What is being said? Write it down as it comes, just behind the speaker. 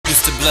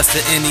Used to bless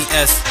the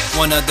NES,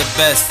 one of the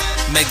best.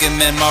 Mega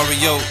Man,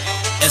 Mario,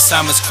 and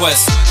Simon's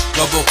Quest.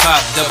 Robocop,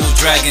 Double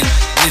Dragon,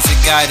 Ninja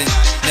Gaiden.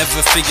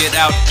 Never figured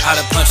out how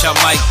to punch out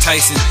Mike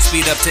Tyson.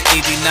 Speed up to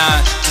 89,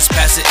 just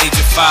past the age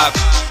of 5.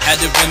 Had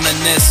to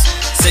reminisce,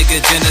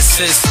 Sega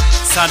Genesis,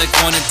 Sonic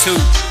 1 and 2.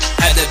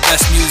 Had the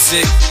best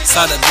music,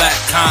 saw the black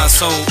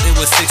console, it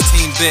was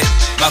 16-bit.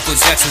 Michael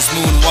Jackson's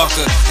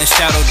Moonwalker and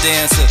Shadow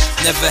Dancer.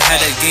 Never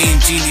had a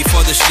Game Genie for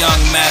this young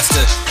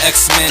master.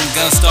 X-Men,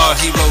 Gunstar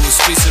Heroes,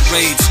 Streets of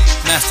Rage,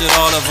 mastered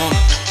all of them.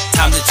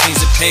 Time to change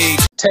the page.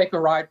 Take a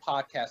Ride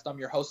podcast. I'm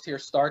your host here,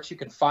 Starks. You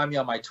can find me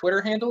on my Twitter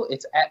handle.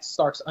 It's at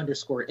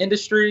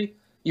Starks_industry.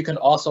 You can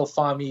also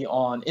find me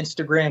on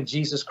Instagram,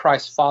 Jesus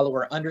Christ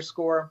Follower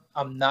 _.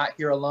 I'm not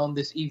here alone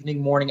this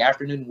evening, morning,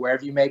 afternoon,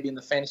 wherever you may be in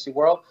the fantasy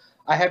world.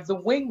 I have the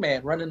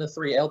wingman running the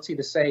 3, LT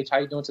the Sage. How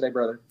you doing today,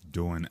 brother?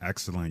 Doing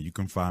excellent. You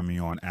can find me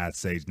on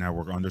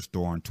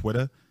 @SageNetwork_ on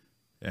Twitter.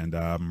 And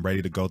I'm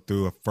ready to go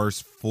through a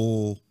first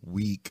full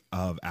week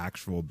of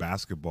actual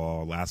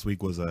basketball. Last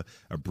week was a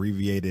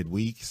abbreviated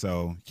week,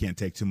 so can't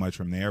take too much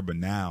from there. But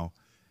now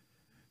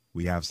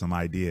we have some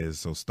ideas.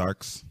 So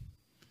Starks,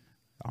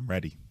 I'm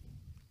ready.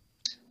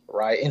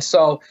 Right. And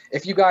so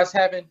if you guys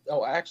haven't,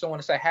 I actually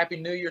want to say Happy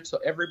New Year to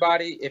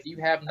everybody. If you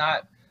have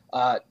not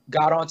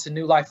got onto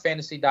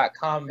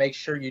newlifefantasy.com, make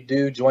sure you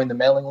do join the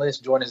mailing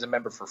list, join as a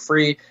member for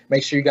free.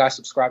 Make sure you guys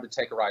subscribe to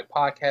Take a Ride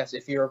podcast.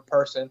 If you're a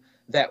person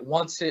that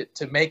wants it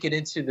to make it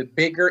into the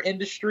bigger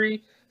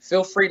industry,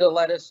 feel free to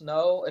let us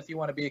know if you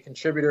want to be a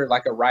contributor,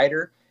 like a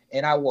writer,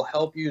 and I will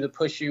help you to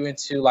push you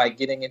into like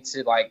getting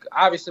into like,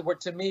 obviously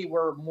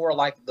we're more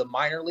like the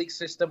minor league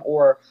system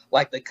or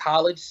like the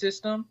college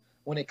system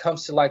when it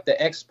comes to like the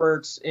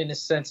experts in a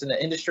sense in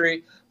the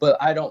industry, but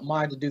I don't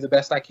mind to do the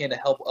best I can to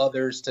help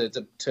others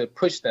to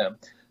push them.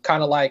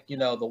 Kind of like,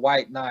 the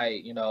White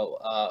Knight,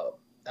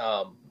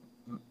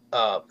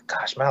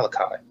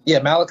 Malachi. Yeah,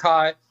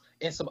 Malachi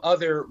and some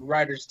other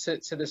writers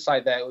to the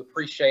site that would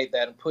appreciate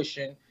that and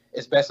pushing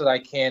as best as I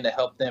can to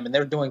help them. And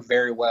they're doing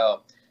very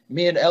well.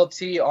 Me and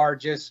LT are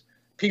just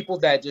people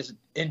that just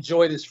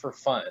enjoy this for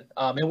fun.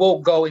 And we'll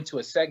go into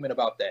a segment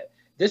about that.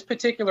 This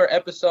particular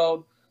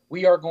episode,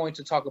 we are going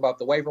to talk about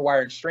the waiver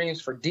wire and streams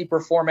for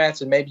deeper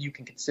formats, and maybe you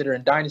can consider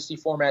in dynasty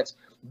formats.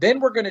 Then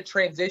we're going to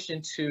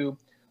transition to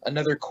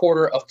another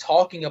quarter of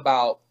talking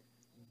about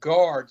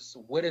guards.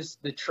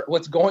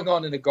 What's going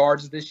on in the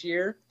guards this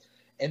year?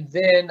 And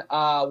then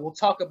we'll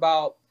talk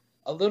about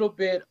a little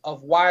bit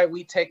of why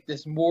we take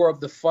this more of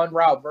the fun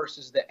route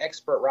versus the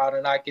expert route,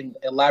 and I can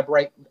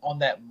elaborate on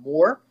that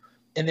more.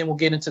 And then we'll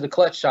get into the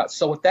clutch shots.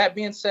 So with that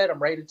being said, I'm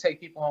ready to take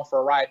people on for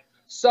a ride.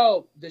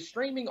 So the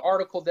streaming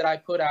article that I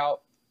put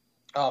out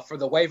for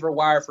the waiver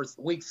wire for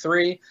week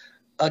 3.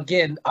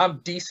 Again, I'm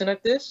decent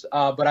at this,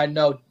 but I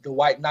know the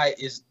White Knight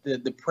is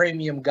the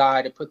premium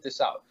guy to put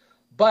this out.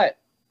 But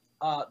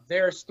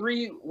there's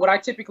 3. What I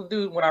typically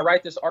do when I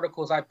write this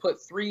article is I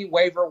put 3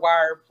 waiver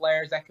wire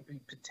players that could be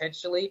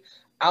potentially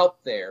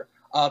out there.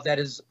 That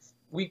is,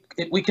 we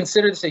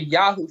consider this a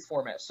Yahoo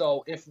format.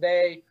 So if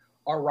they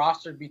are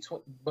rostered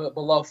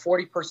below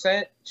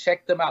 40%,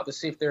 check them out to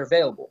see if they're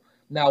available.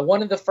 Now,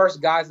 one of the first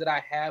guys that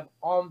I have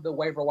on the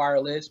waiver wire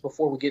list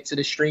before we get to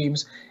the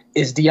streams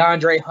is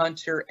DeAndre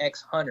Hunter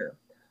x Hunter.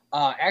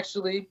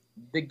 Actually,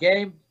 the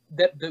game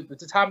that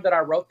the time that I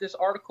wrote this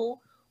article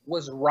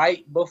was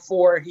right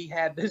before he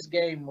had this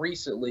game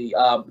recently.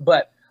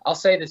 But I'll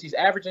say this: he's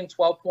averaging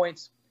 12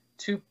 points,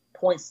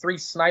 2.3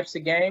 snipes a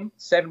game,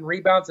 7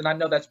 rebounds, and I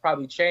know that's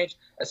probably changed,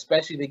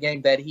 especially the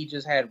game that he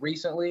just had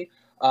recently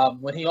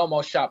when he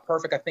almost shot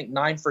perfect. I think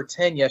 9 for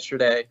 10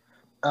 yesterday.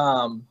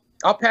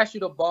 I'll pass you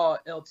the ball,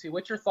 LT.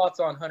 What's your thoughts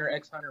on Hunter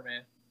x Hunter,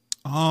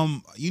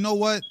 man? You know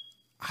what?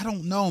 I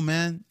don't know,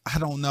 man. I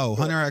don't know.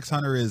 Hunter x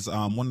Hunter is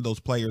one of those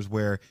players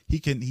where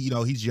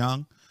he's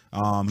young.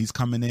 He's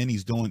coming in.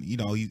 He's doing,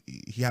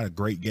 he had a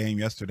great game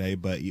yesterday,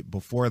 but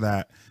before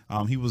that,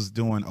 he was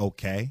doing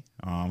okay.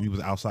 He was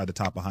outside the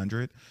top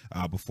 100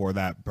 before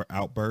that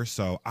outburst.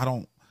 So I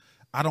don't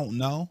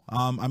know.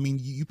 I mean,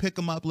 you pick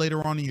him up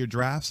later on in your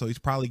draft, so he's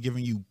probably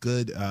giving you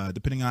good,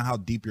 depending on how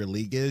deep your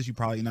league is, you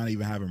probably not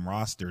even have him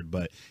rostered,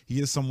 but he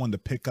is someone to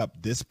pick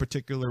up this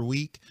particular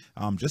week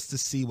just to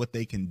see what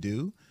they can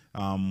do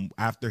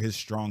after his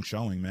strong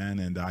showing, man.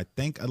 And I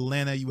think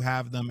Atlanta, you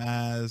have them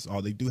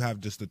they do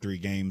have just the 3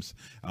 games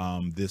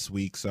this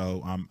week.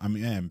 So,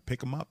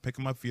 pick him up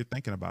if you're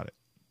thinking about it.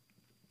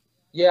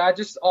 Yeah, I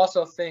just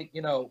also think,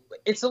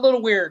 it's a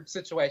little weird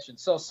situation.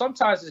 So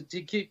sometimes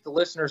to keep the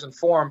listeners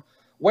informed,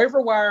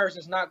 waiver wires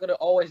is not going to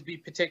always be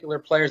particular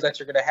players that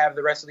you're going to have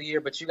the rest of the year,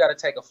 but you got to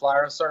take a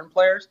flyer on certain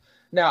players.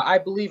 Now, I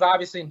believe,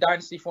 obviously, in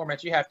dynasty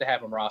formats, you have to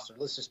have them rostered.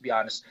 Let's just be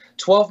honest.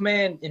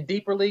 12-man in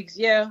deeper leagues,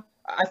 yeah,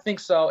 I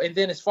think so. And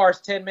then as far as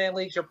 10-man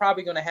leagues, you're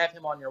probably going to have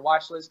him on your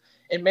watch list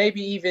and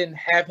maybe even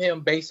have him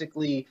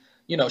basically,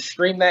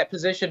 stream that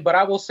position. But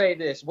I will say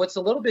this. What's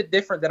a little bit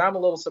different that I'm a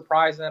little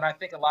surprised, and I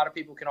think a lot of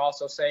people can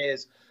also say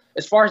is,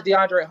 as far as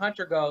DeAndre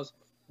Hunter goes,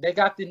 they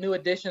got the new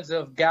additions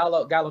of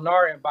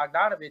Gallinari and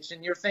Bogdanovic,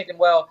 and you're thinking,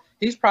 well,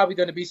 he's probably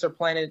going to be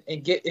supplanted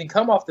and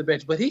come off the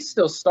bench, but he's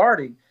still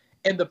starting.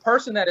 And the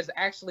person that is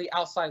actually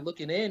outside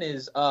looking in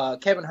is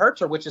Kevin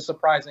Herter, which is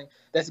surprising.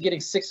 That's getting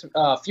 6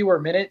 fewer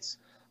minutes.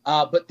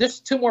 But there's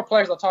 2 more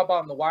players I'll talk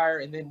about on the wire,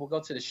 and then we'll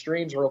go to the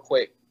streams real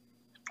quick,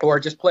 or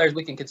just players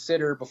we can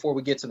consider before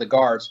we get to the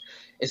guards.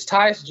 It's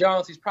Tyus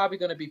Jones. He's probably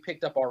going to be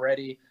picked up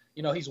already.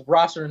 You know, he's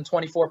rostered in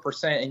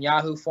 24%, and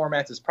Yahoo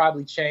formats has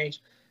probably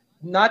changed.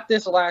 Not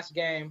this last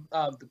game,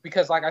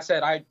 because like I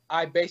said,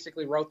 I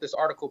basically wrote this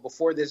article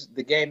before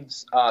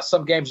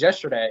some games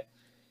yesterday.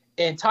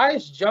 And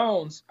Tyus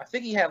Jones, I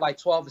think he had like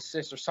 12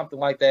 assists or something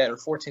like that, or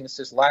 14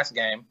 assists last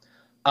game.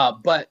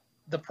 But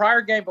the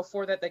prior game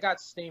before that, they got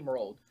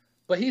steamrolled.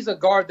 But he's a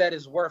guard that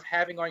is worth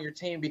having on your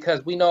team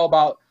because we know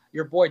about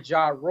your boy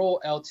Ja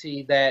Rule,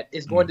 LT, that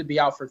is going to be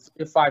out for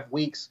 3 to 5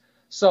 weeks.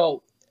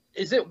 So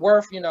is it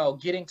worth,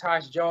 getting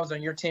Tyus Jones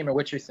on your team, or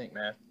what you think,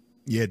 man?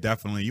 Yeah,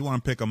 definitely. You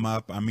want to pick him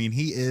up. I mean,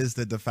 he is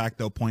the de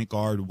facto point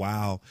guard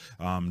while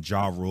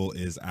Ja Rule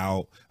is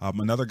out.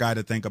 Another guy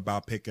to think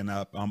about picking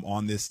up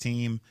on this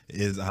team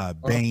is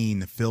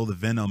Bane, Phil the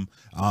Venom.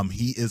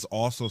 He is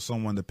also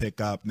someone to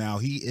pick up. Now,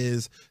 he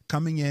is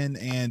coming in,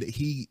 and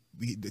he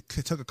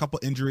took a couple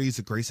injuries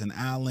to Grayson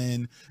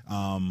Allen.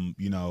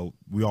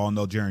 We all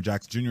know Jaren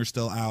Jackson Jr. is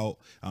still out.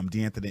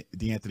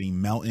 De'Anthony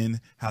Melton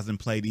hasn't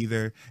played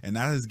either. And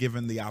that has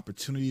given the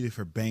opportunity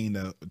for Bane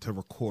to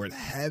record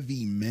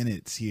heavy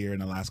minutes here in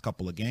the last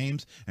couple of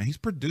games. And he's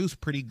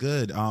produced pretty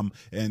good.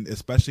 And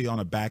especially on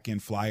a back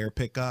end flyer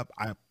pickup.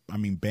 I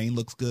mean, Bane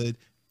looks good.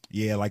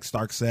 Yeah, like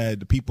Stark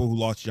said, the people who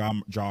lost Ja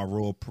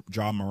Rule,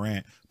 Ja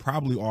Morant,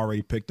 probably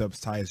already picked up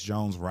Tyus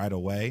Jones right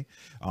away.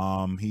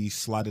 He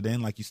slotted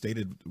in, like you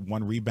stated,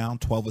 1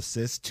 rebound, 12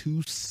 assists,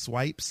 2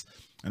 swipes,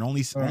 and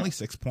only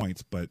 6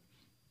 points. But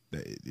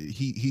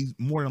he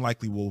more than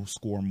likely will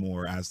score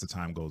more as the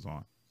time goes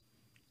on.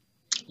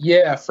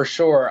 Yeah, for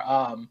sure.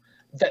 I'm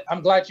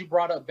glad you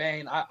brought up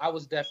Bane. I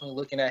was definitely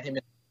looking at him.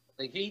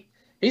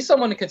 He's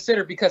someone to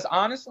consider because,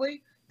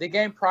 honestly, the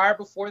game prior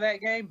before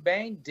that game,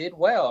 Bane did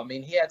well. I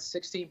mean, he had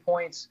 16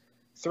 points,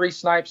 a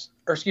snipe,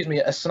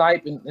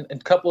 and a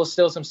couple of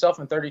steals himself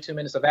in 32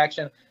 minutes of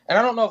action. And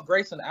I don't know if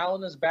Grayson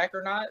Allen is back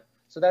or not.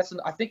 So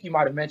I think you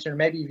might have mentioned,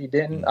 maybe if you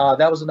didn't,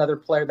 that was another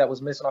player that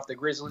was missing off the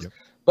Grizzlies. Yep.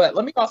 But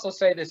let me also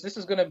say this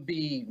is going to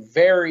be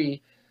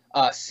very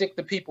sick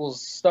to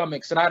people's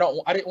stomachs. And I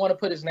didn't want to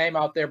put his name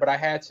out there, but I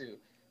had to.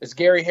 It's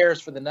Gary Harris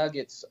for the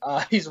Nuggets.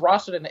 He's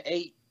rostered in the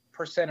 8%,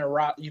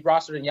 he's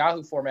rostered in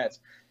Yahoo formats.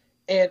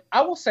 And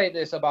I will say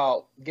this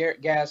about Gary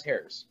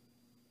Harris,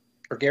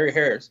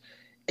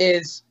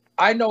 is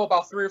I know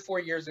about 3 or 4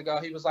 years ago,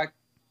 he was like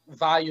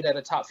valued at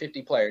a top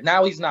 50 player.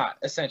 Now he's not,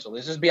 essentially.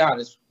 Let's just be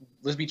honest.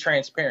 Let's be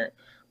transparent.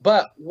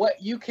 But what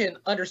you can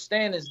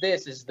understand is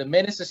the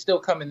minutes is still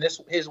coming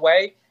his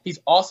way. He's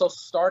also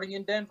starting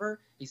in Denver.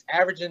 He's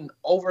averaging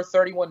over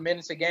 31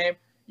 minutes a game.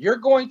 You're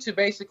going to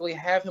basically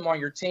have him on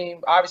your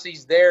team. Obviously,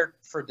 he's there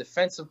for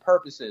defensive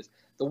purposes.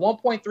 The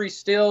 1.3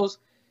 steals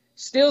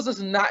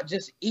is not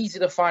just easy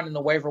to find in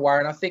the waiver wire,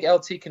 and I think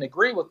LT can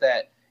agree with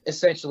that,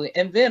 essentially.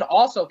 And then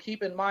also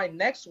keep in mind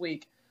next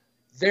week,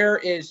 there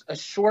is a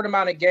short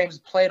amount of games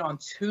played on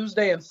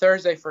Tuesday and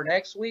Thursday for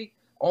next week,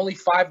 only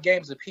 5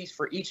 games apiece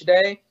for each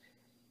day.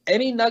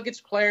 Any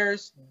Nuggets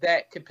players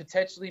that could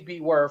potentially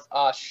be worth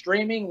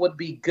streaming would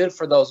be good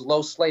for those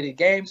low-slated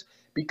games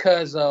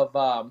because of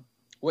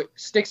what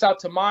sticks out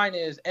to mind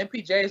is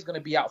MPJ is going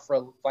to be out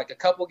for like a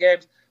couple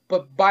games.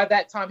 But by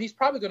that time, he's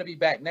probably going to be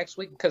back next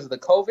week because of the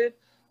COVID.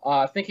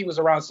 I think he was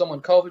around someone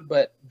COVID,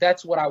 but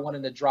that's what I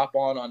wanted to drop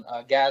on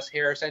Gaz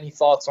Harris. Any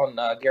thoughts on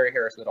Gary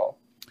Harris at all?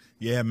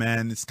 Yeah,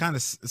 man, it's kind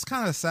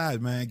of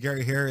sad, man.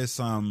 Gary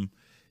Harris,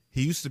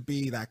 he used to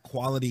be that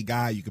quality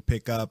guy you could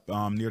pick up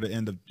near the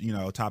end of,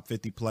 top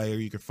 50 player.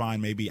 You could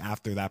find maybe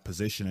after that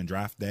position in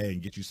draft day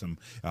and get you some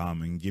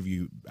and give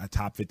you a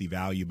top 50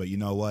 value. But you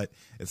know what?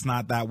 It's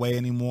not that way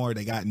anymore.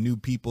 They got new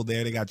people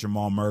there. They got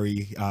Jamal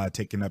Murray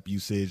taking up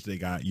usage. They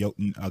got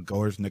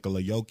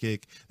Nikola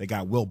Jokic. They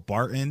got Will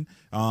Barton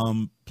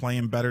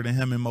playing better than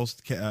him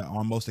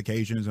on most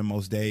occasions and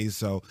most days.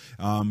 So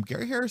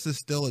Gary Harris is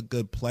still a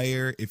good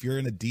player. If you're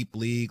in a deep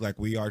league like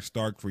we are,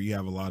 Stark, where you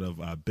have a lot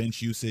of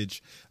bench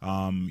usage,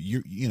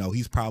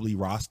 he's probably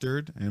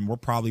rostered, and we're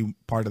probably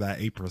part of that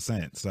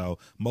 8%. So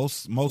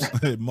most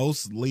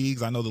most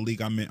leagues, I know the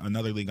league I'm in,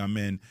 another league I'm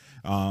in,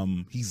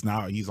 he's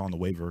on the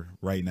waiver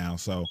right now.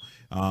 So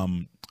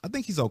I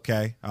think he's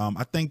okay.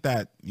 I think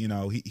that,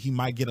 he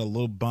might get a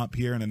little bump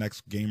here in the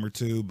next game or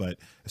two, but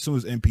as soon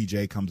as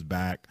MPJ comes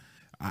back,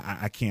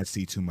 I can't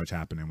see too much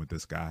happening with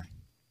this guy.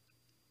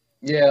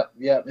 Yeah.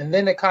 And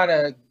then to kind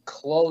of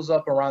close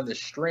up around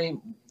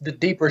the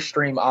deeper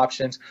stream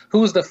options,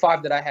 who's the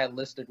 5 that I had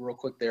listed real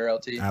quick there,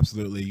 LT?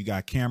 Absolutely. You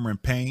got Cameron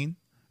Payne.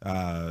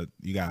 Number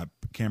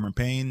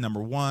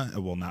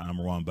 1. Well, not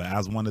number 1, but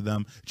as one of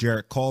them.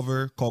 Jarrett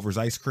Culver's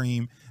Ice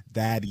Cream.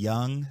 Thad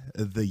Young,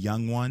 the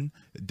young one.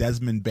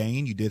 Desmond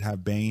Bane. You did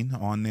have Bane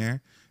on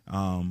there.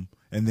 And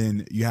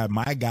then you have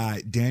my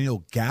guy,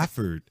 Daniel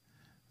Gafford,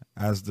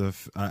 as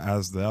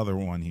the other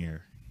one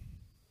here.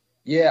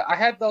 Yeah, I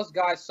had those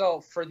guys.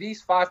 So for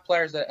these 5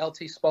 players that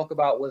LT spoke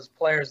about was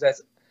players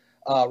that's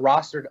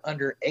rostered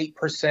under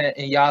 8%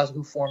 in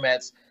Yahoo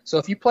formats. So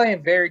if you play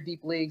in very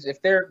deep leagues,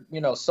 if they're,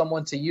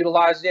 someone to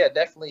utilize, yeah,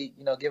 definitely,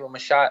 give them a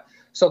shot.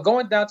 So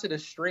going down to the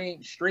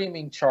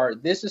streaming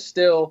chart, this is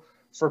still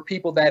for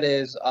people that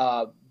is,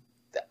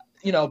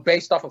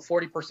 based off of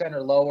 40%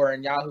 or lower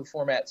in Yahoo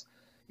formats.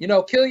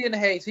 Killian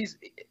Hayes,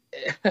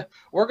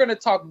 we're going to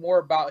talk more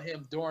about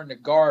him during the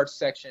guard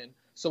section.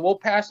 So we'll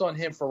pass on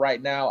him for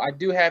right now. I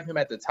do have him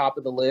at the top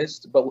of the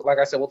list, but like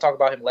I said, we'll talk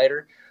about him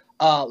later.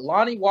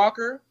 Lonnie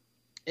Walker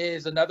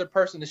is another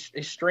person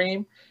to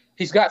stream.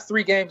 He's got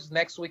 3 games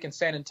next week in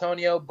San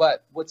Antonio,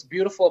 but what's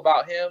beautiful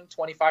about him,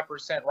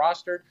 25%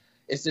 rostered,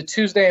 is the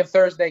Tuesday and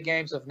Thursday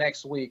games of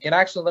next week. And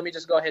actually, let me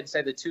just go ahead and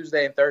say the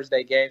Tuesday and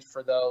Thursday games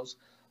for those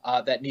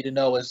that need to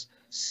know is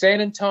San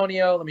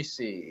Antonio. Let me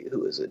see.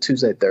 Who is it?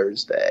 Tuesday,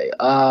 Thursday.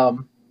 Let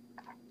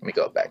me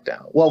go back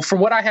down. Well, from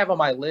what I have on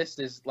my list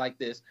is like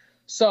this.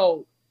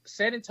 So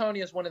San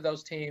Antonio is one of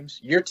those teams.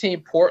 Your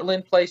team,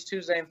 Portland, plays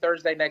Tuesday and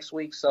Thursday next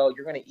week, so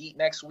you're going to eat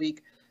next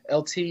week.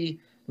 LT,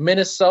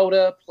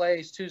 Minnesota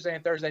plays Tuesday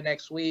and Thursday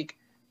next week.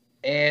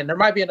 And there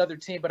might be another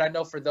team, but I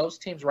know for those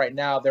teams right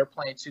now, they're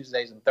playing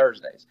Tuesdays and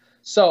Thursdays.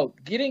 So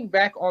getting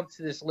back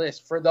onto this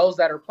list, for those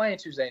that are playing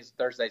Tuesdays and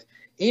Thursdays,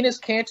 Enes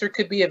Kanter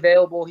could be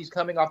available. He's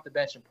coming off the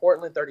bench in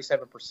Portland,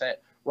 37%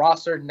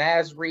 roster.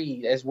 Naz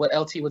Reid, as what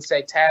LT would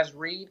say, Taz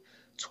Reid,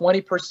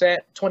 20%,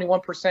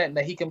 21%,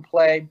 that he can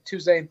play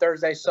Tuesday and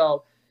Thursday.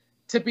 So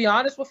to be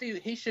honest with you,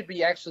 he should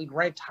be actually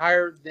ranked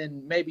higher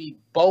than maybe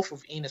both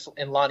of Enes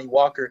and Lonnie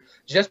Walker,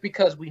 just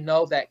because we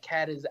know that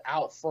Cat is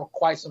out for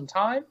quite some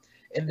time.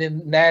 And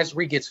then Naz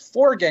Reid gets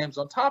 4 games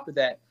on top of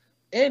that,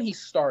 and he's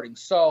starting.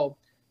 So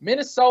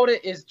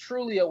Minnesota is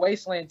truly a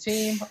wasteland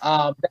team.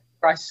 That's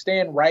where I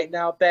stand right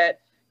now.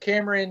 That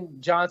Cameron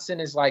Johnson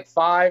is like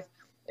 5.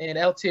 And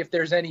LT, if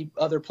there's any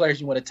other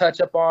players you want to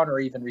touch up on or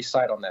even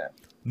recite on that.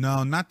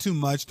 No, not too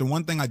much. The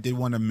one thing I did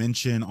want to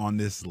mention on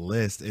this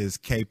list is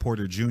Kay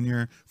Porter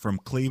Jr. from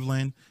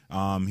Cleveland.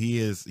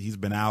 He's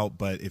been out,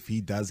 but if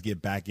he does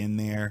get back in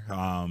there,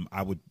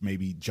 I would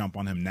maybe jump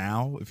on him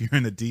now if you're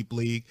in a deep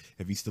league,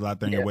 if he's still out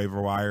there in your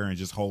waiver wire, and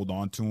just hold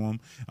on to him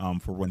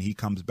for when he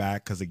comes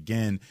back. Because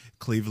again,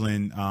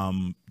 Cleveland,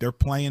 they're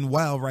playing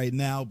well right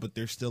now, but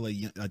they're still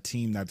a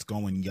team that's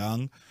going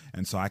young,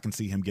 and so I can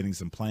see him getting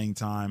some playing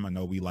time. I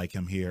know we like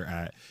him here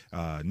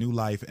at New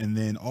Life. And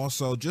then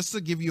also, just to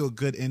give you a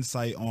good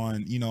insight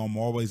on, I'm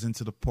always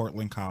into the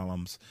Portland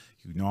columns.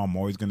 I'm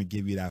always going to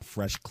give you that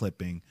fresh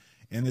clipping.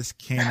 And this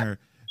Kanter,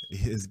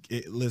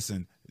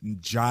 listen,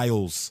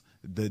 Giles,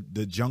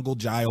 the Jungle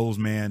Giles,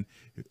 man,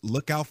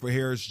 look out for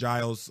Harry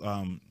Giles.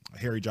 I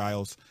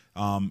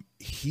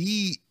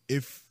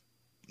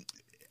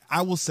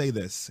will say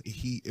this,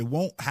 it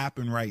won't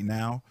happen right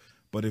now,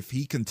 but if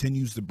he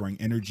continues to bring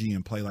energy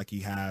and play like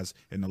he has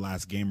in the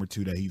last game or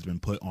two that he's been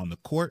put on the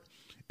court,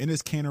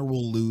 Enes Kanter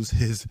will lose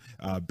his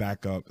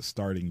backup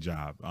starting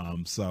job.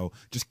 So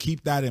just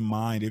keep that in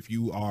mind if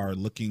you are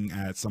looking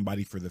at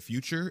somebody for the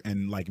future.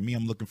 And like me,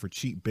 I'm looking for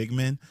cheap big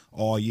men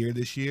all year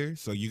this year.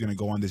 So you're going to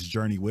go on this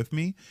journey with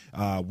me.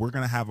 We're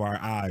going to have our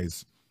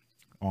eyes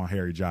on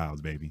Harry Giles,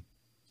 baby.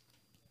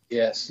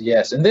 Yes.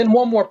 And then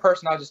one more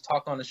person I'll just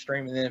talk on the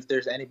stream. And then if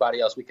there's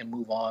anybody else, we can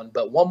move on.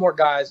 But one more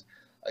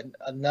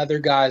another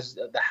guy's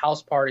the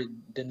house party,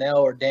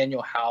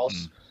 Daniel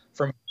House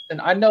from. And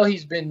I know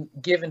he's been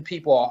giving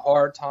people a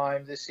hard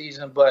time this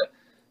season, but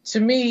to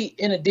me,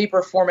 in a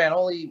deeper format,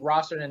 only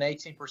rostered in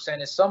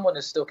 18% is someone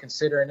that's still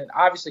considering it.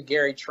 Obviously,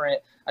 Gary Trent,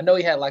 I know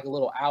he had like a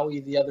little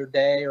owie the other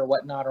day or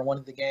whatnot, or one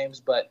of the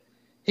games, but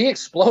he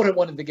exploded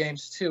one of the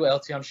games too,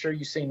 LT. I'm sure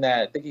you've seen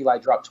that. I think he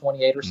like dropped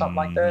 28 or something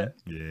like that.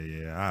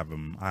 Yeah. I have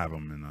him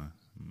in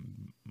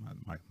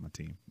my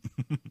team.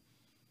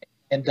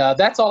 And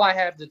that's all I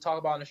have to talk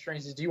about on the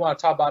streams. Do you want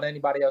to talk about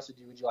anybody else, or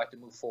would you like to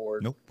move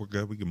forward? Nope, we're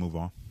good. We can move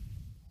on.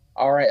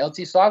 All right,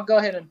 LT. So I'll go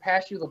ahead and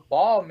pass you the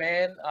ball,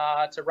 man,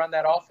 to run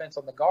that offense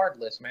on the guard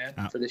list, man,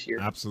 for this year.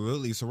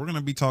 Absolutely. So we're going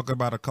to be talking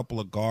about a couple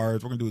of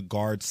guards. We're going to do a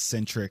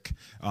guard-centric,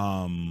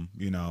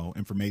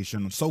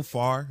 information. So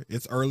far,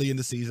 it's early in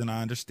the season,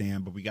 I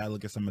understand, but we got to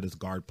look at some of this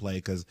guard play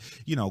because,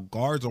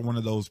 guards are one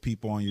of those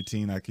people on your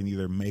team that can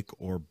either make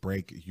or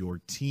break your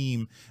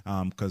team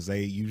because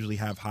they usually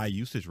have high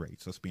usage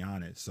rates, let's be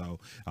honest. So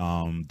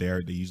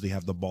they usually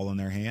have the ball in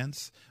their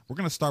hands. We're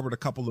going to start with a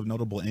couple of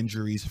notable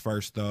injuries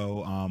first,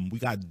 though. We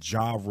got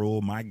Ja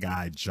Rule, my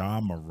guy,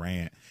 John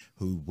Morant,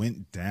 who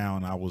went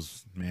down. I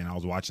was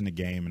watching the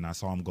game and I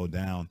saw him go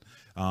down.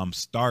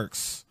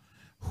 Starks,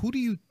 who do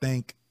you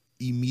think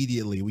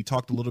immediately? We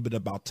talked a little bit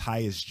about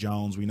Tyus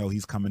Jones. We know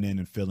he's coming in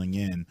and filling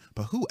in,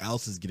 but who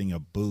else is getting a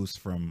boost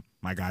from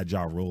my guy,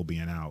 Ja Rule,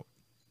 being out?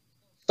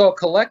 So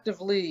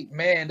collectively,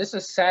 man, this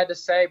is sad to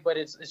say, but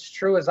it's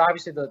true. It's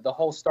obviously the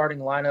whole starting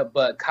lineup,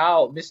 but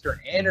Kyle, Mr.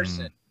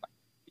 Anderson,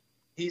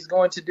 he's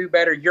going to do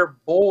better. Your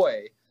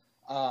boy,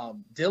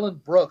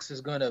 Dylan Brooks,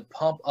 is going to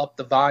pump up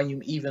the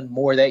volume even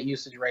more. That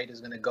usage rate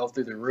is going to go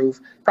through the roof.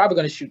 Probably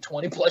going to shoot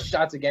 20-plus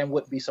shots again.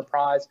 Wouldn't be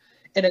surprised.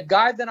 And a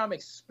guy that I'm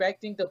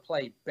expecting to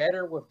play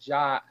better with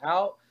Ja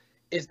out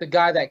is the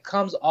guy that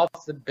comes off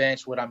the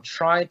bench when I'm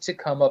trying to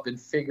come up and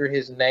figure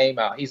his name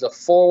out. He's a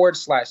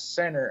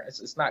forward/center.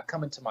 It's not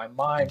coming to my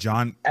mind.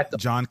 John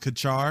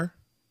Kachar?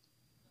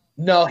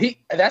 No,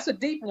 that's a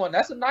deep one.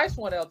 That's a nice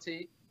one,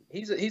 LT.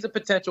 He's a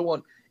potential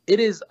one. It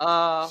is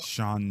Sean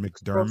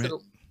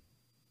McDermott.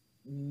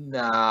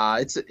 Nah,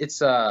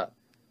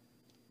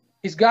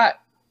 he's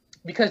got,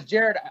 because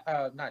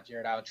not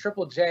Jared Allen,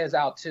 Triple J is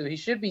out too. He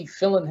should be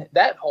filling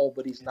that hole,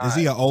 but he's not. Is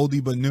he an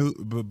oldie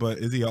but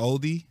is he an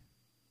oldie?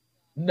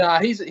 Nah,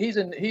 he's a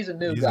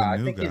new guy. A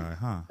new guy,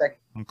 huh?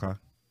 Okay.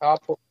 I'll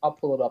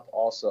pull it up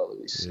also. Let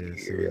me see. Yeah,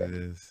 see what it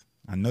is.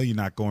 I know you're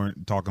not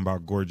talking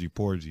about Gorgie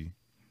Porgy.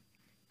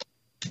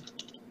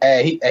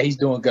 Hey, he's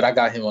doing good. I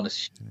got him on the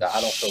sheet.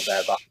 I don't feel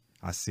bad about him.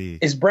 I see.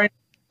 It's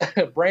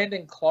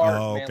Brandon Clark.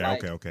 Oh, okay, man,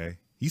 okay.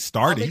 He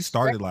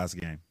started last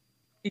game.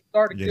 He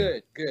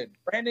started good.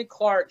 Brandon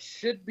Clark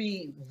should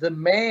be the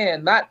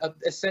man, not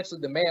essentially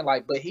the man,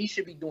 but he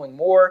should be doing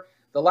more.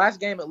 The last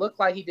game, it looked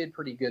like he did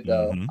pretty good,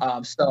 though.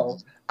 Mm-hmm. So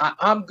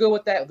I'm good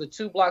with that. The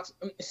 2 blocks.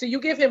 See, you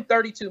give him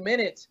 32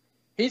 minutes,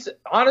 he's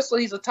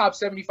a top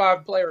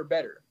 75 player or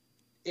better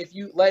if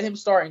you let him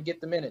start and get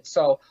the minutes.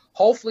 So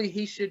hopefully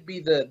he should be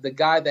the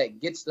guy that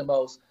gets the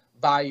most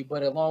value,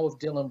 but along with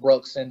Dylan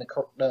Brooks and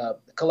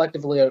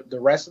collectively the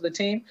rest of the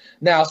team.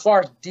 Now, as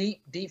far as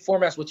deep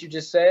formats, what you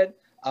just said,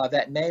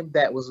 that name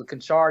that was a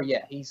Conchar,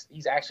 yeah, he's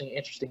actually an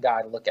interesting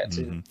guy to look at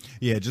too. Mm-hmm.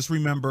 Yeah, just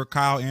remember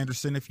Kyle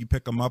Anderson, if you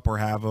pick him up or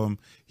have him,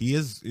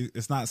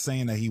 it's not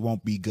saying that he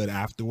won't be good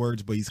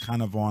afterwards, but he's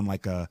kind of on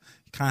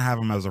have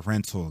him as a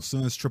rental. As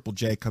soon as Triple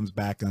J comes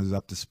back and is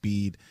up to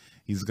speed,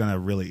 he's gonna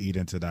really eat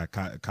into that.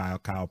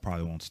 Kyle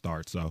probably won't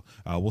start, so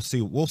we'll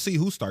see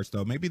who starts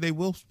though. Maybe they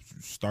will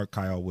start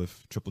Kyle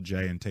with Triple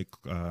J and take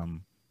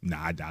Nah,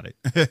 I doubt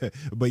it.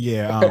 But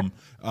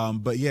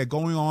yeah,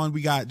 going on,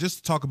 we got, just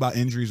to talk about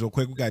injuries real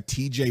quick, we got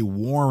TJ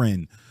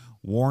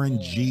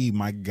Warren G,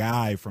 my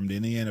guy from the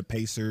Indiana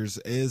Pacers,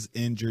 is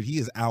injured. He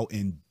is out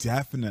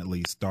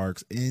indefinitely,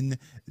 Starks,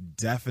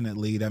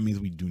 indefinitely. That means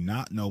we do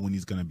not know when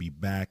he's going to be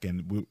back,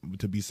 and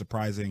to be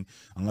surprising,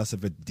 unless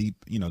if it's deep,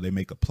 they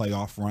make a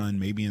playoff run,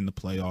 maybe in the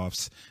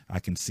playoffs,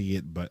 I can see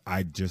it, but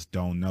I just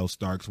don't know.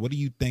 Starks, what do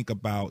you think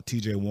about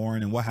TJ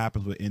Warren and what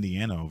happens with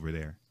Indiana over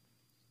there?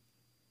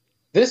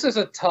 This is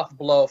a tough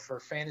blow for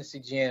fantasy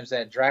GMs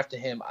that drafted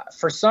him.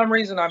 For some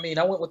reason, I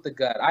went with the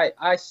gut.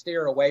 I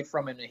steer away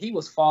from him. And he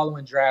was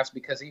following drafts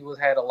because he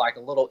had a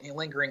little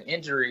lingering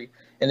injury.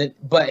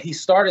 But he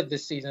started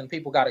this season.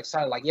 People got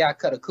excited, I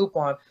cut a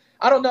coupon.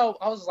 I don't know.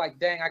 I was like,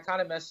 dang, I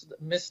kind of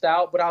missed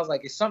out. But I was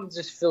like, something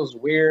just feels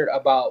weird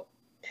about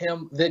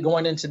him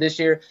going into this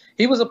year.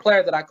 He was a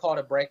player that I called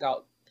a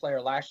breakout player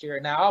last year.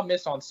 Now, I'll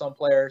miss on some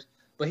players,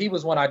 but he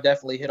was one I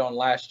definitely hit on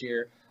last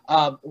year.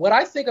 What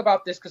I think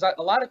about this, because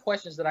a lot of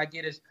questions that I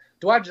get is,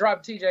 do I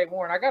drop TJ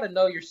Warren? I got to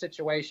know your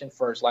situation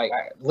first,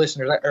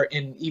 listeners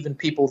and even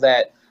people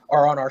that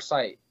are on our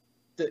site.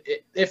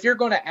 If you're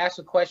going to ask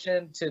a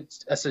question,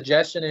 a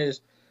suggestion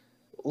is,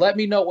 let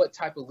me know what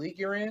type of league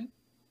you're in,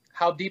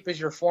 how deep is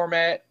your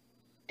format,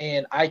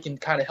 and I can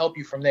kind of help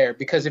you from there.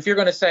 Because if you're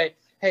going to say,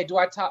 hey, do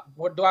I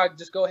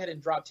just go ahead and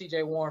drop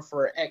TJ Warren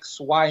for X,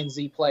 Y, and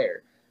Z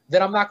player,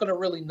 then I'm not going to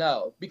really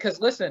know.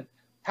 Because listen,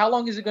 how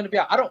long is it going to be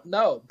out? I don't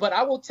know. But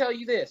I will tell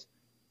you this.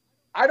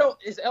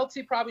 As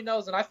LT probably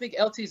knows, and I think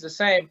LT's the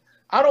same,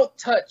 I don't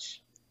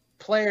touch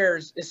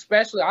players,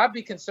 especially, I'd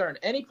be concerned.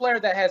 Any player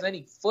that has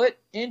any foot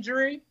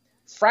injury,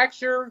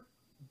 fracture,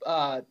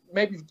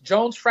 maybe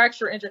Jones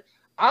fracture injury,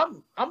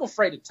 I'm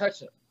afraid to touch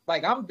them.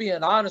 I'm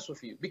being honest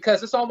with you,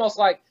 because it's almost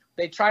like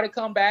they try to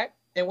come back,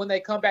 and when they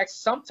come back,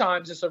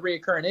 sometimes it's a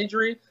reoccurring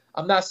injury.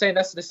 I'm not saying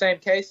that's the same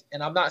case,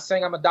 and I'm not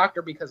saying I'm a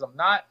doctor, because I'm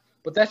not,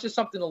 but that's just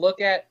something to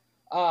look at.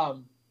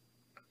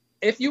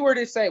 If you were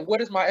to say, what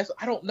is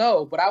I don't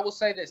know, but I will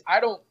say this. I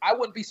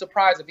wouldn't be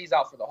surprised if he's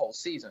out for the whole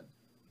season.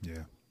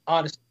 Yeah.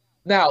 Honestly.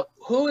 Now,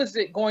 who is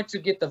it going to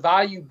get the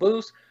value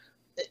boost?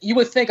 You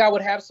would think I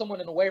would have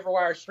someone in the waiver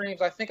wire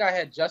streams. I think I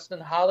had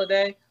Justin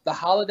Holiday, the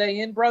Holiday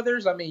Inn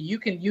brothers. You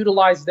can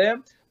utilize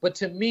them, but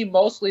to me,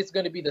 mostly it's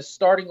going to be the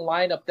starting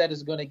lineup that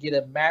is going to get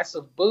a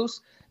massive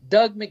boost.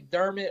 Doug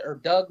McDermott or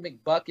Doug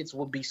McBuckets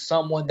will be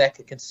someone that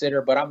could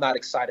consider, but I'm not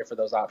excited for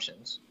those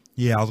options.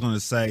 Yeah, I was going to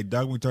say,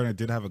 Doug McDermott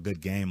did have a good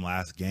game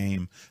last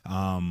game,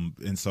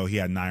 and so he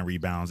had 9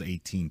 rebounds,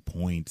 18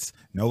 points,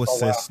 no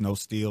assists, no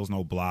steals,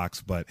 no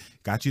blocks, but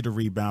got you the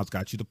rebounds,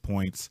 got you the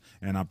points,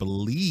 and I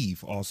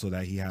believe also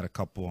that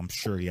I'm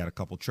sure he had a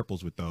couple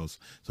triples with those.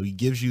 So he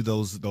gives you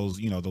those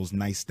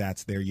nice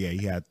stats there. Yeah,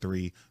 he had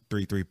three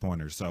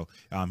 3-pointers. So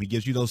he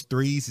gives you those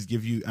threes.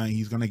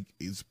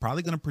 He's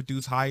probably gonna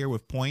produce higher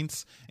with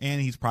points,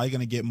 and he's probably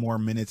gonna get more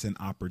minutes and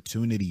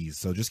opportunities.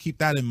 So just keep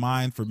that in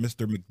mind for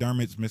Mr.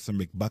 McDermott's, Mr.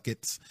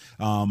 McBuckets.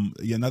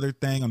 Another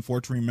thing,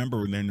 unfortunately,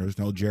 remember, then there's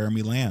no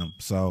Jeremy Lamb,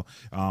 so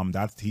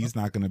he's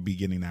not gonna be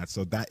getting that.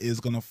 So that is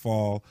gonna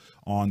fall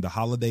on the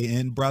Holiday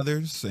Inn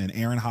brothers, and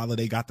Aaron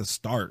Holiday got the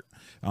start.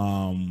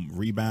 1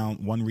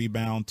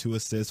 rebound, 2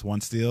 assists, 1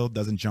 steal.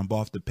 Doesn't jump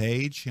off the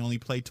page. He only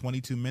played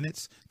 22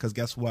 minutes because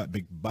guess what?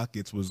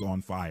 McBuckets was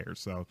on fire.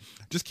 So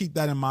just keep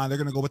that in mind. They're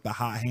going to go with the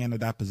hot hand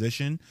of that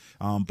position.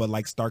 But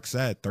like Stark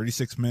said,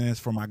 36 minutes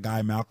for my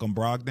guy Malcolm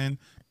Brogdon,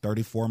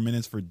 34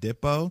 minutes for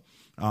Dippo,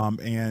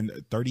 and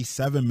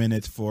 37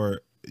 minutes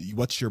for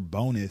what's your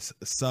bonus,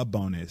 sub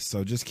bonus.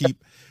 So just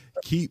keep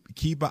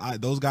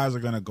those guys are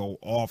going to go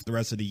off the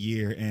rest of the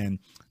year. And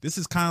this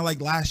is kind of like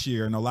last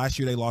year. Last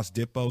year they lost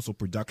Dippo, so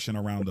production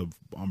around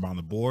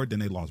the board. Then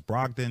they lost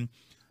Brogdon.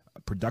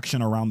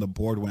 Production around the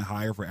board went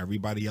higher for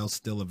everybody else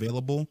still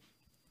available.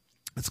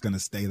 It's going to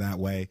stay that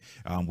way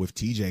with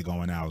TJ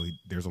going out.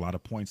 There's a lot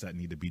of points that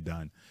need to be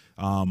done.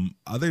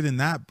 Other than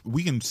that,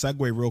 we can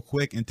segue real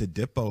quick into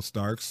Dippo,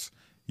 Starks.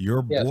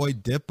 Your boy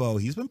Dippo,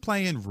 he's been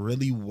playing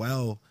really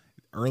well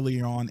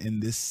earlier on in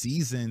this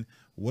season.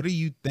 What do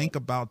you think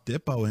about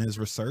Dippo and his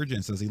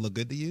resurgence? Does he look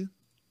good to you?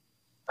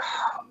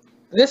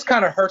 This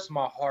kind of hurts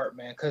my heart,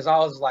 man, because I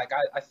was like,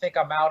 I think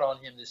I'm out on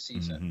him this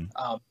season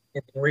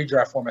in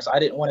redraft format. So I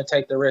didn't want to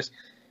take the risk.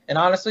 And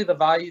honestly, the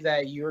value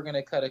that you were going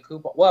to cut a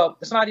coupon, well,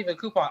 it's not even a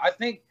coupon. I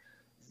think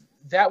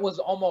that was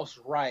almost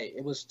right.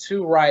 It was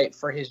too right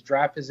for his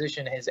draft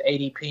position, his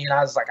ADP. And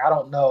I was like, I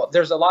don't know.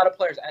 There's a lot of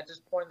players at this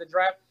point in the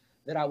draft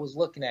that I was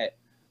looking at.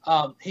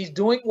 He's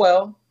doing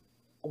well.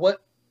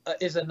 What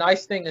is a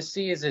nice thing to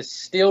see is his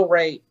steal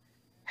rate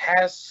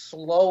has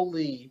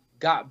slowly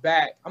got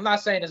back. I'm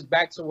not saying it's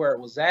back to where it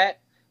was at,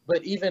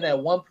 but even at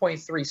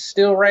 1.3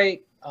 steal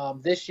rate,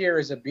 this year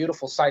is a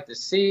beautiful sight to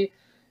see.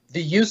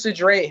 The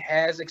usage rate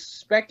has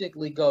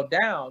expectedly go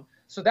down.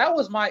 So that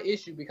was my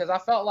issue because I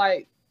felt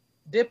like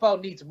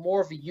Dippo needs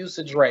more of a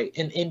usage rate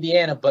in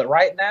Indiana. But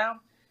right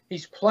now,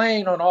 he's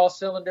playing on all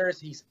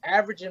cylinders. He's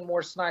averaging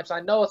more snipes.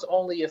 I know it's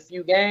only a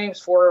few games,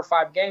 4 or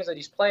 5 games that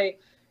he's played,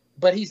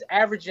 but he's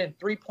averaging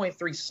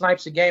 3.3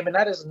 snipes a game, and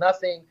that is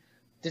nothing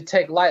to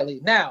take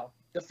lightly. Now,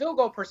 the field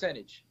goal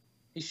percentage,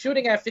 he's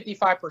shooting at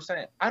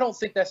 55%. I don't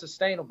think that's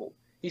sustainable.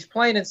 He's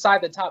playing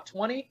inside the top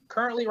 20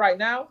 currently right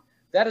now.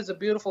 That is a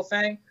beautiful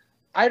thing.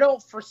 I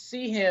don't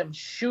foresee him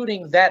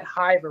shooting that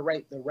high of a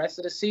rate the rest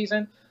of the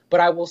season, but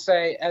I will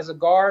say as a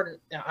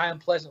guard, I am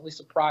pleasantly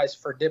surprised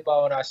for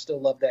Dippo, and I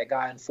still love that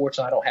guy.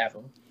 Unfortunately, I don't have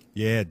him.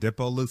 Yeah,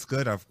 Dippo looks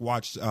good. I've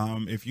watched,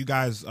 if you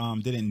guys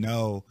didn't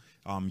know,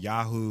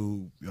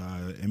 Yahoo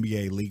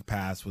NBA League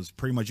Pass was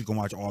pretty much you can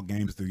watch all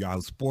games through Yahoo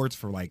Sports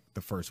for like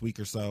the first week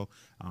or so.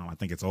 I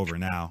think it's over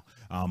now.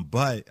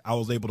 But I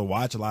was able to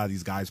watch a lot of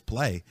these guys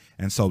play.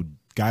 And so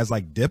guys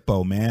like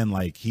Dippo, man,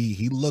 like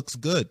he looks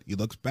good. He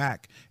looks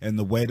back. And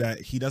the way that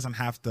he doesn't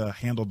have to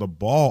handle the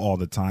ball all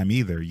the time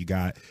either. You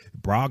got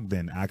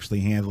Brogdon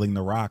actually handling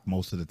the rock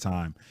most of the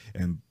time.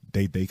 And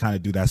they kind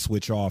of do that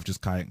switch off,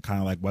 just kind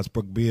of like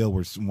Westbrook Beal,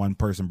 where one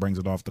person brings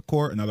it off the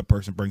court, another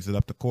person brings it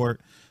up the court.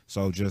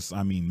 So just,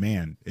 I mean,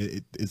 man,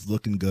 it's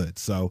looking good.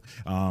 So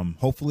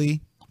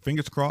hopefully,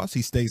 fingers crossed,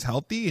 he stays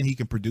healthy and he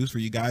can produce for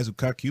you guys who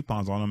cut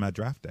coupons on him at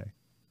draft day.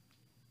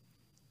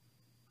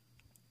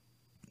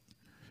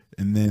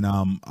 And then,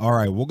 all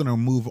right, we're going to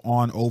move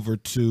on over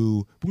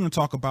to, we're going to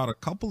talk about a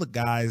couple of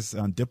guys.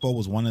 Dippo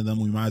was one of them.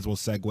 We might as well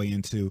segue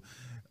into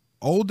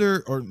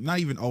older, or not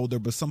even older,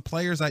 but some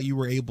players that you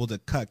were able to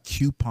cut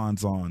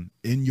coupons on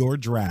in your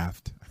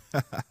draft.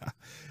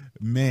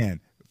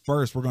 Man,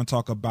 first we're going to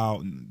talk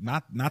about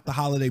not the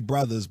Holiday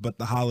brothers, but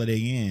the Holiday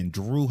Inn,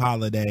 Jrue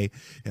Holiday,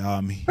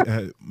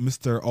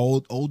 Mr.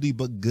 Oldie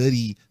but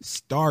goodie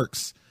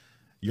Starks,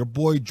 your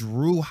boy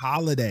Jrue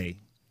Holiday.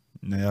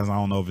 I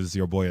don't know if it's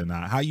your boy or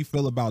not. How you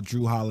feel about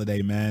Jrue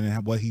Holiday, man,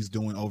 and what he's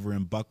doing over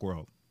in Buck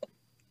World?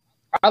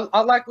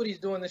 I like what he's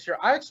doing this year.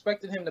 I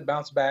expected him to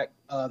bounce back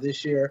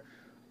this year.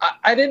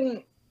 I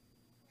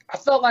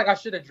felt like I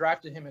should have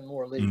drafted him in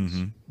more leagues,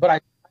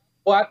 but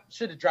I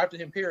should have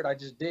drafted him, period. I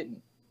just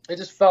didn't. It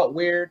just felt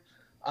weird.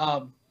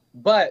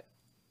 But,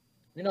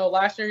 you know,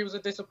 last year he was a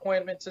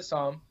disappointment to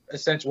some,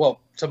 essentially,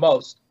 well, to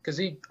most, because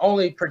he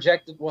only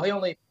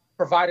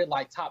provided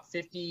like top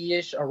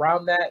 50-ish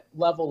around that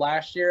level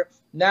last year.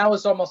 Now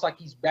it's almost like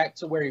he's back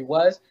to where he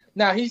was.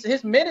 Now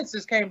his minutes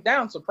has came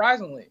down,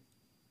 surprisingly.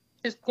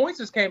 His points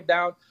has came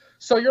down.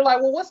 So you're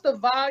like, well, what's the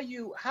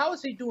value? How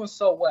is he doing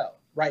so well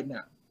right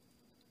now?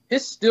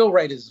 His steal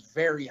rate is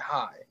very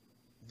high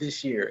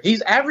this year.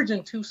 He's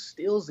averaging 2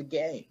 steals a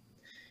game.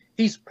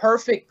 He's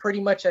perfect pretty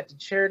much at the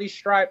charity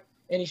stripe,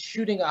 and he's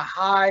shooting a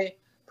high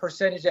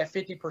percentage at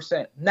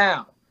 50%.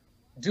 Now,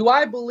 do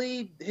I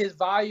believe his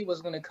value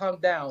was going to come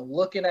down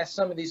looking at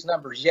some of these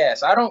numbers?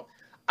 Yes. I don't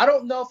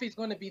know if he's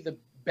going to be the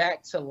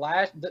back to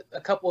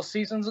a couple of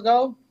seasons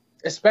ago,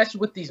 especially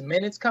with these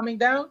minutes coming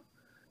down,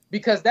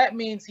 because that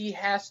means he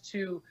has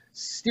to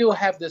still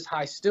have this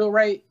high steal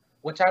rate,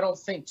 which I don't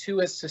think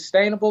too is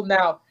sustainable.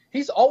 Now,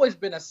 he's always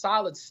been a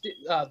solid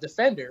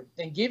defender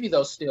and give you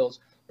those steals,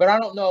 but I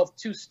don't know if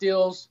 2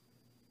 steals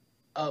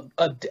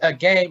a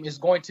game is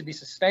going to be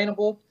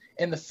sustainable.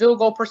 And the field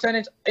goal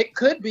percentage, it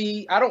could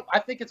be. I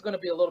think it's going to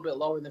be a little bit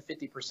lower than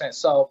 50%.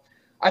 So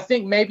I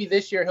think maybe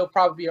this year he'll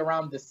probably be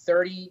around the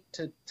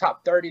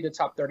top 30 to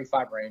top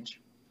 35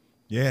 range.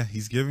 Yeah,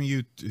 he's giving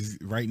you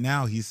right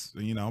now. He's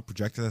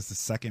projected as the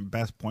second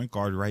best point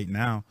guard right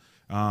now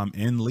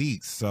in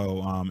leagues.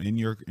 So in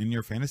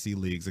your fantasy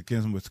leagues,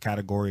 again with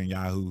category and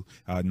Yahoo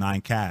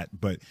 9cat.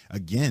 But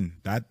again,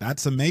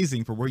 that's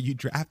amazing for where you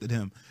drafted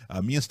him.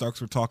 Me and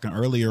Starks were talking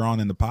earlier on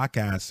in the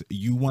podcast.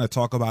 You want to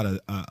talk about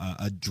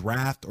a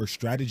draft or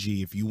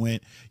strategy if you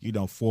went,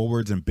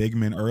 forwards and big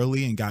men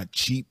early and got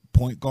cheap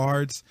point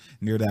guards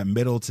near that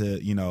middle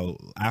to,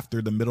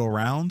 after the middle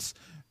rounds.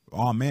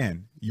 Oh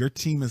man, your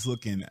team is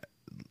looking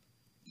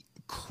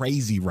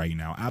crazy right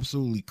now,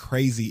 absolutely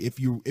crazy. If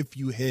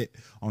you hit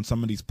on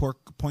some of these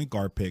point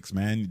guard picks,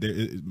 man,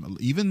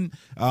 even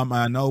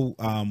I know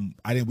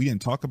we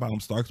didn't talk about him,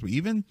 Starks, but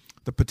even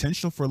the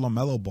potential for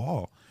LaMelo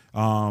Ball,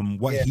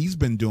 he's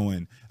been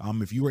doing.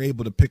 If you were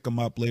able to pick him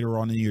up later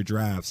on in your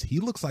drafts, he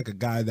looks like a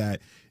guy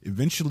that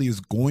eventually is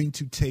going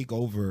to take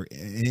over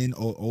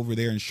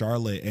there in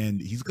Charlotte,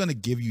 and he's going to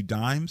give you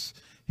dimes.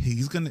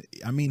 He's gonna.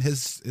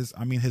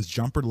 His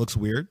jumper looks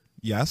weird,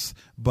 yes,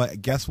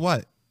 but guess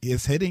what?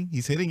 He's hitting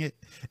it,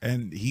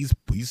 and he's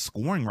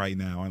scoring right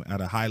now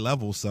at a high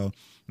level. So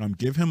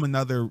give him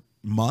another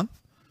month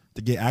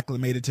to get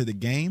acclimated to the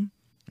game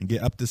and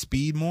get up to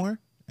speed more.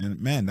 And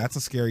man, that's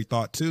a scary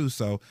thought too.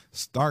 So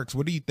Starks,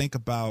 what do you think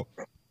about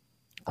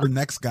our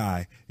next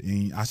guy?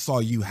 And I saw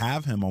you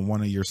have him on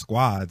one of your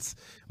squads,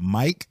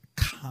 Mike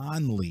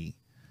Conley.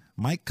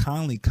 Mike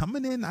Conley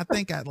coming in, I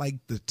think, at like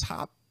the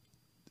top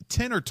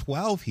 10 or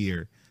 12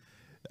 here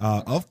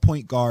of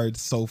point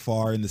guards so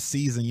far in the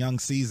season, young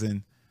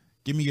season.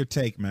 Give me your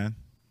take, man.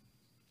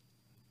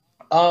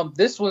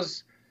 This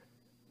was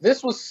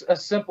a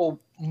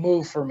simple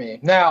move for me.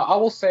 Now, I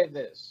will say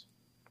this.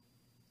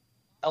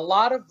 A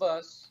lot of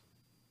us,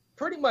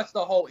 pretty much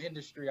the whole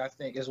industry, I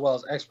think, as well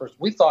as experts,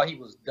 we thought he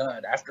was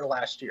done after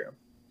last year.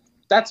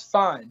 That's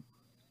fine.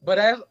 But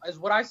as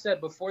what I said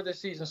before the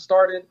season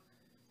started,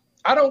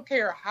 I don't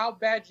care how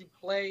bad you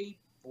played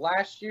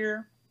last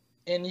year,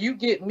 and you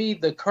get me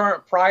the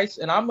current price,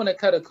 and I'm going to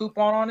cut a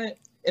coupon on it.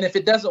 And if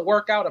it doesn't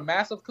work out, a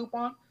massive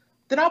coupon,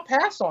 then I'll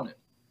pass on it.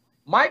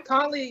 Mike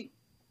Conley,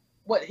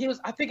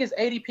 I think his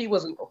ADP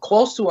was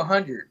close to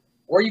 100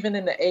 or even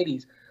in the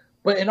 80s.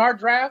 But in our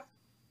draft,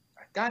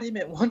 I got him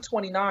at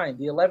 129,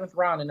 the 11th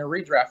round in the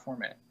redraft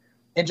format.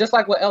 And just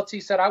like what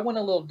LT said, I went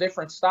a little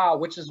different style,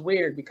 which is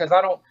weird because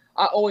I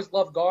always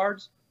love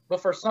guards.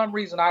 But for some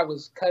reason, I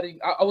was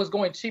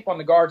going cheap on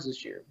the guards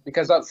this year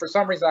because for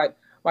some reason,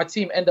 my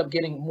team ended up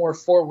getting more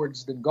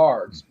forwards than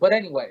guards. But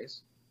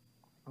anyways,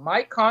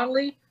 Mike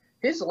Conley,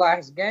 his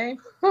last game.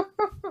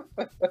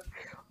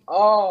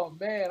 Oh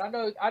man,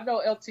 I know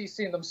LT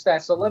seen them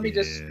stats. So let me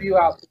just spew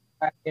out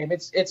that game.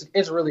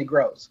 It's really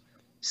gross.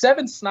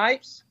 7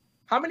 snipes.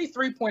 How many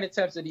 3-point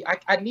attempts did he?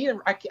 I need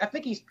him. I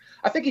think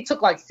he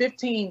took like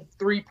 15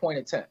 3-point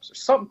attempts or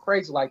something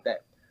crazy like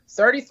that.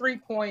 33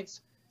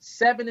 points,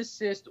 7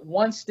 assists,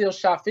 1 steal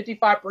shot,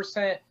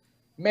 55%.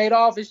 Made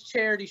all of his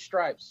charity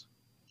stripes.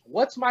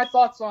 What's my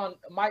thoughts on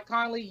Mike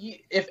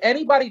Conley? If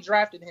anybody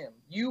drafted him,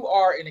 you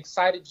are an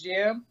excited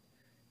GM.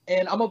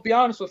 And I'm going to be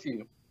honest with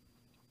you.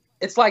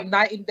 It's like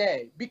night and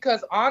day.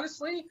 Because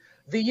honestly,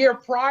 the year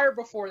prior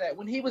before that,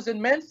 when he was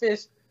in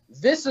Memphis,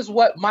 this is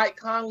what Mike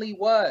Conley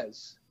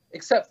was.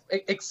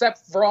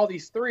 Except for all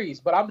these threes.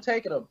 But I'm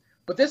taking them.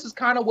 But this is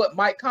kind of what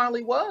Mike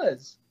Conley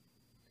was.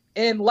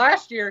 And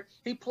last year,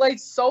 he played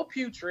so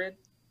putrid.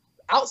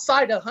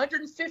 Outside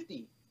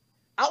 150.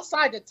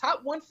 Outside the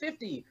top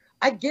 150.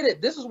 I get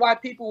it. This is why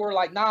people were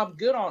like, nah, I'm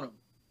good on him.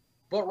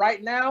 But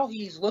right now,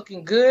 he's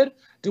looking good.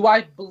 Do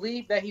I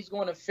believe that he's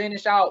going to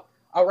finish out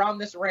around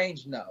this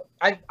range? No.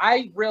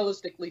 I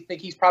realistically think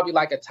he's probably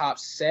like a top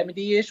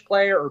 70-ish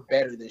player or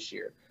better this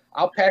year.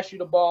 I'll pass you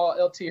the ball,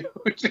 LT.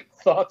 What's your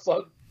thoughts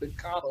on the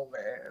Conley,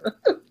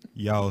 man?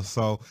 Yo,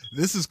 so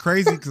this is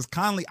crazy because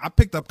I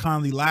picked up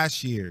Conley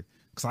last year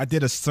because I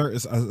did a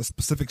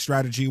specific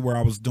strategy where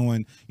I was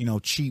doing,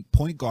 cheap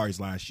point guards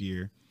last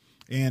year.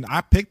 And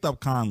I picked up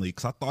Conley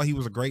because I thought he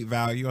was a great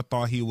value. I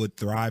thought he would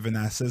thrive in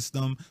that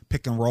system.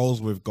 Pick and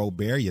rolls with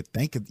Gobert. You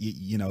think, in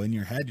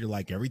your head, you're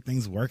like,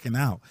 everything's working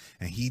out.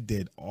 And he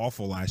did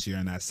awful last year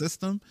in that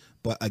system.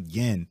 But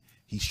again,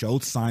 he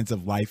showed signs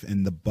of life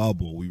in the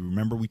bubble.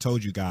 We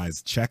told you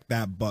guys, check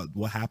that. But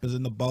what happens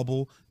in the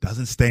bubble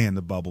doesn't stay in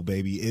the bubble,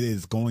 baby. It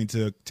is going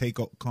to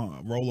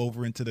roll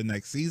over into the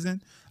next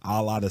season.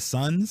 A la the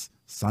Suns.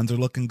 Suns are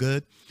looking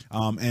good.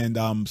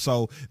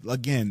 So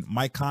again,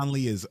 Mike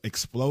Conley is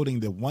exploding.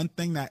 The one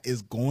thing that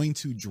is going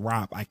to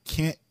drop,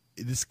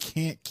 this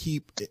can't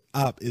keep it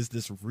up, is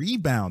this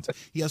rebounds.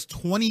 He has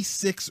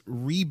 26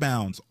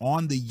 rebounds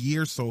on the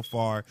year so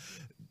far.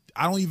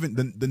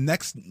 The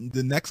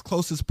next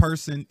closest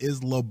person is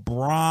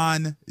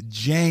LeBron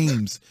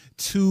James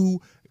to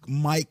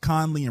Mike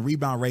Conley in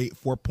rebound rate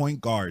for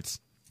point guards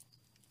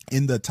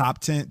in the top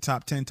 10,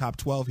 top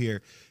 12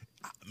 here.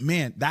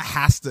 Man, that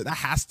has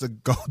to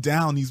go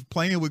down. He's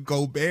playing with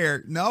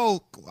Gobert.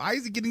 No, why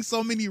is he getting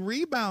so many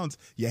rebounds?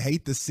 You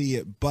hate to see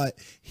it, but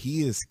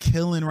he is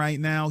killing right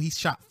now. He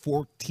shot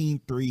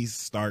 14 threes,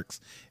 Starks,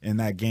 in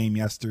that game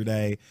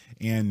yesterday.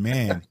 And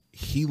man,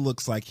 he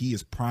looks like he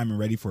is prime and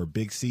ready for a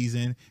big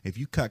season. If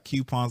you cut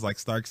coupons like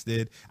Starks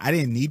did, I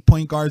didn't need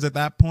point guards at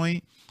that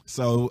point.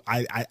 So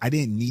I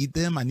didn't need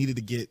them. I needed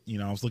to get,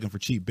 I was looking for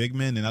cheap big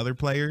men and other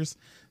players.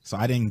 So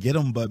I didn't get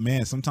them. But,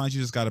 man, sometimes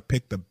you just got to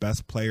pick the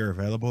best player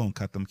available and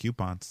cut them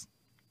coupons.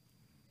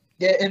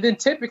 Yeah, and then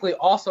typically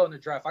also in the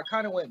draft, I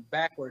kind of went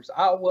backwards.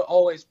 I would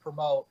always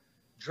promote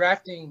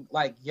drafting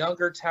like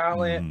younger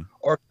talent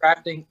or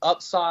drafting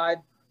upside.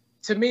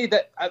 To me,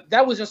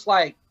 that was just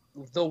like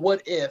the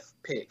what if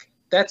pick.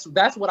 That's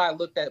what I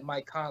looked at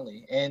Mike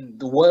Conley, and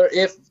the what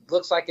if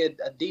looks like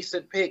a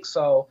decent pick.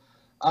 So,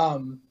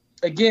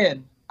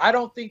 again, I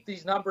don't think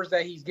these numbers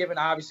that he's given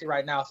obviously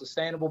right now is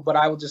sustainable, but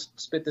I will just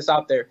spit this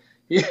out there.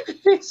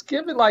 He's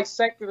given like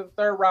second and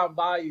third round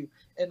value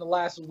in the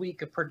last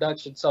week of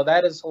production. So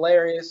that is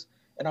hilarious,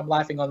 and I'm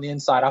laughing on the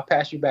inside. I'll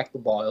pass you back the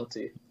ball,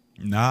 LT.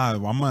 Nah,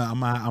 I'm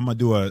gonna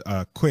do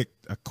a quick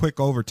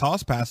over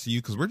toss pass to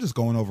you because we're just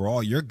going over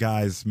all your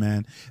guys,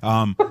 man.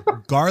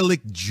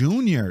 Garlick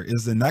Jr.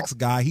 is the next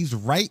guy. He's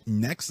right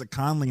next to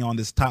Conley on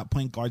this top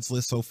point guards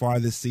list so far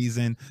this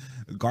season.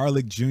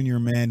 Garlick Jr.,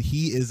 man,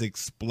 he is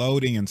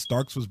exploding, and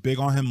Starks was big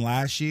on him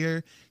last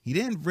year. He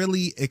didn't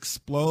really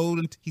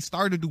explode. He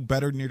started to do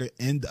better near the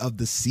end of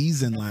the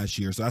season last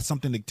year, so that's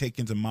something to take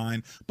into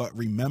mind. But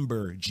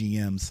remember,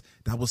 GMs,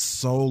 that was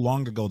so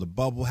long ago. The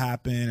bubble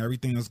happened,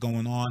 everything that's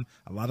going on.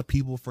 A lot of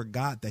people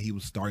forgot that he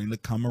was starting to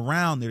come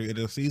around near the end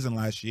of the season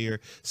last year.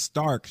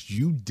 Starks,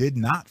 you did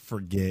not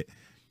forget.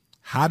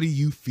 How do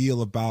you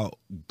feel about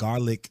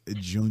Garlick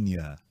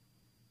Jr.?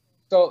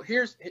 So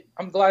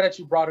I'm glad that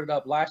you brought it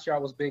up. Last year I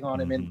was big on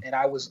him, and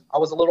I was a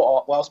little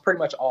off. Well, I was pretty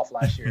much off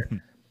last year.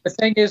 The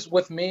thing is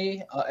with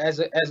me as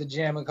a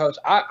GM and coach,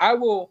 I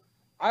will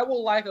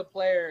like a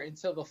player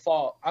until the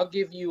fall. I'll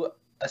give you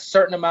a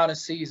certain amount of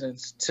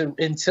seasons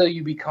until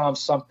you become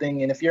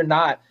something, and if you're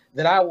not,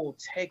 then I will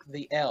take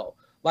the L.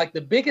 Like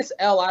the biggest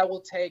L I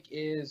will take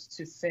is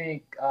to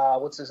think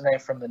what's his name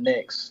from the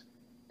Knicks,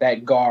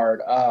 that guard.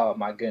 Oh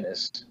my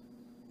goodness,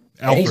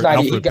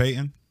 Alfred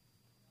Payton.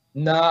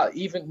 Not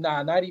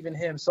even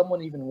him.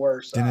 Someone even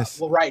worse.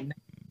 Right now.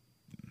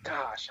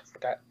 Gosh, I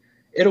forgot.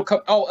 It'll come.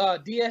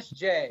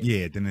 DSJ.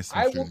 Yeah, Dennis.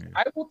 I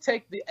will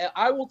take the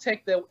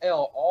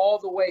L all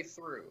the way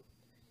through.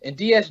 And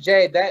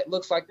DSJ, that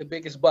looks like the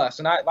biggest bust.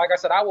 And I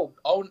will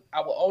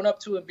own up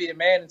to it, be a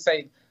man, and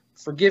say,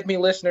 forgive me,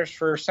 listeners,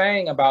 for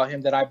saying about him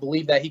that I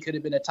believe that he could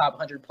have been a top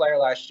 100 player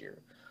last year.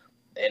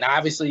 And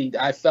obviously,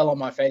 I fell on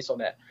my face on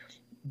that.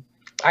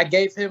 I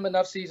gave him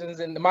enough seasons,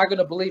 and am I going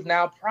to believe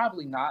now?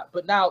 Probably not.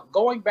 But now,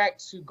 going back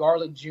to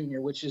Garlick Jr.,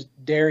 which is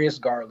Darius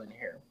Garland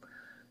here,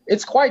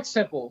 it's quite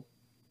simple.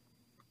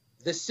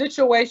 The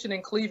situation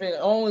in Cleveland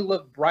only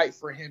looked bright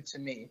for him to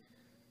me.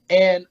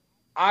 And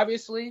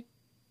obviously,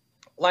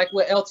 like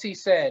what LT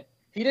said,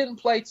 he didn't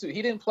play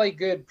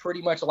good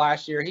pretty much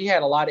last year. He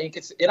had a lot of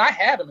inconsistency, and I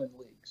had him in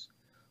leagues.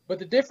 But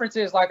the difference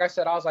is, like I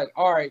said, I was like,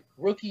 all right,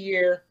 rookie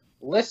year,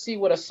 let's see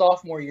what a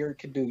sophomore year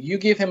could do. You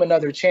give him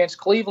another chance.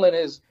 Cleveland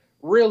is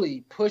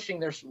really pushing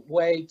their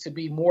way to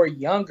be more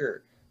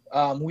younger.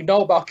 We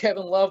know about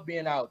Kevin Love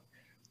being out.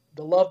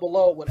 The love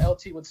below, what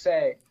LT would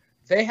say.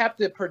 They got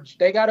to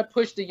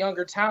push the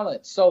younger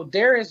talent. So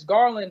Darius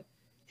Garland,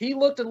 he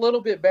looked a little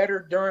bit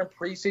better during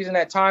preseason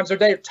at times, or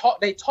they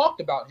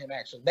talked about him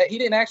actually, that he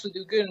didn't actually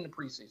do good in the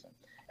preseason.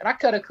 And I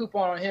cut a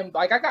coupon on him.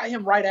 Like I got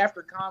him right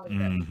after Conley,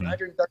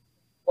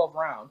 112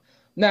 round.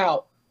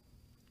 Now,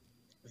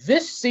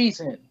 this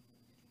season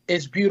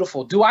is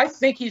beautiful. Do I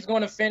think he's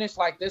going to finish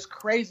like this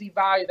crazy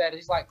value that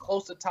he's like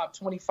close to top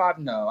 25?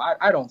 No,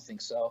 I don't think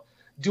so.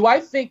 Do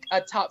I think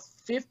a top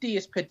 50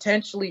 is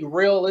potentially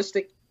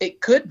realistic?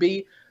 It could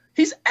be.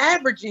 He's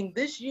averaging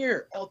this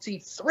year,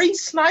 LT, 3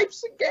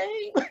 snipes a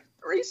game,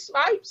 3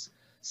 snipes,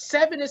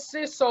 7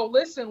 assists. So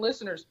listen,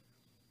 listeners,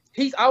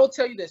 I will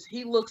tell you this.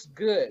 He looks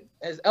good.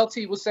 As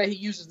LT would say, he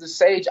uses the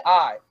sage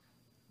eye.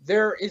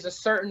 There is a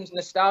certain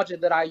nostalgia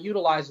that I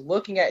utilize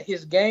looking at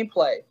his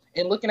gameplay.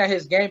 And looking at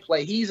his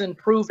gameplay, he's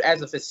improved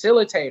as a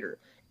facilitator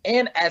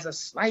and as a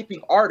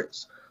sniping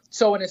artist.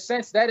 So in a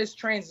sense, that is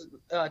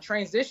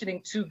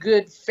transitioning to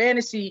good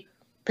fantasy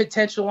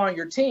potential on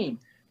your team.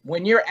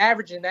 When you're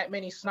averaging that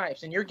many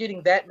snipes and you're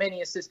getting that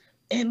many assists,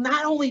 and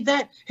not only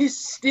that, his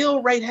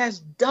steal rate has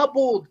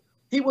doubled.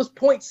 He was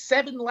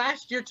 0.7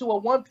 last year to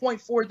a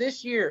 1.4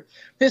 this year.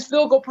 His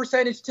field goal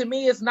percentage, to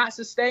me, is not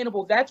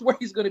sustainable. That's where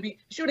he's going to be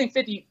shooting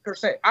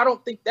 50%. I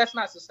don't think that's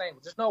not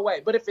sustainable. There's no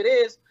way. But if it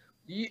is,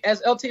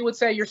 as LT would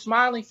say, you're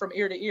smiling from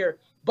ear to ear.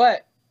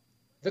 But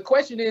the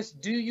question is,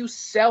 do you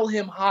sell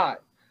him high?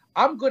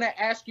 I'm going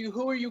to ask you,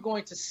 who are you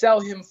going to sell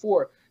him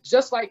for?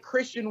 Just like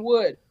Christian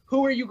Wood,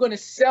 who are you going to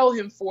sell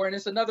him for? And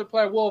it's another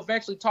player we'll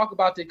eventually talk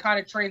about to kind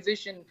of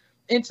transition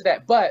into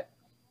that. But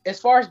as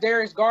far as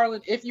Darius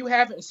Garland, if you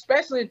haven't,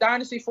 especially in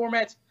dynasty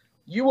formats,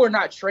 you are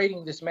not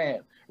trading this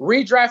man.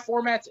 Redraft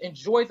formats,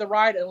 enjoy the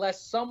ride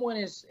unless someone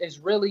is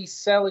really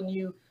selling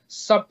you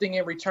something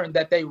in return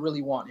that they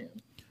really want him.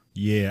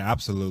 Yeah,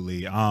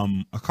 absolutely.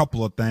 A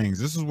couple of things.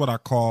 This is what I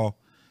call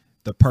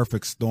the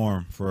perfect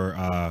storm for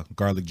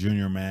Garlick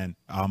Jr., man.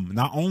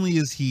 Not only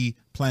is he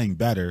playing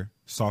better.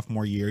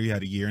 Sophomore year, he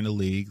had a year in the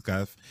league.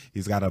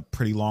 He's got a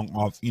pretty long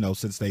off,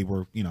 since they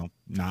were,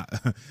 not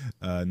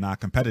not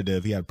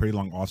competitive. He had a pretty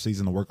long off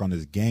season to work on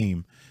his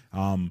game.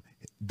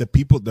 The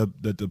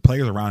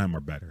players around him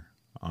are better.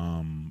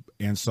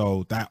 And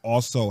so that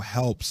also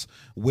helps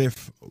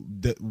with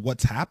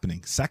what's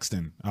happening.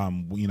 Sexton,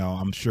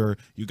 I'm sure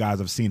you guys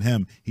have seen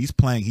him. He's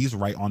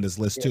right on this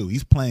list too.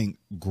 He's playing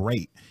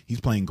great.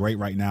 He's playing great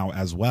right now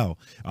as well.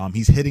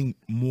 He's hitting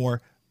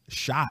more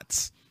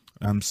shots.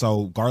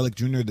 So Garlick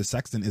Jr. to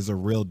Sexton is a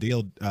real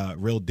deal.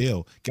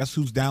 Guess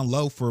who's down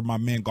low for my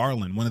man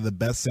Garland, one of the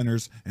best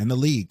centers in the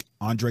league,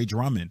 Andre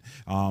Drummond.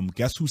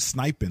 Guess who's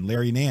sniping?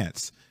 Larry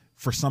Nance.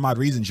 For some odd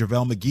reason,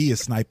 JaVale McGee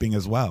is sniping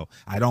as well.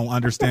 I don't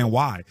understand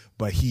why,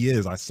 but he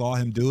is. I saw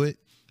him do it,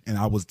 and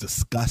I was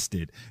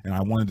disgusted, and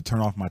I wanted to turn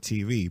off my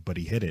TV, but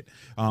he hit it.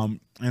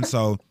 And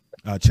so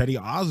Chetty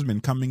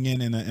Osman coming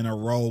in a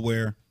role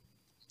where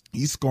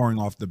he's scoring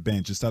off the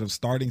bench instead of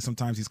starting.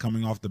 Sometimes he's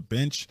coming off the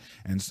bench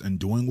and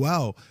doing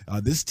well.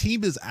 This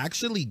team is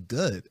actually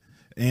good.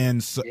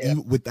 And so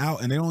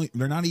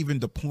they're not even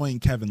deploying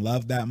Kevin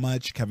Love that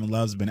much. Kevin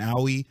Love's been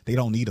owie. They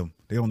don't need him.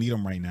 They don't need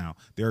him right now.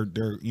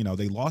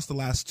 They lost the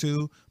last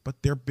two, but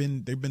they've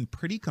been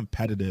pretty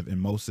competitive in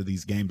most of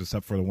these games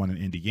except for the one in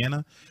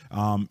Indiana.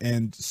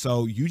 And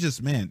so you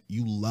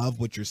love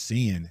what you're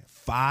seeing.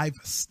 5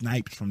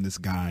 snipes from this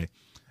guy.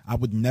 I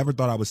would never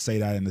thought I would say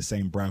that in the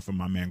same breath of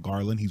my man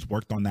Garland. He's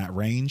worked on that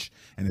range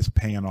and is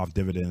paying off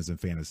dividends in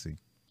fantasy.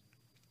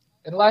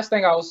 And the last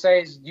thing I will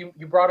say is you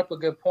brought up a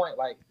good point,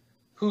 like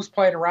who's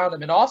playing around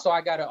him. And also I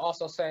got to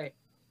also say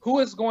who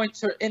is going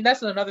to, and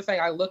that's another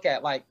thing I look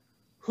at, like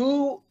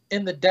who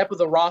in the depth of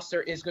the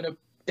roster is going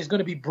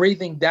to be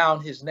breathing down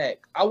his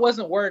neck. I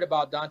wasn't worried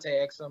about Dante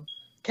Exum.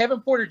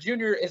 Kevin Porter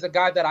Jr. is a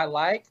guy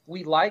that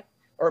we like,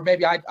 or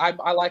maybe I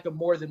like him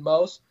more than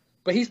most,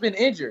 but he's been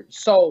injured.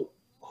 So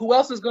who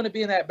else is going to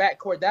be in that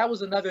backcourt? That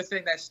was another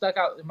thing that stuck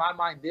out in my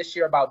mind this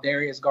year about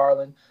Darius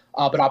Garland.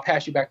 But I'll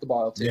pass you back the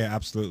ball too. Yeah,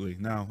 absolutely.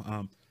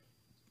 No,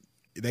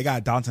 they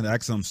got Dante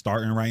Exum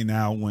starting right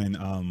now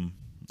and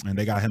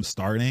they got him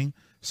starting.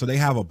 So they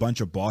have a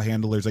bunch of ball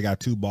handlers. They got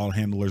 2 ball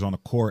handlers on the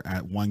court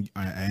at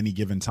any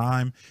given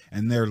time,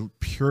 and they're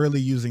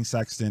purely using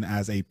Sexton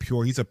as he's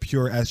a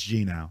pure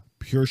SG now.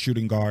 Pure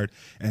shooting guard,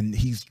 and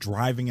he's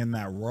driving in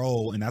that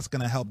role, and that's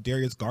going to help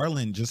Darius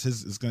Garland.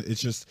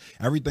 It's just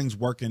everything's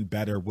working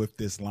better with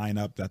this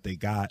lineup that they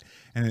got,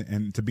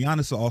 and to be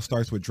honest, it all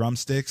starts with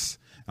drumsticks,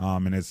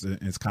 and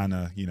it's kind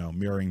of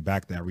mirroring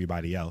back to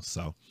everybody else.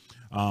 So,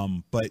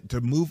 but to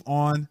move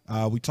on,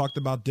 we talked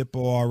about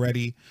Dippo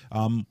already.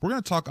 I'm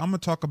gonna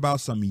talk about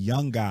some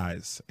young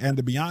guys, and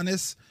to be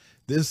honest,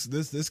 this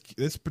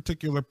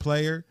particular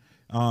player,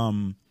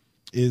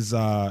 is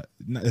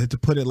to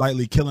put it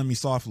lightly, killing me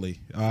softly,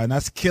 and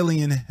that's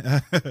Killian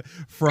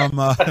from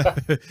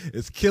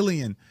it's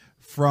Killian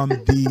from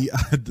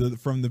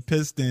the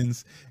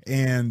Pistons,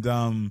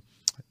 and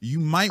you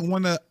might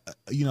want to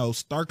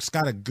Stark's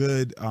got a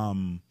good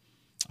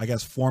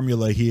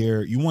formula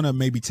here. You want to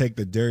maybe take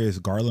the Darius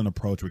Garland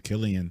approach with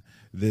Killian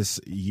this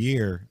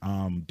year.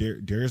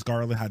 Darius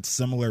Garland had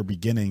similar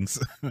beginnings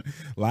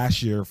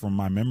last year from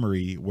my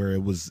memory, where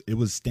it was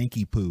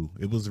stinky poo.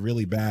 It was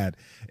really bad.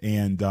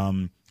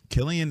 And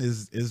Killian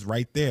is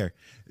right there.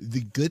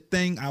 The good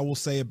thing I will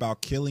say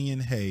about Killian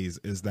Hayes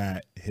is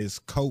that his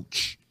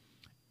coach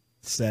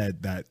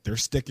said that they're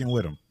sticking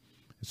with him.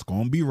 It's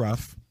going to be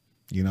rough.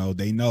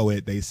 They know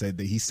it. They said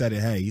that he said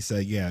it. Hey, he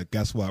said, yeah,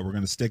 guess what? We're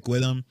going to stick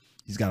with him.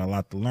 He's got a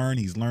lot to learn.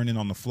 He's learning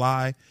on the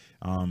fly.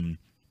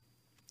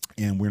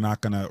 And we're not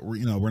gonna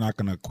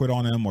quit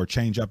on him or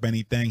change up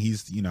anything.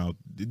 He's,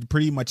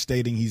 pretty much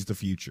stating he's the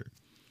future,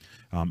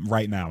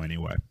 right now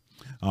anyway.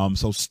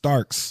 So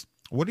Starks,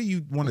 what do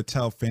you want to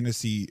tell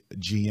fantasy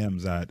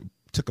GMs that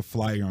took a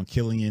flyer on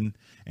Killian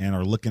and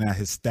are looking at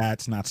his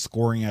stats, not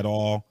scoring at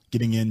all,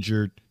 getting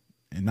injured,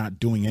 and not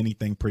doing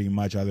anything pretty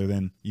much other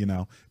than,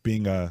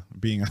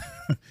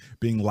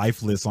 being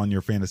lifeless on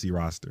your fantasy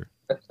roster?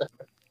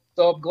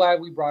 So I'm glad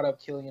we brought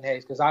up Killian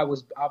Hayes, because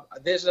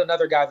this is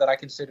another guy that I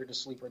considered a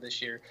sleeper this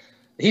year.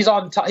 He's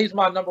on top. He's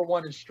my number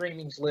 1 in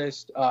streamings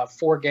list.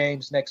 4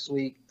 games next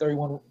week,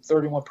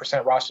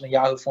 31% roster in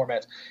Yahoo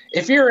formats.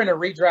 If you're in a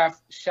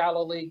redraft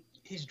shallow league,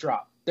 he's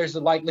dropped. There's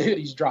a likelihood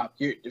he's dropped.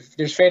 If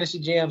there's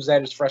fantasy GMs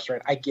that is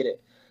frustrating. I get it.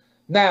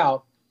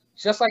 Now,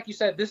 just like you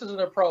said, this is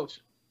an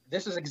approach.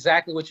 This is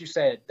exactly what you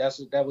said.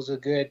 That was a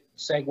good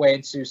segue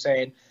into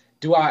saying,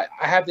 I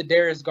have the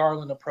Darius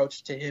Garland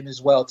approach to him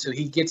as well too.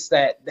 He gets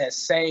that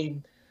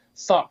same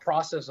thought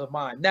process of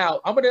mine. Now,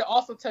 I'm going to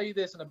also tell you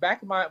this in the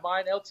back of my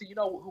mind, LT. You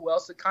know who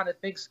else it kind of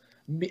thinks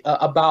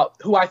about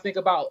who I think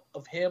about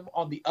of him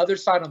on the other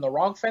side on the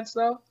wrong fence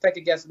though? Take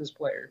a guess at this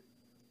player.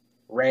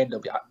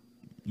 Randomly.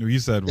 You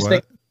said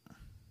what?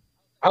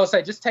 I would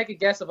say just take a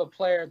guess of a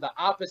player, the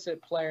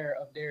opposite player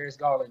of Darius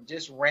Garland,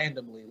 just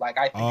randomly. Like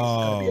I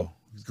think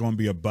he's going to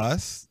be a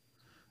bust.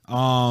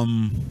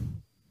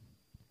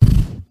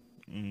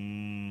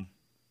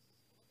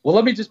 Well,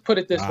 let me just put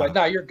it this way.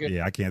 No, you're good.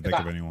 Yeah, I can't think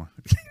of anyone.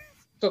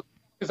 So,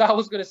 because I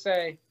was going to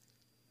say,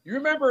 You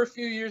remember a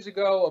few years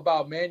ago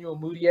about Manuel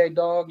Mudiay,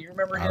 dog? You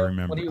remember him?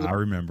 I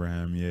remember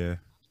him. Yeah.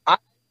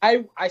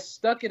 I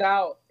stuck it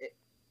out,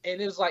 and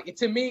it was like,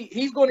 to me,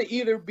 he's going to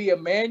either be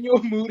Emmanuel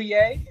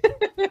Mudiay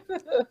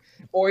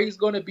or he's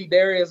going to be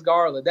Darius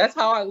Garland. That's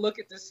how I look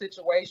at this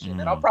situation,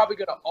 and I'm probably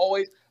going to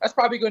that's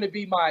probably going to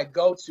be my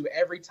go-to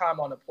every time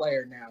on a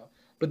player now.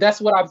 But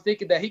that's what I'm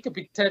thinking, that he could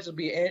potentially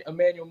be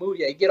Emmanuel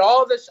Mudiay. Get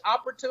all this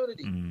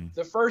opportunity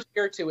the first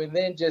year or two, and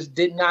then just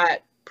did not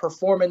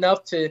perform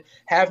enough to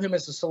have him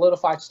as a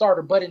solidified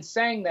starter. But in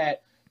saying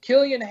that,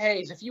 Killian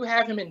Hayes, if you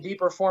have him in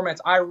deeper formats,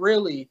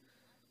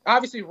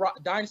 obviously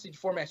dynasty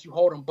formats you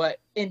hold him, but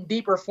in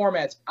deeper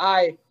formats,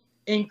 I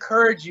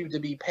encourage you to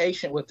be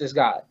patient with this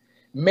guy.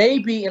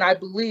 Maybe, and I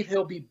believe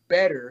he'll be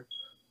better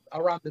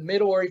around the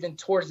middle or even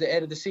towards the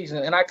end of the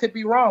season. And I could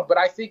be wrong, but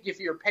I think if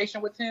you're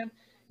patient with him,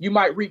 you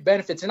might reap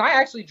benefits. And I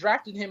actually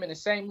drafted him in the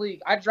same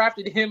league. I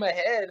drafted him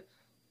ahead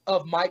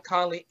of Mike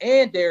Conley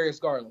and Darius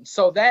Garland.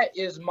 So that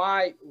is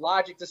my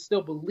logic to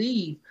still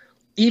believe,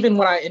 even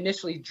when I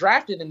initially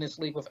drafted in this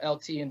league with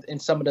LT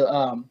and some of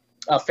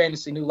the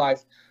fantasy New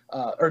Life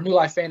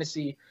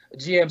fantasy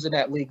GMs in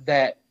that league,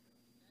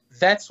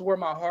 that's where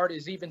my heart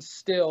is, even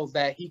still,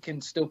 that he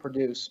can still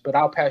produce. But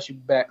I'll pass you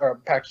back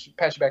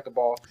the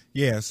ball.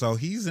 Yeah, so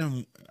he's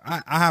in.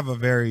 I have a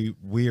very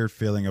weird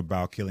feeling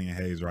about Killian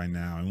Hayes right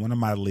now. In one of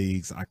my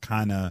leagues, I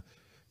kind of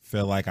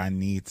feel like I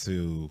need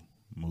to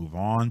move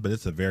on, but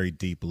it's a very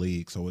deep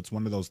league, so it's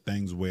one of those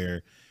things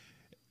where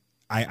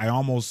you're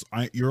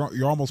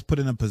almost put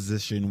in a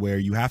position where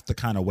you have to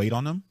kind of wait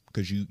on him,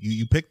 because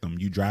you picked him,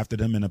 you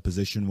drafted him in a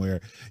position where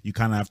you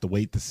kind of have to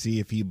wait to see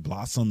if he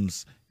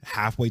blossoms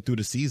halfway through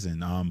the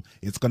season.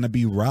 It's going to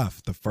be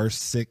rough. The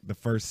first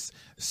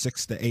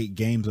 6 to 8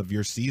 games of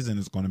your season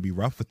is going to be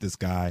rough with this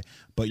guy,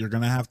 but you're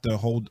going to have to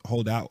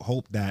hold out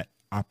hope that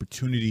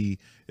opportunity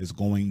is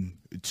going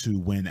to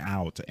win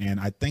out. And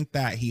I think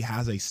that he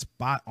has a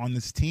spot on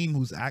this team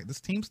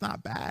this team's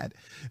not bad.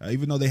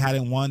 Even though they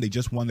hadn't won, they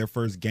just won their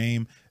first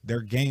game.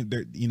 They've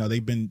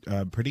been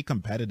pretty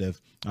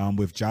competitive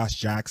with Josh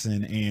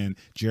Jackson and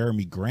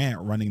Jeremy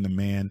Grant running the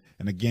man.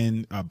 And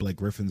again, Blake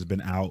Griffin's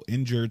been out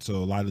injured, so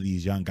a lot of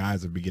these young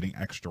guys have been getting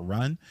extra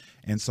run.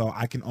 And so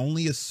I can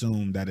only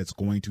assume that it's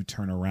going to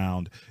turn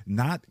around,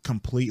 not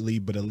completely,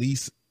 but at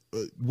least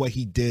what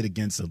he did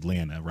against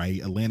Atlanta, right?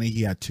 Atlanta,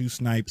 he had 2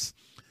 snipes,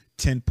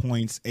 10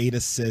 points, 8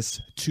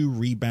 assists, 2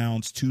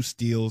 rebounds, 2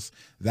 steals.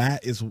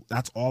 That's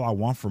all I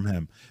want from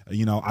him.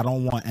 I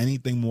don't want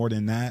anything more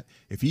than that.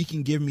 If he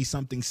can give me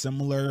something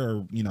similar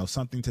or,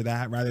 something to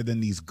that, rather than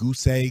these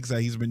goose eggs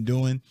that he's been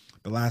doing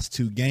the last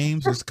 2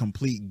 games, just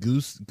complete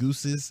goose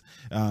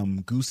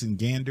and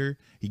gander.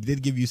 He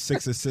did give you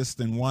 6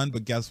 assists in 1,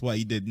 but guess what?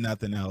 He did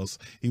nothing else.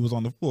 He was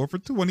on the floor for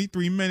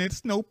 23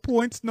 minutes, no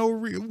points,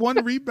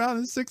 1 rebound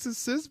and 6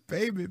 assists.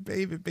 Baby.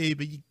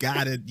 You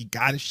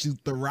gotta shoot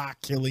the rock,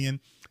 Killian.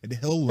 And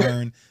he'll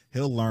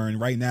learn.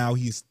 Right now,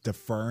 he's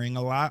deferring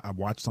a lot. I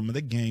watched some of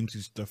the games.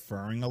 He's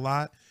deferring a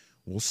lot.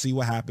 We'll see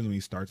what happens when he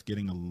starts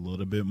getting a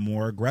little bit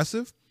more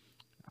aggressive.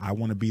 I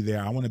want to be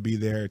there. I want to be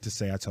there to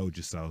say I told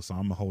you so. So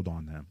I'm going to hold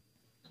on to him.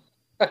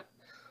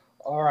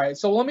 All right.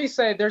 So let me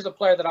say there's a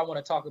player that I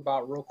want to talk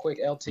about real quick,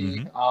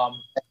 LT.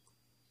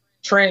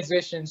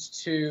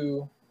 Transitions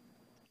to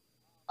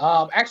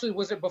actually,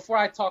 was it before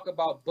I talk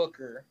about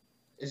Booker?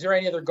 Is there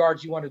any other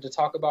guards you wanted to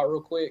talk about real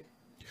quick?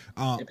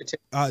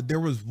 There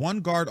was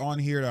one guard on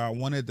here that I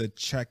wanted to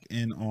check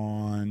in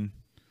on.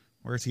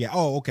 Where's he at?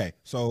 Oh, okay.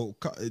 So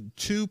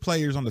 2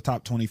 players on the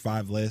top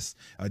 25 list.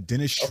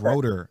 Dennis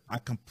Schroeder. I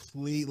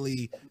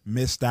completely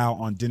missed out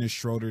on Dennis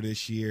Schroeder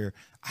this year.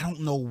 I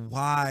don't know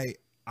why.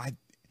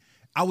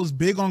 I was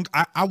big on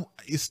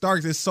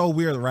it's so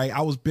weird, right?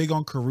 I was big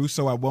on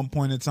Caruso at one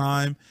point in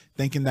time,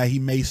 thinking that he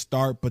may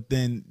start, but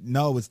then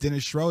no, it's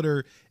Dennis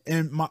Schroeder.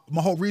 And my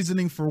whole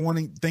reasoning for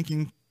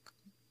thinking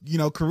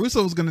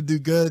Caruso was going to do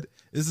good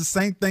is the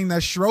same thing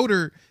that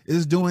Schroeder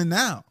is doing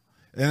now.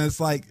 And it's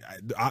like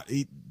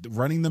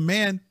running the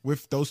man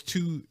with those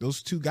two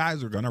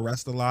guys are going to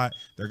rest a lot.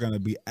 They're going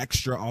to be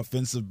extra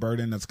offensive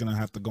burden that's going to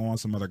have to go on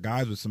some other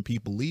guys with some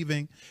people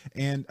leaving.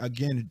 And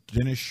again,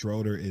 Dennis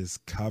Schroeder is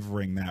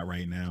covering that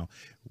right now.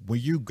 Where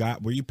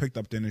you picked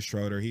up Dennis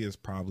Schroeder, he is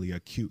probably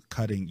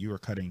you are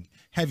cutting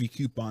heavy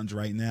coupons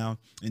right now.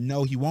 And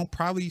no, he won't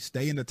probably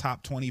stay in the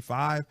top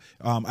 25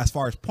 as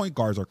far as point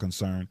guards are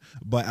concerned.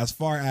 But as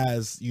far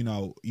as,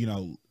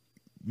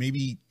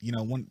 maybe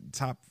one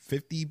top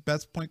 50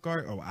 best point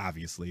guard. Oh,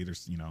 obviously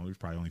there's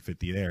probably only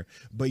 50 there,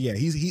 but yeah,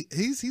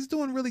 he's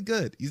doing really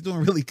good. He's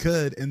doing really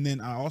good. And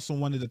then I also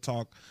wanted to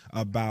talk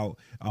about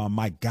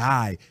my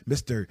guy,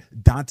 Mr.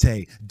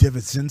 Dante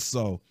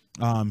DiVincenzo.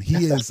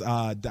 He is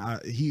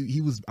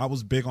I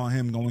was big on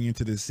him going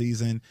into this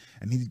season,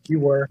 and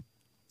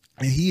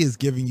he is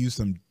giving you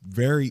some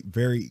very,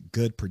 very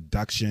good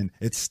production.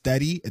 It's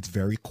steady. It's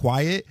very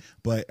quiet.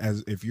 But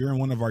if you're in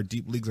one of our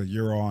deep leagues or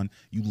you're on,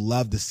 you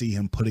love to see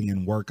him putting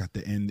in work at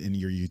the end in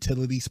your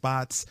utility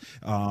spots,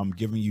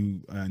 giving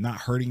you, not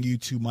hurting you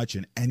too much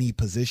in any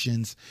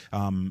positions,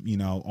 on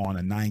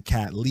a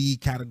 9-cat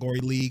league, category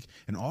league.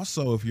 And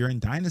also, if you're in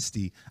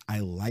Dynasty, I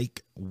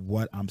like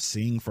what I'm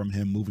seeing from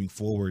him moving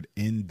forward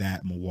in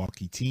that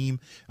Milwaukee team.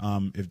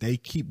 If they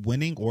keep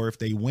winning or if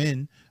they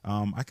win,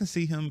 I can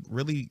see him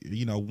really,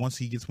 once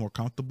he gets more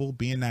comfortable,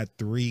 being that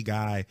 3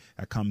 guy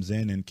that comes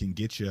in and can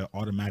get you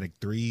automatic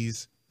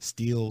 3s,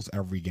 steals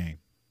every game.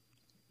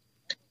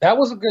 That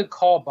was a good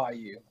call by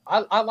you.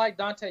 I like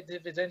Dante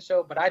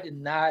DiVincenzo, but I did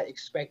not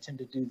expect him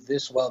to do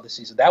this well this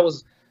season. That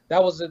was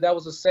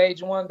a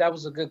sage one. That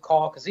was a good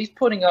call because he's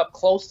putting up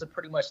close to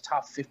pretty much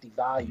top 50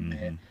 value,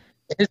 man.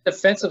 His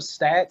defensive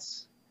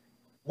stats,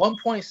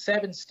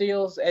 1.7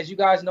 steals. As you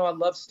guys know, I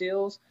love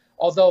steals.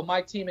 Although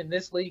my team in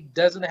this league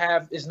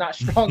is not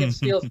strong in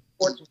steals,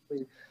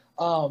 unfortunately.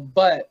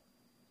 But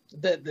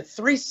the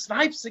 3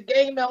 snipes a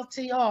game,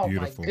 LT. Oh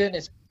Beautiful. My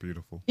goodness,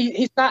 beautiful.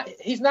 He's not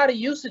a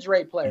usage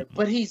rate player,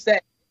 but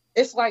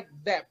it's like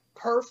that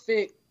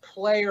perfect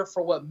player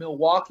for what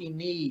Milwaukee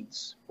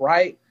needs,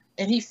 right?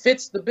 And he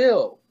fits the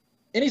bill.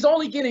 And he's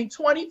only getting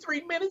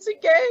 23 minutes a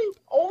game.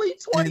 Only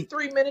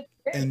 23 minutes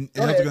a game.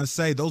 And I was going to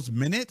say, those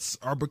minutes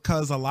are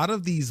because a lot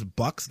of these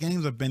Bucks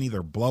games have been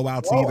either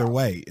blowouts either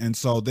way. And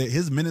so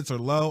his minutes are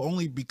low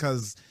only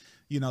because,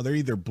 they're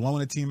either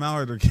blowing a team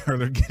out or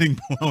they're getting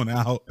blown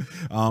out.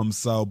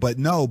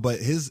 But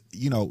his,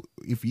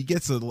 if he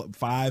gets a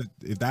 5,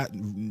 if that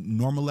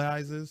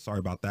normalizes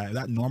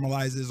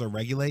or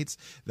regulates,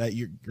 that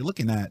you're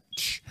looking at,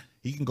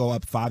 he can go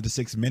up 5 to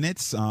 6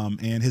 minutes,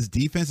 and his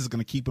defense is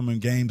going to keep him in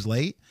games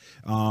late.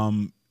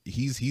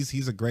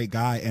 He's a great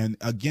guy, and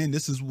again,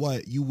 this is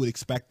what you would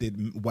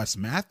expected Wes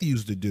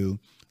Matthews to do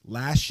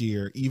last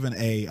year, even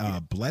a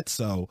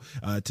Bledsoe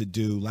to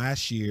do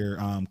last year,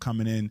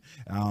 coming in,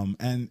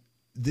 and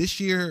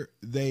this year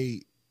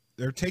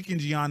they're taking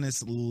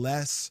Giannis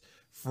less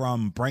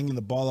from bringing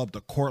the ball up the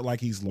court like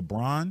he's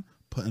LeBron,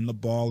 putting the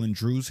ball in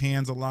Drew's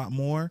hands a lot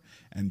more,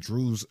 and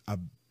Drew's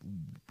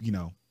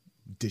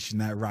dishing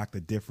that rock to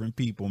different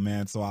people,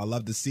 man. So I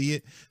love to see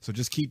it. So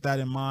just keep that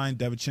in mind.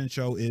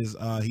 DiVincenzo is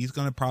he's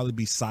going to probably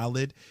be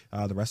solid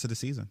the rest of the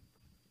season.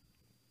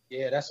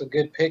 Yeah, that's a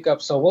good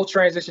pickup. So we'll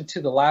transition to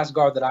the last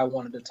guard that I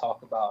wanted to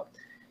talk about.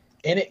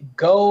 And it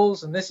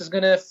goes, and this is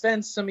going to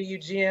offend some of you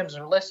GMs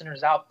or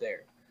listeners out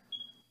there.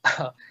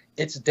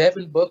 It's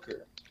Devin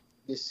Booker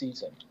this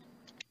season.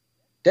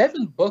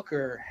 Devin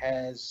Booker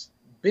has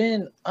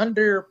been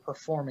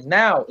underperforming.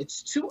 Now,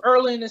 it's too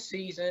early in the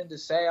season to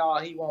say,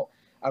 he won't.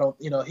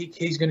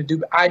 He's going to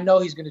do – I know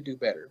he's going to do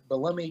better. But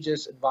let me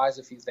just advise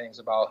a few things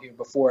about him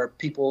before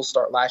people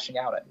start lashing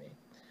out at me.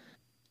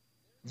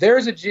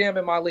 There's a GM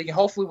in my league, and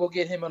hopefully we'll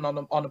get him on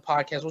the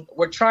podcast.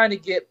 We're trying to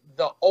get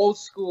the old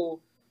school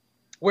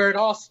where it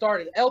all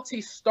started.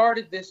 LT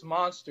started this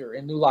monster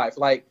in New Life.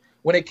 Like,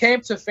 when it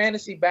came to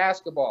fantasy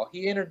basketball,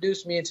 he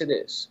introduced me into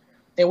this.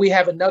 And we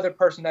have another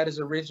person that is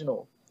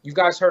original. You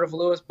guys heard of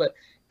Lewis, but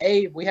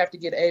Abe, we have to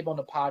get Abe on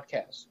the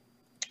podcast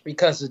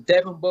because of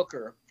Devin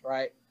Booker,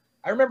 right?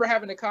 I remember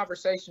having a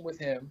conversation with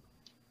him,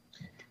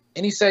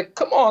 and he said,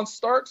 come on,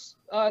 Starks.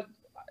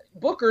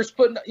 Booker's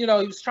putting, he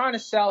was trying to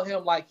sell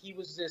him like he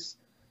was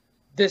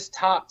this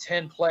top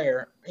 10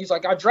 player. He's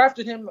like, I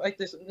drafted him like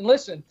this. And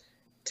listen,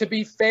 to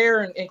be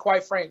fair and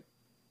quite frank,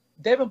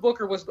 Devin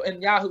Booker was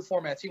in Yahoo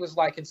formats. He was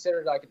like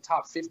considered like a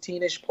top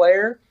 15-ish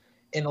player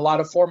in a lot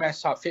of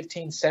formats, top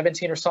 15,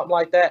 17 or something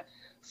like that.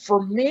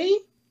 For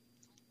me,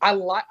 I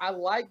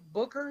like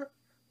Booker,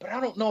 but I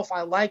don't know if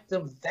I like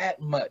them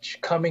that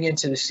much coming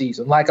into the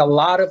season, like a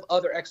lot of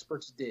other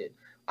experts did.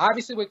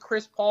 Obviously, with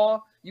Chris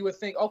Paul, you would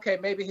think, okay,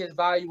 maybe his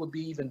value would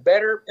be even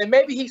better, and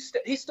maybe he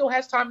still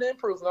has time to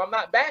improve. And I'm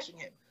not bashing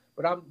him,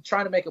 but I'm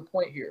trying to make a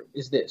point here.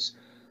 Is this?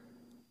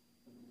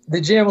 The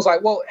GM was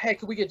like, well, hey,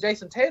 can we get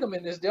Jason Tatum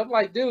in this deal? I'm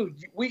like, dude,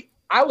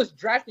 I was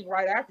drafting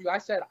right after you. I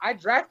said I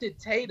drafted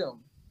Tatum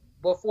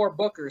before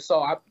Booker,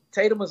 so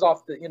Tatum was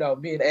off the,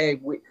 me and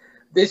Abe.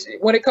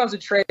 When it comes to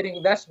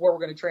trading, that's where we're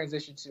going to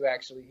transition to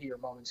actually here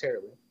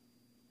momentarily.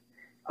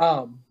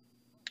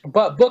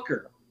 But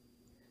Booker,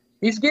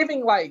 he's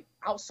giving like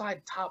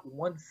outside top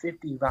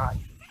 150 value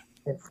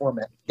in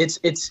format. It's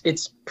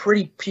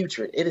pretty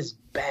putrid. It is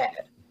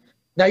bad.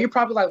 Now you're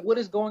probably like, what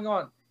is going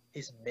on?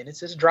 His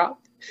minutes has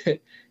dropped.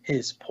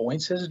 His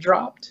points has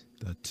dropped.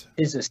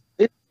 His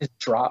assists has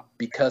dropped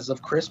because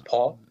of Chris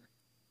Paul.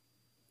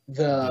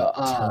 The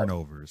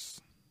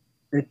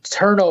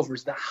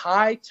turnovers, the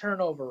high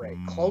turnover rate,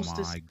 close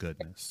to. My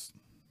goodness.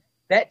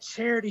 That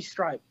charity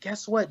stripe,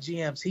 guess what,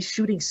 GMs? He's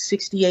shooting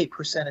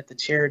 68% at the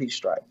charity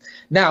stripe.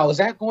 Now, is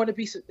that going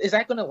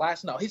to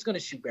last? No, he's going to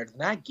shoot better than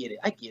that. I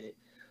get it.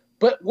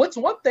 But what's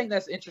one thing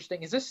that's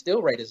interesting is his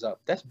steal rate is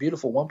up. That's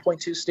beautiful.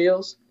 1.2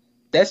 steals.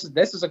 This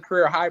is a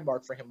career high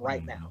mark for him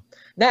right now.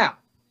 Now,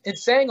 in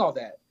saying all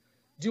that,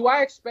 do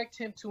I expect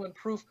him to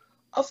improve?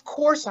 Of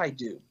course I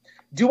do.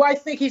 Do I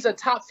think he's a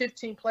top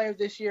 15 player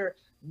this year?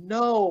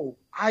 No,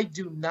 I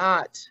do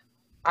not.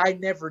 I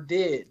never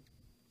did.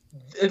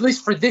 At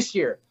least for this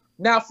year.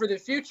 Now, for the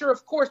future,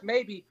 of course,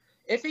 maybe.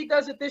 If he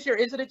does it this year,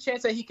 is it a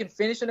chance that he can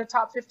finish in the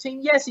top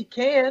 15? Yes, he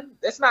can.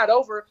 That's not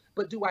over.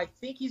 But do I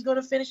think he's going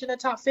to finish in the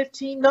top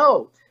 15?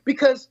 No,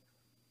 because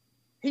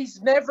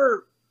he's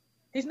never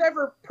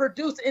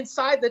produced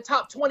inside the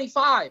top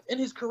 25 in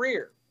his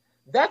career.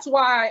 That's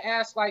why I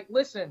asked, like,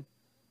 listen,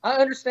 I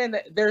understand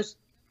that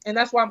and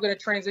that's why I'm going to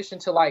transition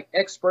to like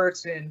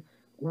experts and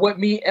what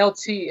me,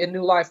 LT, and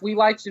New Life. We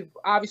like to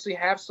obviously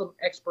have some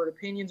expert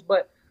opinions,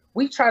 but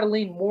we try to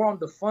lean more on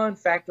the fun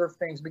factor of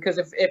things, because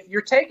if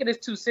you're taking this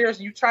too serious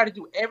and you try to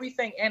do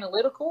everything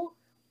analytical,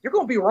 you're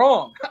going to be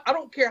wrong. I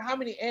don't care how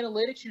many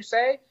analytics you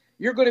say,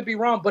 you're going to be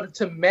wrong. But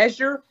to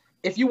measure,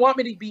 if you want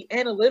me to be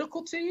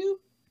analytical to you,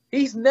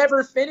 he's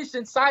never finished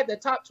inside the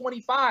top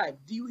 25.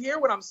 Do you hear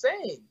what I'm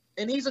saying?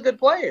 And he's a good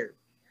player.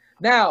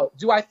 Now,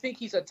 do I think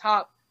he's a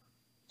top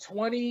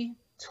 20,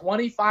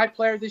 25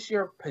 player this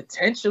year?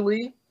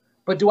 Potentially.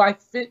 But do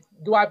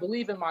I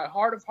believe in my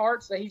heart of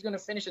hearts that he's going to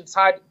finish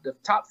inside the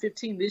top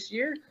 15 this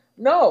year?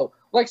 No.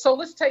 Like, so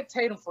let's take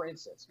Tatum, for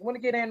instance. You want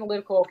to get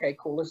analytical? Okay,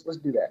 cool. Let's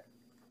do that.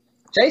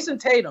 Jason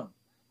Tatum,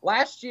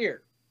 last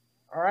year,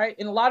 all right?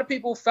 And a lot of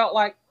people felt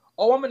like,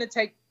 oh, I'm going to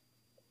take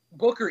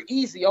Booker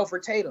easy over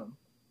Tatum.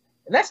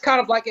 And that's kind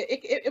of like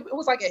it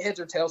was like a heads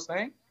or tails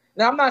thing.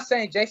 Now, I'm not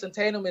saying Jason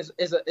Tatum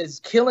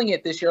is killing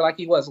it this year like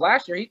he was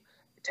last year.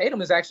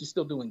 Tatum is actually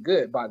still doing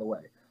good, by the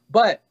way.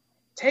 But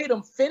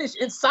Tatum finished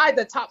inside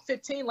the top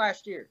 15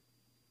 last year.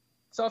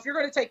 So if you're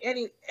going to take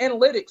any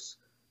analytics,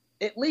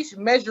 at least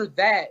measure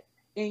that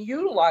and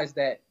utilize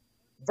that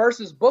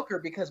versus Booker,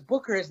 because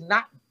Booker has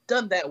not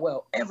done that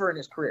well ever in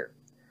his career.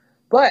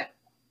 But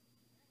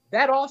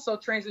that also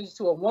transitions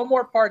to one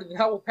more part,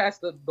 and I will pass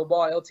the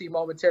ball LT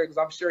momentarily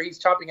because I'm sure he's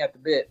chomping at the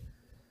bit.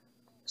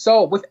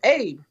 So with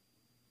Abe,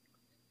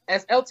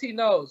 as LT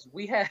knows,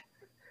 we have,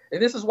 and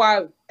this is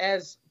why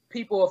as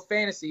people of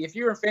fantasy, if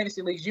you're in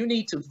fantasy leagues, you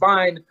need to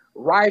find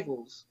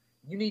rivals.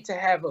 You need to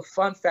have a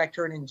fun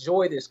factor and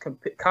enjoy this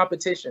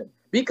competition.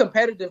 Be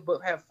competitive,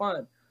 but have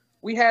fun.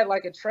 We had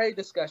like a trade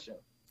discussion,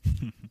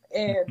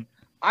 and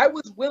I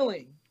was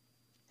willing,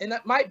 and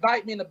that might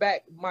bite me in the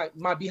back,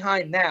 my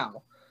behind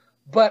now,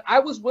 but I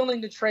was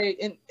willing to trade,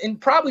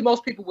 and probably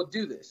most people would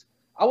do this.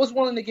 I was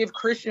willing to give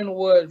Christian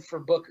Wood for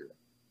Booker.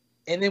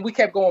 And then we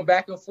kept going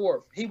back and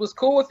forth. He was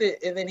cool with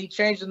it, and then he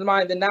changed his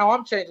mind, and now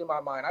I'm changing my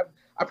mind.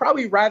 I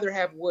probably rather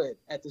have Wood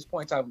at this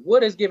point in time.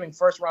 Wood is giving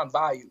first-round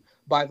value,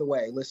 by the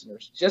way,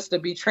 listeners, just to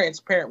be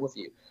transparent with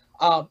you.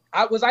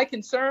 Was I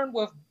concerned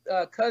with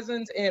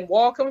Cousins and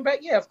Wall coming back?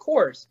 Yeah, of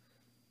course.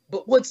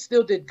 But Wood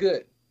still did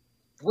good.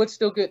 Wood's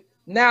still good.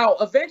 Now,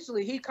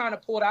 eventually, he kind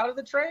of pulled out of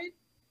the trade.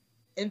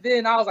 And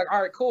then I was like,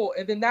 all right, cool.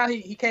 And then now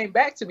he came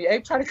back to me.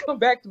 Abe tried to come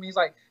back to me. He's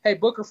like, hey,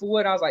 Booker for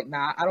Wood. I was like,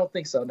 nah, I don't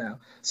think so now.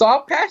 So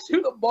I'll pass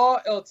you the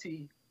ball,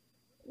 LT.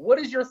 What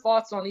is your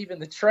thoughts on even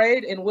the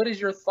trade, and what is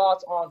your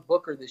thoughts on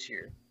Booker this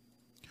year?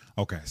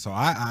 Okay, so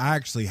I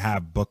actually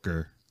have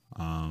Booker.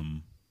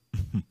 I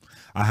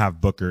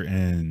have Booker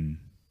in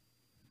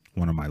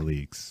one of my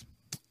leagues,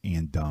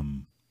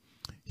 and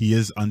he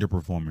is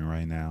underperforming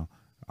right now.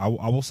 I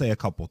will say a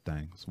couple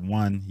things.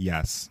 One,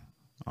 yes.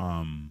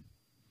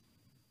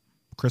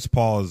 Chris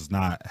Paul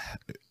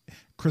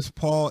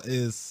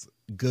is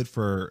good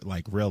for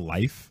like real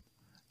life.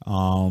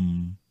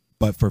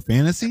 But for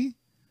fantasy,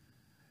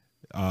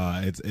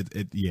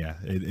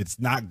 it's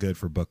not good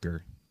for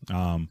Booker.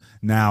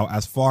 Now,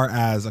 as far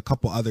as a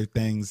couple other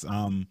things,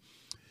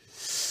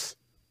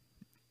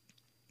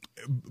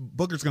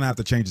 Booker's going to have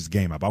to change his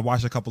game up. I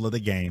watched a couple of the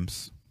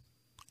games,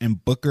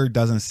 and Booker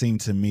doesn't seem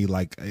to me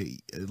like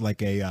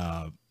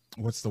a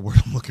what's the word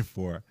I'm looking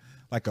for?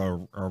 Like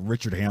a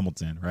Richard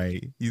Hamilton,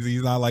 right?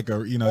 He's not like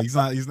a, he's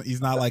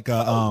not like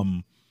a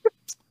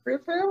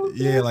Rip Hamilton?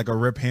 Yeah, like a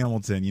Rip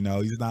Hamilton,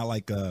 he's not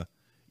like a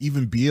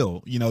even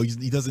Beal,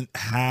 he doesn't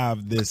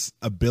have this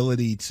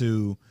ability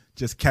to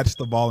just catch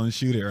the ball and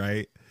shoot it,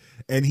 right?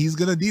 And he's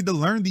gonna need to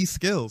learn these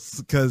skills,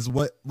 because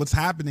what's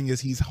happening is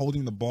he's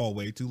holding the ball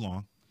way too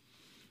long.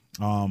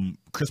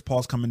 Chris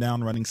Paul's coming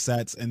down running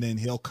sets, and then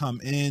he'll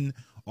come in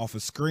off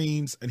of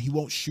screens and he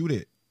won't shoot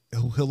it.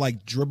 He'll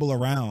like dribble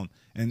around,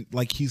 and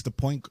like he's the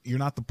point. You're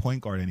not the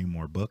point guard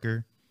anymore,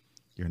 Booker.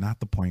 You're not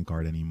the point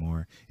guard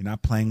anymore. You're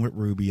not playing with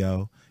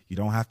Rubio. You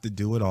don't have to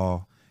do it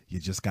all. You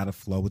just got to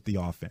flow with the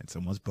offense.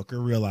 And once Booker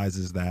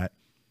realizes that,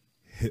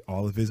 hit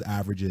all of his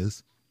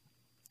averages,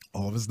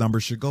 all of his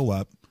numbers should go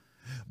up.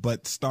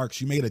 But Starks,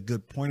 you made a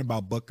good point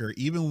about Booker.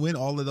 Even when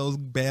all of those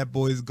bad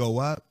boys go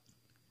up,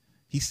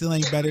 he still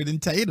ain't better than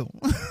Tatum,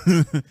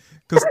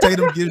 because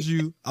Tatum gives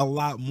you a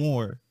lot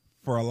more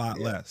for a lot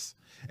less.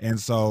 And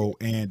so,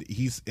 and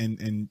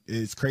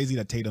it's crazy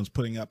that Tatum's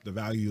putting up the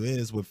value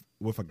is with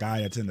a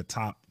guy that's in the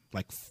top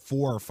like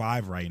 4 or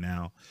 5 right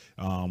now.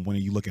 When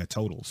you look at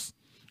totals,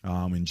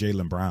 and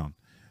Jaylen Brown.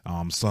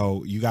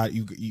 So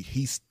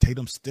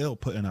Tatum's still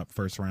putting up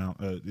first round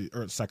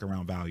or second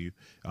round value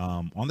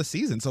on the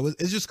season. So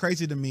it's just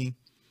crazy to me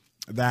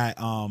that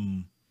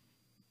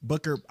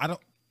Booker,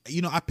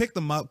 I picked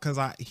him up because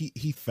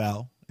he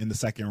fell in the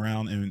second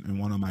round in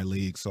one of my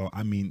leagues. So,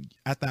 I mean,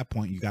 at that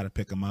point, you got to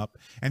pick him up.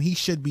 And he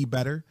should be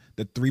better.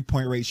 The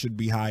 3-point rate should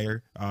be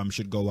higher,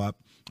 should go up.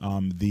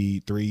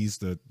 The threes,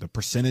 the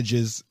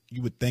percentages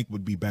you would think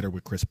would be better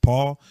with Chris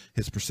Paul.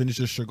 His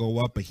percentages should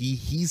go up, but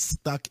he's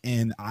stuck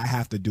in I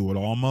have to do it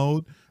all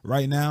mode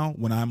right now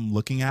when I'm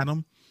looking at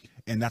him.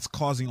 And that's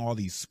causing all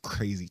these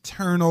crazy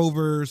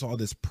turnovers, all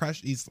this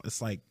pressure.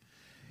 It's like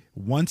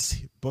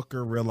once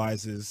Booker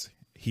realizes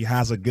he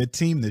has a good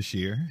team this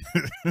year,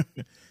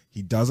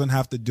 he doesn't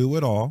have to do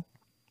it all.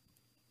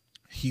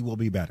 He will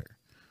be better.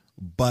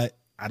 But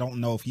I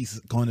don't know if he's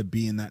going to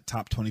be in that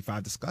top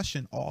 25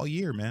 discussion all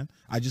year, man.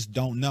 I just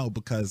don't know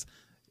because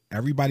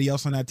everybody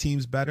else on that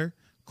team's better.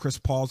 Chris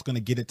Paul's going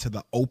to get it to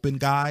the open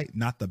guy,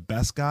 not the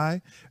best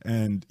guy.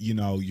 And,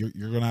 you're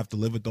going to have to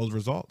live with those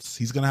results.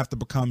 He's going to have to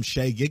become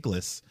Shea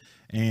Gilgeous.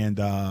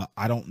 And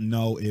I don't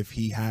know if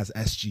he has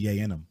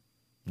SGA in him.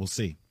 We'll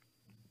see.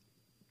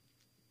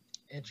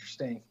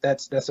 Interesting.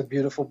 That's a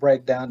beautiful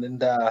breakdown.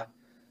 And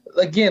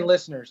again,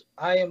 listeners,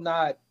 I am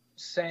not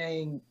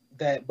saying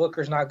that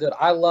Booker's not good.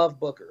 I love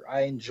Booker.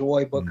 I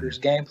enjoy Booker's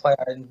gameplay.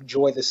 I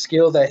enjoy the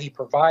skill that he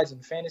provides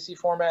in fantasy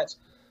formats,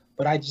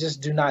 but I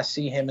just do not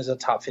see him as a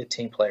top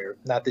 15 player,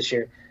 not this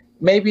year.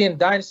 Maybe in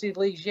dynasty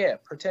leagues, yeah,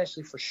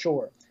 potentially for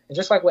sure. And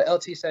just like what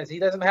LT says, he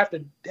doesn't have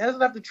to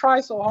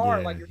try so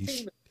hard. Yeah, like your team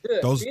is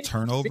good. Those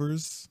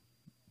turnovers,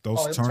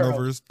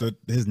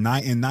 his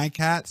 9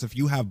 cats. If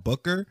you have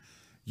Booker,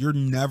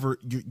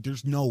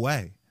 there's no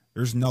way.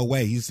 There's no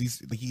way.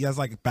 He has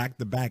like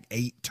back-to-back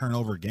 8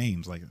 turnover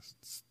games. Like,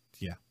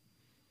 yeah.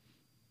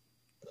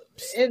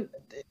 And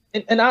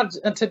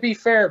to be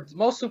fair,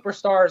 most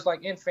superstars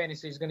like in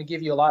fantasy is going to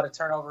give you a lot of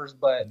turnovers,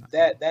 but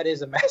that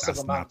is a massive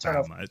amount of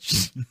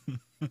turnovers.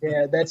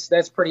 Yeah,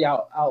 that's pretty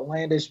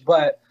outlandish.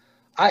 But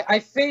I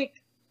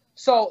think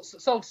so.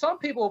 Some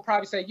people will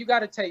probably say you got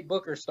to take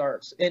Booker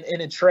starts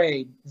in a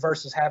trade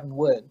versus having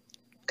Wood.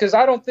 Because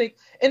I don't think,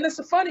 and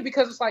it's funny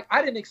because it's like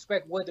I didn't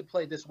expect Wood to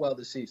play this well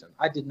this season.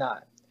 I did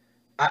not.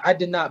 I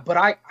did not. But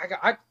I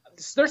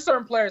there's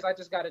certain players I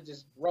just got to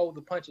just roll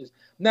the punches.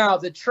 Now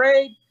the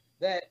trade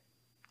that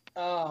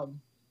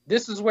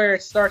this is where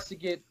it starts to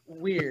get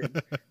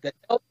weird. The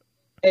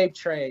LT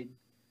trade,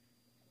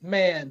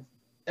 man.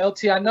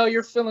 LT, I know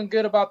you're feeling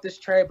good about this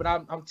trade, but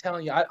I'm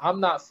telling you, I'm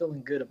not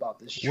feeling good about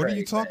this trade. What are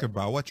you talking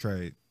about? What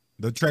trade?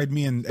 The trade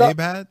me and Abe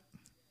had?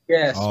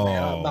 Yes,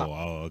 man.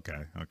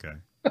 Okay.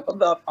 I'm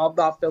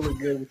not feeling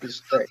good with this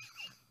trade.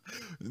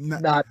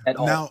 Not at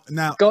all.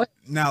 Now, go ahead.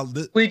 Now,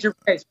 plead your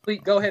case.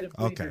 Please go ahead and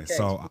plead your case.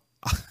 So,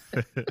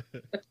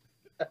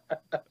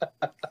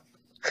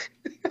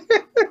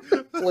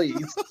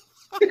 please.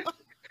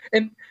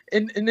 and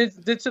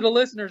to the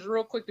listeners,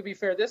 real quick, to be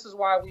fair, this is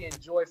why we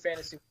enjoy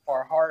fantasy with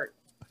our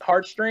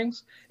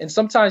heartstrings, and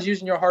sometimes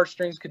using your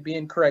heartstrings could be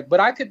incorrect. But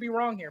I could be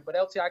wrong here. But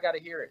LT, I got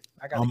to hear it.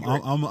 I'm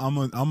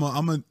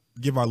gonna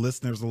give our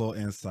listeners a little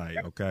insight,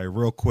 okay,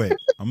 real quick.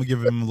 I'm gonna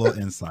give them a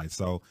little insight.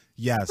 So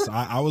yes,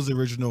 I was the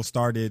original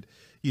started.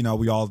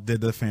 We all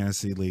did the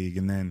fantasy league,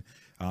 and then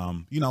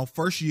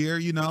first year,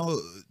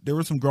 there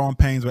were some growing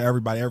pains with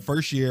everybody.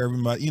 First year,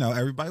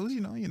 everybody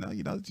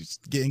was,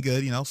 just getting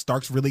good.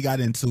 Starks really got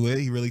into it.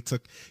 He really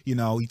took, he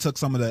took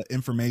some of the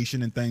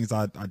information and things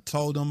I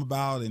told him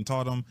about and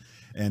taught him,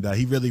 and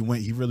he really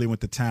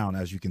went to town,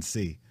 as you can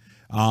see.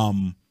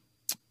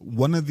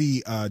 One of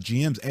the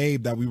GMs,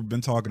 Abe, that we've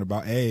been talking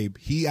about, Abe,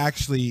 he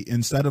actually,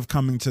 instead of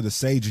coming to the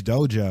Sage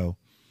Dojo,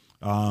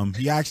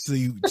 he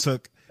actually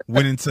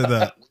went into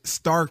the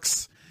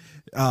Starks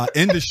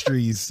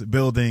Industries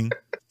building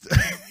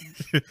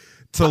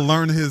to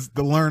learn his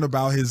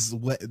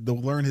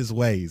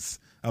ways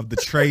of the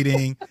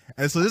trading.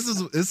 And so this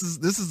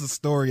is the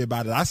story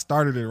about it. I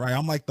started it, right?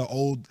 I'm like the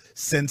old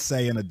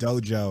sensei in a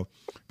dojo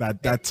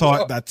that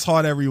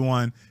taught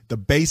everyone the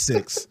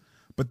basics.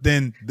 But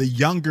then the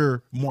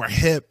younger, more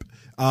hip,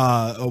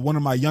 one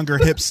of my younger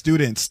hip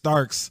students,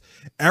 Starks,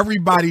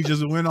 everybody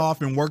just went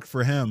off and worked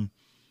for him.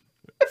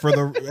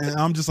 And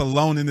I'm just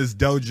alone in this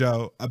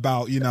dojo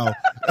I'm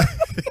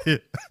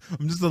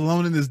just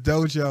alone in this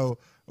dojo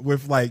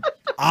with like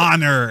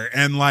honor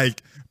and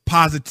like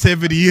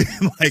positivity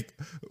and like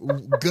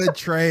good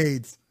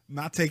trades,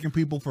 not taking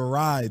people for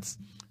rides.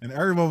 And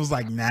everyone was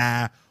like,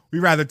 nah, we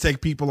rather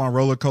take people on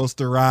roller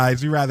coaster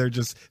rides. We rather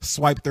just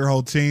swipe their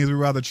whole teams. We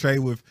rather trade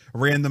with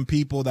random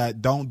people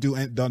that don't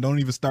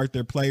even start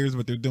their players,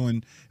 but they're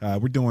doing.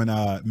 We're doing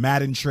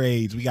Madden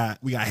trades. We got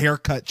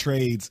haircut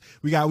trades.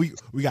 We got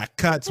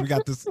cuts. We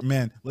got this.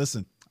 Man,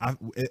 listen,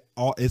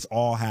 it's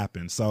all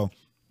happened. So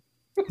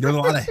there's a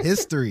lot of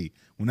history.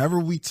 Whenever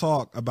we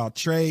talk about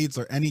trades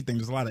or anything,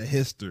 there's a lot of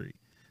history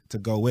to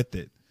go with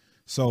it.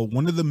 So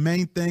one of the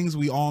main things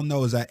we all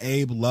know is that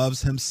Abe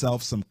loves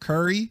himself some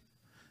Curry,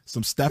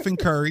 some Stephen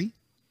Curry,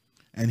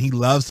 and he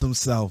loves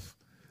himself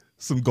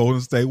some Golden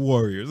State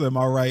Warriors. Am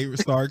I right,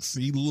 Starks?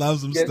 He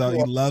loves himself.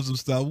 He loves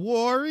himself.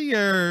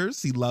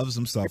 Warriors. He loves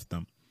himself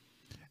them.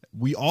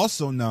 We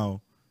also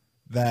know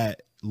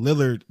that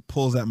Lillard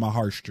pulls at my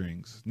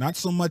heartstrings. Not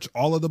so much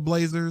all of the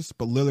Blazers,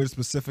 but Lillard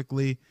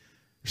specifically.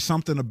 There's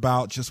something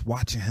about just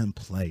watching him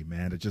play,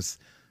 man.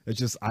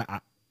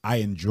 I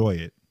enjoy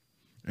it.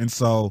 And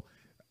so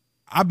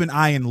I've been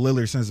eyeing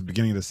Lillard since the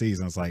beginning of the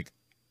season. It's like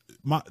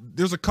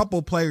there's a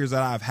couple players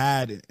that I've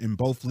had in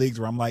both leagues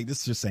where I'm like,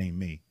 this just ain't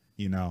me.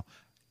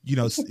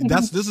 This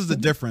is the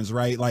difference,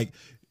 right? Like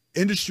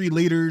industry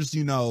leaders,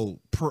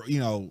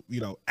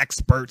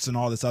 experts and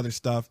all this other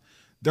stuff.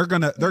 They're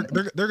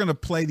gonna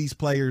play these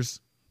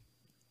players,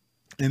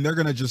 and they're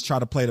gonna just try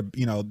to play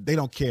they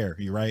don't care,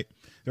 right?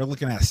 They're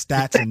looking at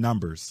stats and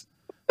numbers.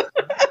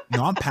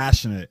 No, I'm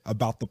passionate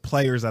about the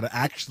players that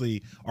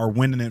actually are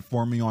winning it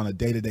for me on a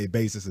day-to-day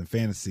basis in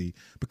fantasy,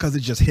 because it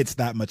just hits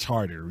that much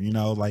harder.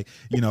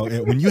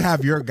 When you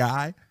have your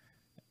guy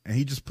and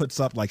he just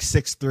puts up like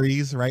 6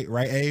 threes, right,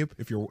 Abe?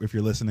 If you're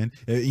listening,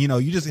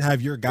 you just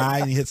have your guy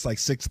and he hits like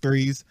 6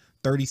 threes,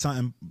 30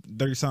 something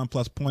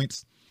plus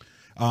points.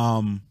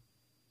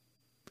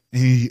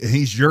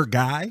 He's your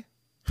guy.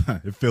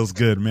 It feels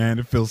good, man.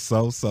 It feels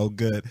so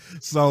good.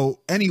 So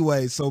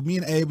anyway, me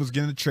and Abe was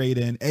getting a trade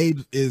in.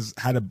 Abe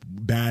had a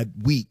bad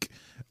week.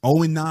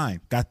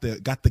 0-9. Got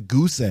the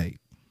goose egg.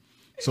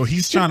 So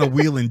he's trying to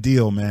wheel and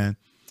deal, man.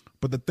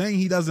 But the thing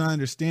he doesn't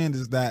understand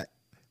is that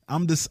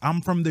I'm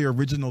from the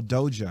original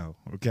dojo,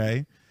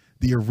 okay?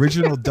 The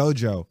original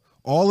dojo.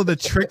 All of the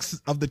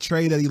tricks of the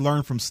trade that he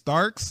learned from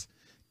Starks,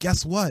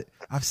 guess what?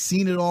 I've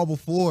seen it all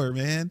before,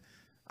 man.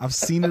 I've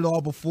seen it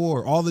all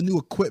before. All the new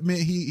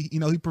equipment he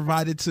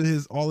provided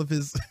to all of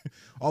his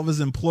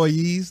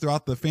employees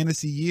throughout the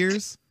fantasy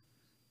years.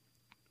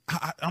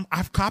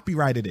 I've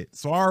copyrighted it,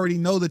 so I already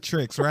know the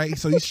tricks, right?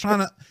 So he's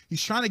trying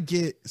to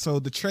get. So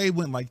the trade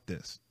went like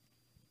this.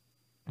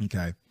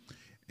 Okay,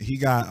 he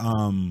got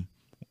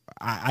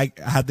I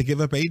had to give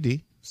up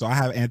AD, so I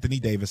have Anthony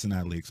Davis in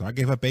that league. So I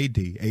gave up AD.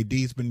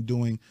 AD's been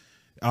doing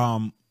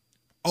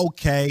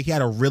okay. He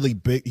had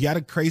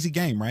a crazy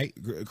game, right?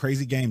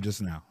 Crazy game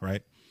just now,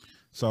 right?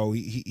 So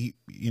he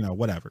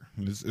whatever.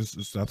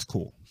 That's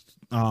cool.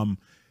 And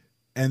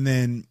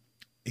then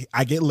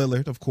I get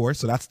Lillard, of course.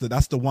 So that's the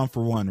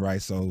 1-for-1,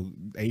 right? So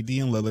AD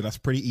and Lillard, that's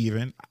pretty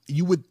even.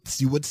 You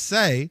would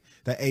say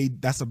that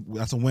that's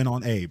a win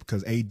on Abe,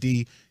 because AD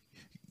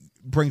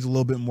brings a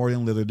little bit more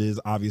than Lillard is,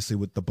 obviously,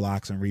 with the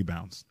blocks and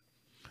rebounds,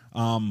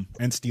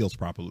 and steals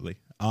probably.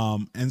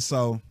 And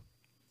so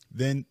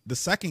then the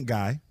second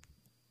guy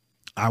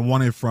I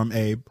wanted from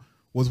Abe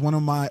was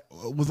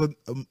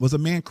was a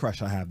man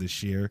crush I have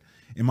this year,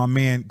 and my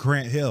man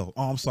Grant Hill.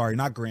 Oh, I'm sorry,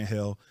 not Grant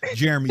Hill,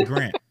 Jeremy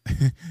Grant.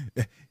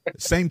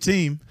 Same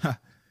team,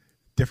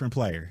 different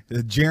player.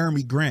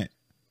 Jeremy Grant.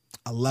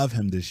 I love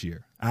him this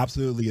year.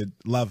 Absolutely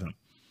love him.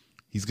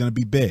 He's going to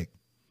be big.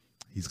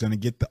 He's going to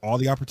get all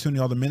the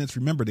opportunity, all the minutes.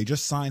 Remember, they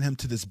just signed him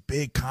to this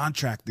big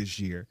contract this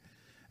year,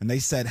 and they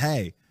said,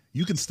 "Hey,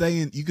 you can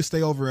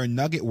stay over in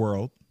Nugget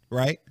World,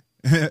 right,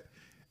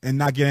 and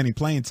not get any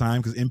playing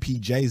time because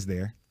MPJ's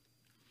there."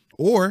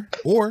 Or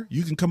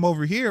you can come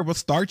over here, we'll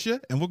start you,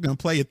 and we're going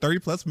to play you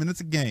 30-plus minutes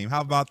a game. How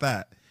about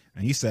that?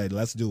 And he said,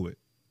 let's do it.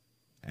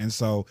 And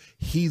so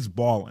he's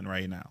balling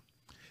right now.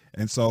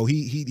 And so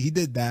he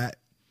did that.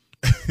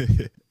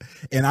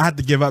 And I had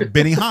to give up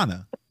Benny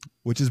Hanna,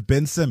 which is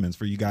Ben Simmons,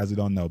 for you guys who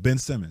don't know. Ben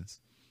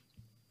Simmons.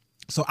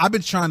 So I've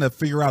been trying to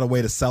figure out a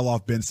way to sell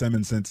off Ben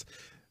Simmons since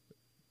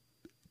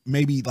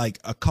maybe like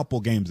a couple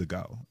games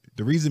ago.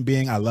 The reason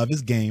being, I love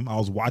his game. I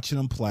was watching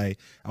him play.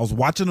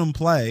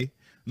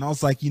 And I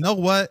was like, you know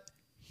what?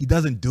 He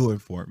doesn't do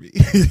it for me.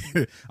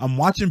 I'm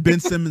watching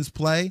Ben Simmons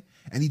play,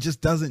 and he just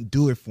doesn't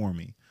do it for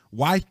me.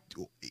 Why?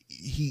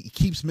 He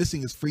keeps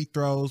missing his free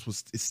throws.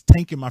 It's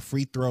tanking my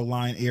free throw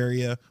line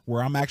area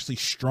where I'm actually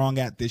strong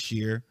at this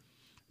year.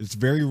 It's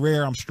very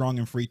rare I'm strong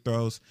in free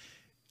throws.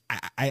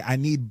 I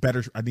need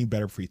better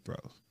free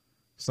throws.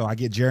 So I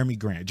get Jeremy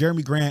Grant.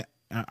 Jeremy Grant,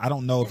 I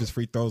don't know if his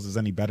free throws is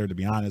any better, to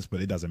be honest,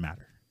 but it doesn't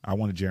matter. I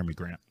wanted Jeremy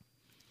Grant.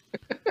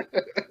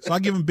 So I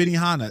give him Benny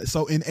Hanna.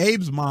 So in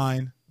Abe's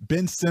mind,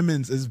 Ben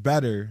Simmons is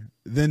better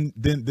than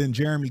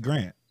Jeremy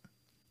Grant.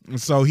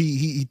 So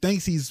he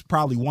thinks he's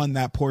probably won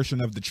that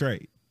portion of the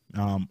trade.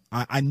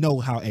 I know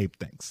how Abe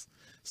thinks.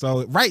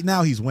 So right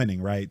now he's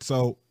winning, right?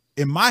 So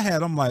in my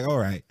head, I'm like, all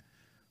right,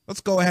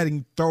 let's go ahead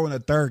and throw in a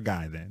third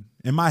guy then.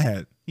 In my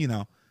head,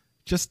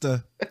 just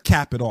to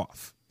cap it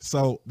off.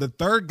 So the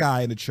third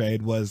guy in the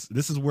trade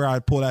this is where I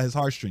pulled out his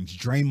heartstrings,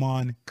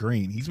 Draymond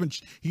Green. He's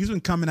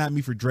been coming at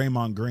me for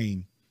Draymond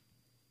Green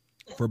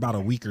for about a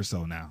week or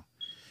so now.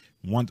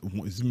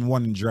 He's been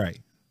wanting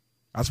Dre.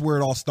 That's where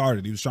it all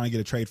started. He was trying to get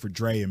a trade for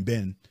Dre and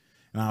Ben.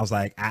 And I was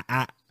like,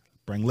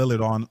 bring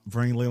Lillard on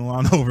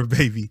over,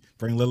 baby.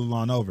 Bring Lillard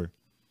on over.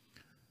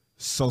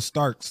 So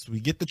Starks,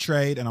 we get the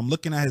trade, and I'm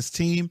looking at his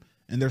team,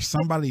 and there's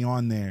somebody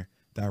on there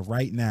that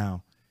right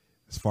now,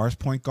 as far as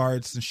point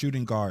guards and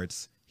shooting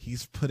guards,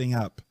 he's putting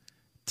up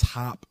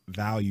top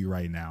value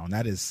right now. And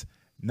that is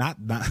not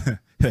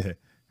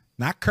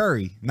not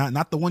Curry,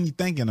 not the one you're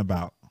thinking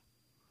about.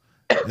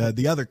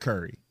 The other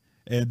Curry.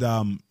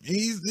 And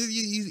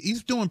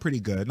he's doing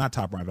pretty good. Not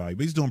top right value,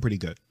 but he's doing pretty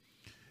good.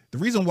 The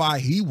reason why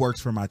he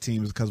works for my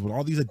team is because with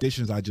all these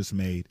additions I just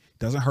made, it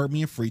doesn't hurt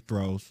me in free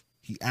throws.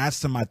 He adds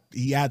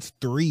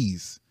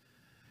threes.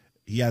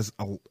 He has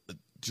a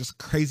just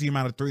crazy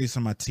amount of threes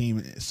on my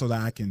team so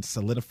that I can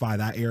solidify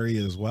that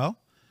area as well.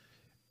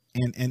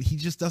 And he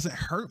just doesn't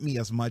hurt me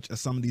as much as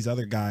some of these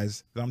other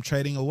guys that I'm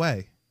trading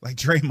away, like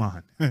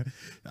Draymond.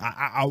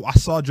 I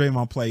saw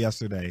Draymond play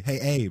yesterday. Hey,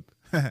 Abe,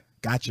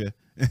 gotcha.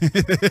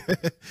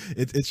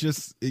 It's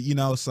just, you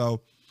know,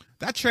 so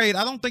that trade,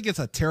 I don't think it's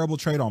a terrible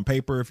trade on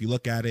paper if you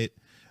look at it,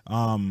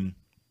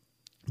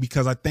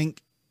 because I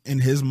think in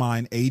his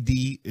mind, AD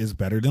is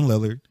better than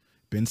Lillard.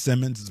 Ben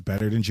Simmons is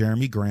better than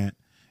Jeremy Grant.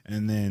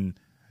 And then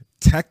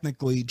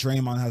technically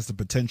Draymond has the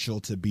potential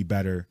to be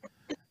better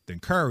than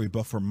Curry.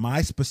 But for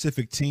my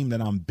specific team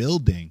that I'm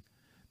building,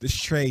 this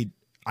trade,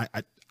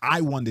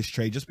 I won this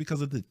trade just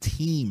because of the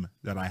team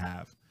that I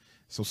have.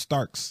 So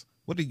Starks,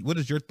 what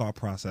is your thought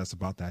process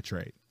about that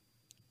trade?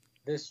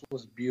 This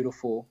was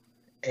beautiful.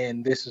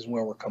 And this is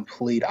where we're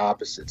complete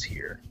opposites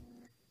here.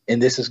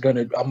 And this is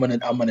I'm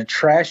gonna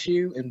trash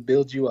you and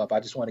build you up.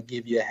 I just want to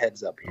give you a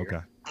heads up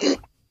here. Okay.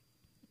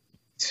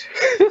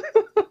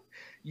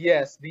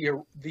 Yes,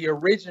 the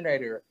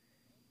originator,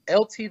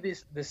 LT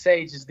the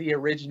Sage is the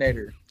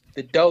originator,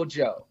 the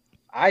dojo.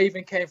 I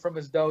even came from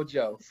his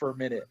dojo for a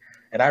minute,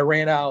 and I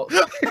ran out,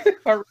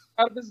 out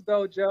of his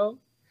dojo.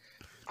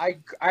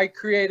 I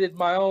created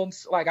my own,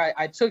 like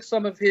I took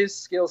some of his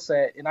skill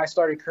set and I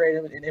started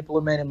creating and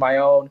implementing my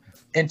own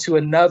into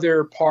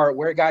another part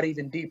where it got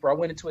even deeper. I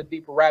went into a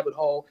deeper rabbit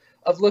hole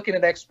of looking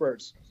at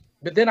experts.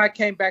 But then I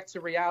came back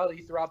to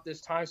reality throughout this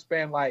time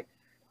span, like,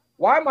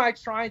 why am I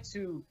trying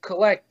to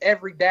collect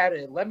every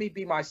data? Let me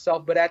be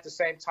myself, but at the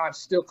same time,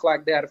 still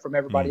collect data from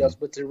everybody else,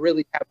 but to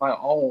really have my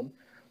own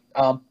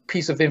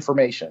piece of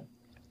information.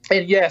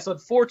 And yes,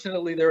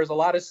 unfortunately, there was a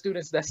lot of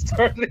students that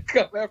started to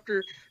come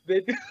after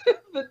the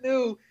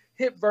new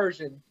hip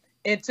version.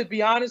 And to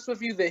be honest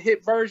with you, the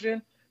hip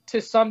version,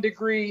 to some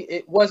degree,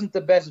 it wasn't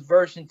the best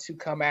version to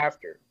come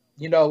after.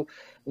 You know,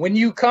 when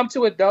you come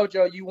to a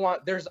dojo,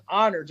 there's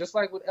honor, just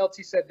like what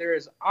LT said, there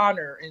is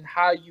honor in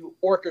how you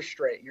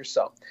orchestrate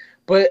yourself.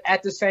 But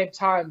at the same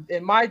time,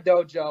 in my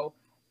dojo,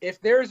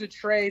 if there's a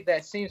trade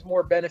that seems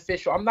more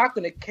beneficial, I'm not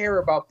going to care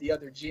about the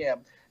other GM.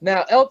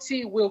 Now,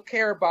 LT will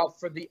care about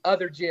for the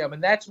other GM,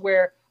 and that's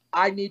where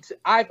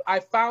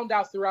I found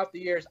out throughout the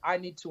years I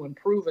need to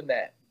improve in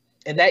that.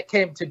 And that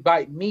came to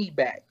bite me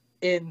back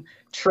in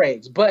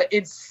trades. But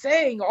in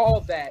saying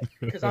all that,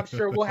 because I'm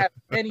sure we'll have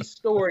many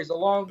stories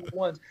along the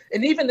ones,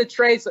 and even the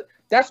trades,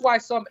 that's why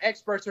some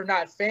experts are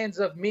not fans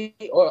of me,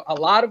 or a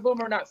lot of them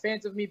are not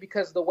fans of me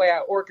because of the way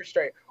I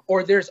orchestrate,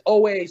 or there's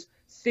always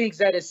things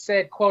that is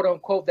said, quote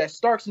unquote, that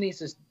Starks needs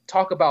to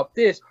talk about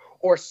this,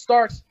 or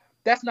Starks,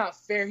 that's not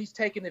fair. He's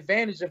taking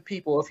advantage of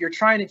people. If you're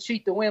trying to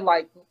cheat to win,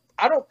 like,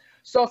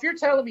 so if you're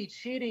telling me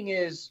cheating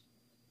is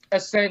a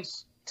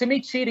sense, to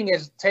me, cheating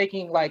is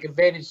taking like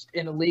advantage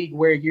in a league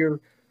where you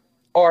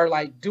are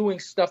like doing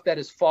stuff that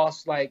is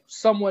false, like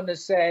someone to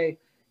say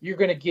you're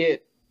going to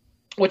get,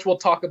 which we'll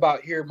talk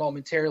about here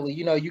momentarily.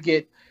 You know, you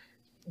get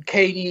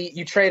KD,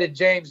 you traded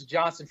James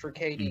Johnson for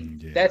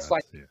KD. Yeah, that's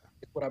what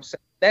I'm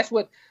saying.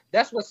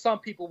 That's what some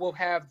people will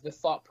have the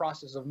thought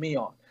process of me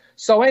on.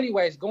 So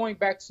anyways, going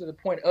back to the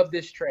point of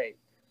this trade,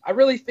 I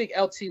really think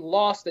LT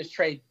lost this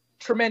trade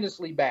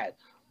tremendously bad.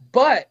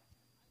 But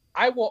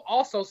I will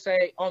also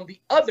say, on the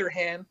other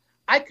hand,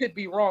 I could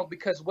be wrong,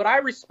 because what I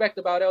respect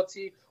about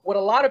LT, what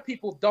a lot of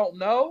people don't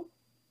know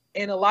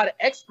and a lot of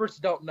experts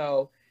don't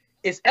know,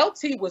 is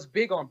LT was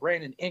big on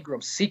Brandon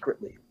Ingram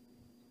secretly.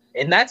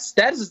 And that's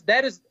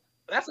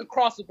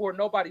across the board.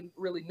 Nobody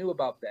really knew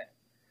about that.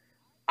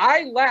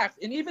 I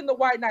laughed, and even the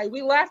White Knight,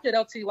 we laughed at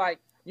LT like,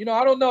 you know,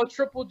 I don't know,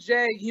 Triple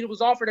J, he was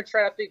offered a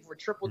trade, I think, for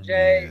Triple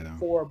J,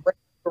 for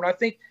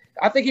Brandon.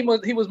 I think he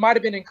might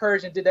have been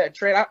encouraged and did that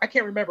trade. I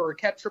can't remember, or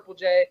kept Triple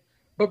J.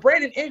 But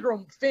Brandon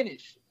Ingram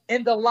finished.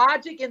 And the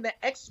logic in the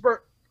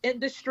expert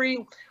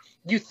industry,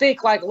 you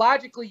think like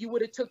logically you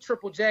would have took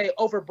Triple J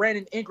over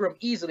Brandon Ingram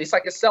easily. It's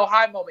like a sell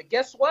high moment.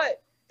 Guess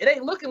what? It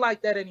ain't looking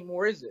like that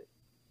anymore, is it?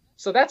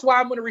 So that's why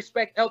I'm going to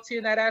respect LT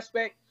in that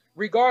aspect,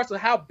 regardless of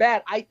how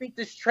bad I think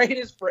this trade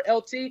is for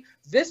LT.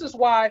 This is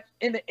why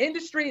in the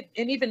industry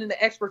and even in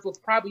the experts will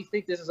probably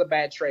think this is a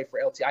bad trade for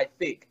LT.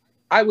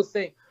 I would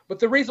think. But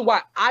the reason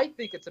why I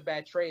think it's a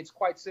bad trade is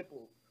quite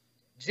simple.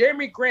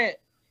 Jeremy Grant,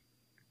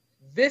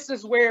 this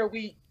is where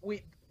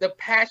the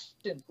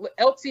passion,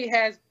 LT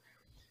has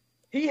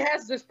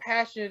this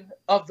passion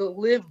of the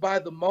live by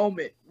the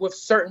moment with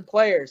certain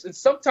players. And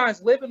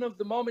sometimes living of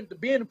the moment,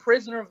 being a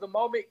prisoner of the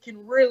moment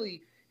can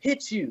really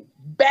hit you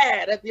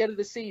bad at the end of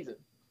the season.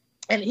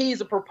 And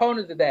he's a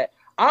proponent of that.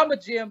 I'm a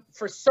GM.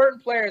 For certain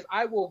players,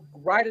 I will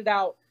write it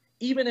out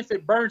even if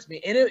it burns me.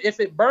 And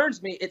if it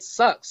burns me, it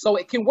sucks. So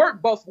it can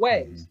work both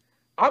ways.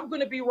 I'm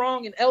going to be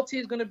wrong, and LT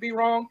is going to be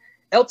wrong.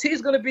 LT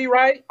is going to be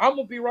right. I'm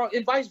going to be wrong,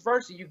 and vice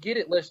versa. You get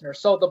it, listener.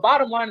 So the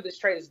bottom line of this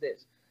trade is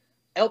this.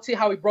 LT,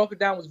 how he broke it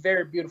down was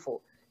very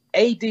beautiful.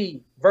 AD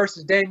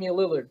versus Damian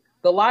Lillard.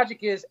 the logic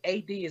is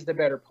AD is the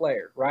better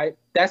player, right?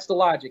 That's the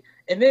logic.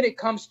 And then it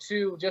comes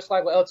to, just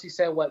like what LT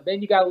said,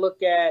 then you got to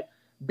look at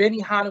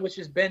Benny Hanna, which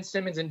is Ben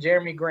Simmons and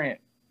Jeremy Grant.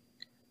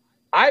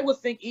 I would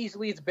think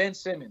easily it's Ben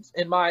Simmons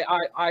in my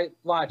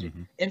logic.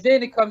 Mm-hmm. And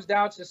then it comes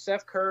down to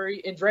Seth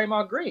Curry and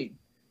Draymond Green.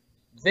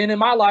 Then in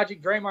my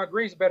logic, Draymond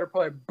Green's a better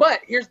player.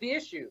 But here's the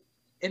issue.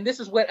 And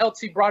this is what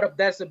LT brought up.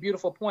 That's a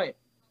beautiful point.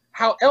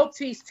 How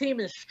LT's team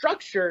is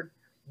structured,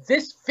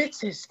 this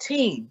fits his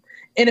team.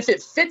 And if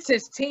it fits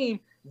his team,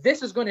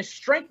 this is going to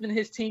strengthen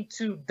his team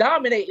to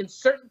dominate in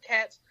certain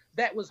cats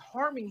that was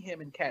harming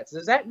him in cats.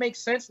 Does that make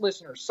sense,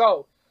 listeners?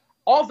 So,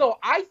 although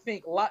I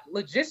think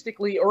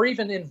logistically or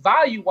even in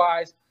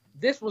value-wise,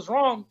 this was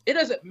wrong, it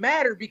doesn't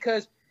matter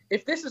because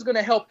if this is going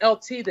to help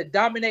LT to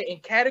dominate in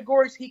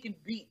categories, he can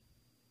beat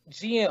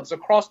GMs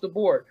across the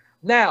board.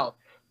 Now,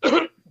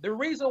 the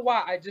reason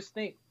why I just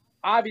think,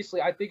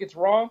 obviously, I think it's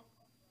wrong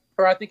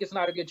or I think it's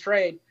not a good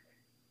trade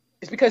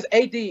is because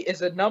AD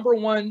is a number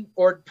one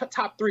or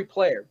top 3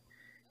 player.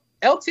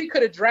 LT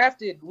could have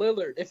drafted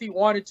Lillard if he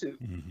wanted to,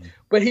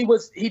 but he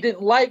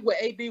didn't like what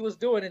AD was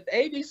doing, and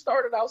AD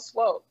started out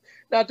slow.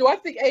 Now, do I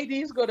think AD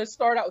is going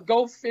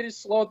to finish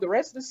slow the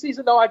rest of the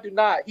season? No, I do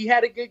not. He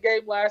had a good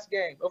game last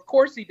game. Of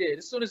course he did.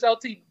 As soon as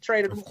LT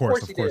traded him, of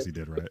course he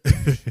did, right?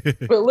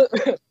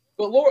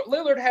 but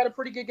Lillard had a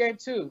pretty good game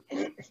too.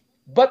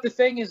 But the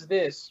thing is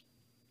this,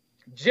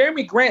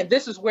 Jeremy Grant,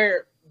 this is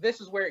where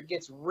it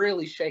gets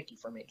really shaky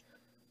for me.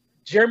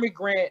 Jeremy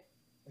Grant,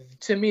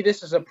 to me,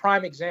 this is a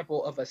prime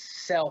example of a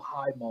sell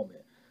high moment.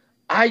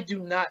 I do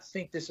not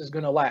think this is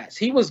going to last.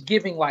 He was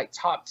giving like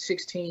top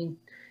 16,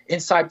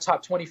 inside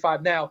top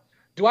 25. Now,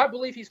 do I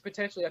believe he's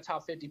potentially a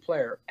top 50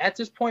 player? At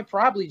this point,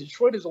 probably.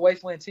 Detroit is a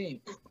wasteland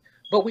team.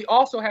 But we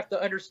also have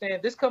to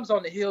understand this comes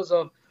on the heels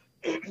of,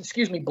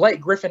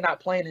 Blake Griffin not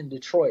playing in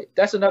Detroit.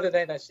 That's another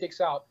thing that sticks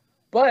out.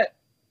 But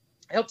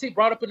LT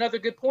brought up another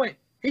good point.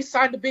 He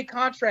signed a big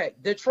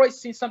contract. Detroit's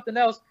seen something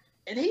else,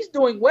 and he's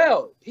doing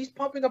well. He's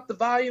pumping up the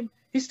volume.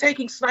 He's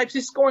taking snipes.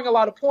 He's scoring a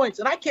lot of points,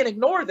 and I can't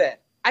ignore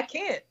that. I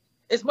can't.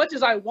 As much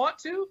as I want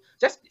to,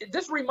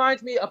 this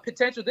reminds me of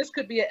potential. This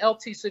could be an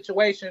LT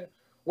situation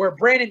where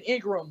Brandon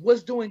Ingram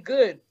was doing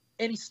good,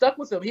 and he stuck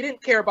with him. He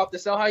didn't care about the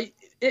sell high.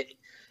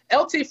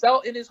 LT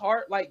felt in his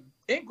heart like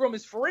Ingram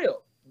is for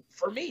real.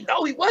 For me,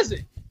 no, he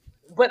wasn't.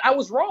 But I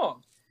was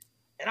wrong.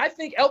 And I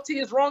think LT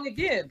is wrong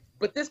again.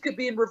 But this could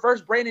be in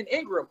reverse Brandon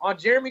Ingram on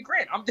Jeremy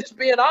Grant. I'm just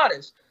being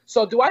honest.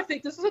 So do I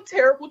think this is a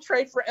terrible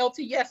trade for LT?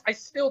 Yes, I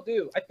still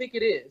do. I think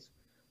it is.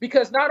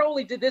 Because not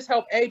only did this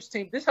help Abe's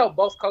team, this helped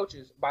both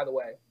coaches, by the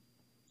way.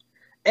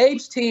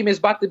 Abe's team is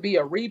about to be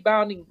a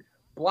rebounding,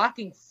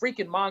 blocking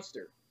freaking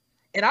monster.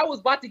 And I was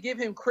about to give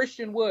him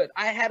Christian Wood.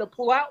 I had to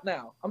pull out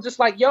now. I'm just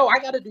like, I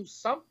got to do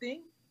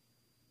something.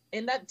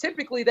 And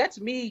that's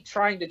me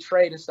trying to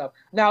trade and stuff.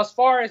 Now, as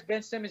far as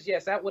Ben Simmons,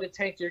 yes, that would have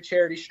tanked your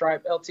charity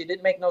stripe. LT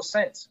didn't make no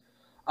sense.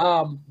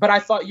 But I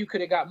thought you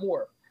could have got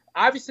more.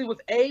 Obviously,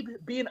 with Abe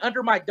being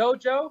under my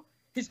dojo,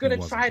 he's going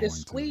to try to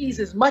squeeze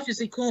as much as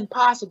he can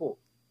possible.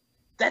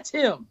 That's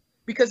him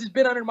because he's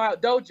been under my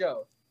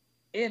dojo.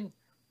 And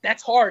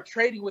that's hard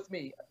trading with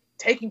me,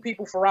 taking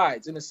people for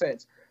rides in a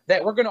sense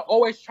that we're going to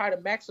always try to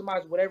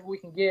maximize whatever we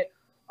can get.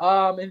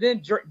 And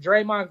then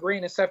Draymond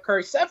Green and Seth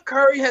Curry. Seth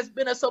Curry has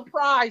been a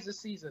surprise this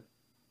season.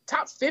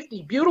 Top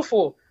 50,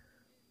 beautiful.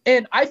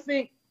 And I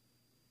think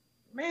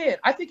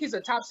he's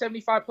a top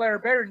 75 player or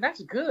better, and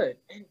that's good.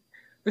 And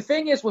the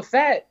thing is with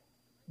that,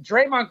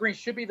 Draymond Green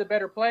should be the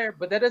better player,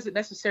 but that doesn't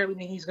necessarily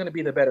mean he's going to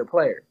be the better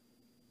player.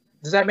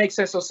 Does that make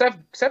sense? So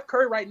Seth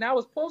Curry right now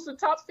is posting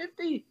top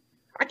 50.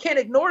 I can't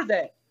ignore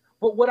that.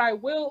 But what I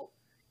will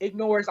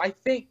ignore is I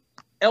think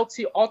LT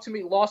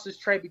ultimately lost his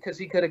trade because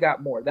he could have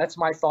got more. That's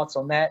my thoughts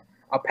on that.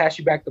 I'll pass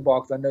you back the ball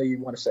because I know you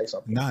want to say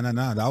something. No.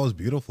 That was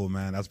beautiful,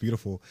 man. That's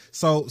beautiful.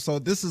 So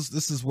this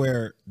is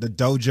where the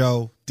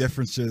dojo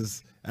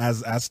differences,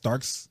 as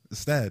Starks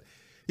said.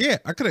 Yeah,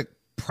 I could have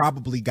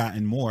probably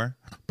gotten more,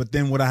 but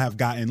then would I have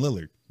gotten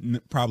Lillard?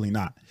 Probably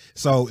not.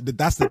 So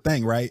that's the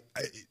thing, right?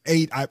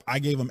 I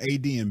gave him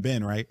AD and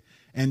Ben, right?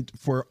 And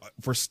for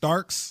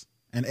Starks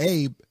and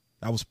Abe,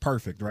 that was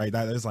perfect, right?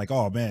 That is like,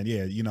 oh man,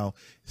 yeah,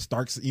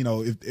 Starks,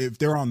 if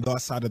they're on the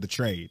side of the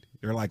trade,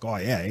 they're like, oh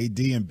yeah, AD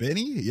and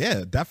Benny,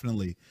 yeah,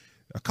 definitely.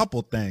 A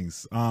couple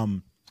things.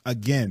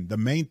 Again, the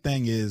main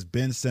thing is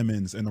Ben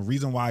Simmons, and the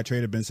reason why I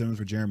traded Ben Simmons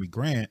for Jeremy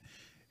Grant,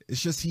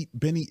 it's just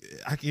Benny.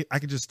 I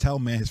could just tell,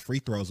 man, his free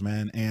throws,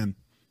 man, and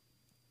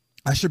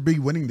I should be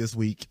winning this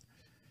week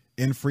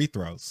in free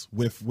throws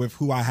with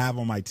who I have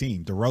on my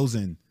team,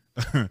 DeRozan,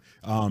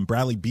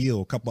 Bradley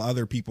Beal, a couple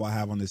other people I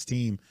have on this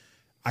team.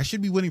 I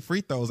should be winning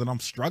free throws, and I'm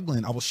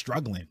struggling. I was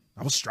struggling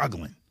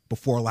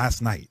before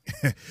last night.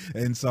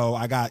 And so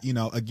I got,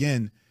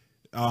 again,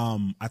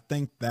 I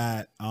think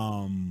that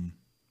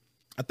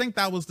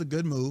was the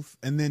good move.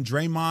 And then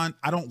Draymond,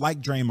 I don't like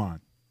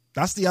Draymond.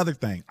 That's the other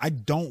thing. I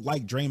don't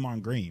like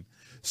Draymond Green.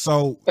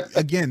 So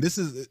again, this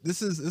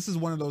is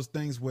one of those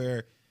things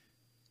where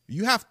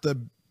you have to,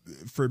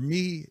 for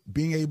me,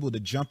 being able to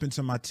jump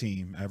into my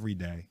team every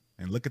day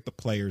and look at the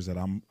players that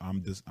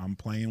I'm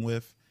playing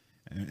with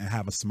and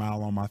have a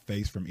smile on my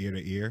face from ear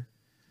to ear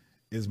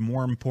is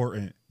more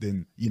important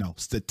than,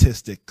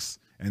 statistics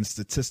and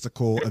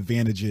statistical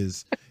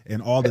advantages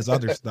and all this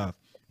other stuff.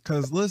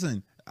 Because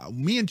listen,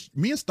 me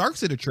and Starks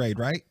did a trade,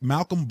 right?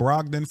 Malcolm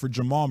Brogdon for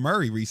Jamal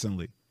Murray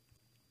recently.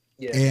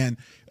 Yeah. And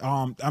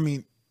I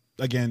mean,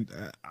 again,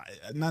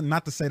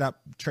 not to say that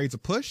trade's a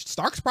push.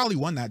 Starks probably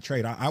won that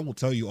trade. I will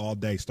tell you all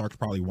day, Starks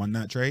probably won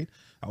that trade.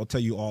 I will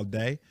tell you all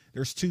day.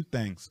 There's two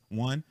things.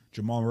 One,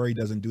 Jamal Murray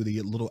doesn't do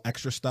the little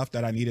extra stuff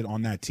that I needed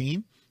on that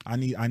team. I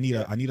need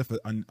a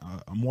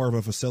more of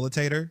a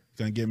facilitator. He's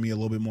gonna give me a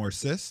little bit more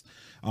assists.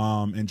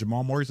 And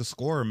Jamal Murray's a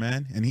scorer,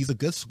 man, and he's a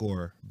good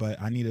scorer. But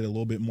I needed a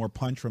little bit more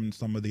punch from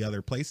some of the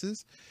other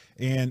places.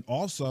 And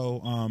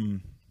also,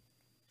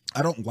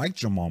 I don't like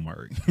Jamal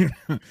Murray.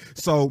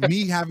 So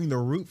me having to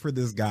root for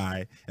this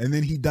guy and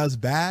then he does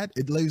bad,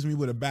 it leaves me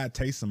with a bad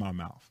taste in my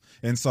mouth.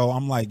 And so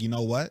I'm like, you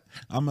know what?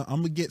 I'm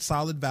gonna get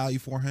solid value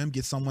for him,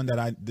 get someone that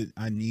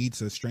I need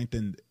to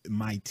strengthen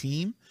my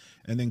team,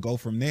 and then go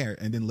from there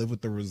and then live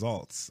with the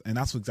results. And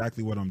that's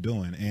exactly what I'm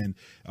doing. And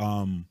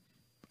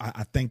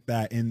I think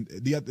that in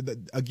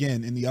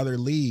the other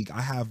league,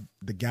 I have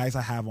the guys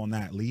I have on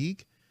that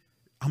league.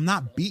 I'm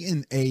not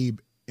beating Abe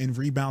in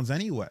rebounds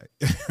anyway.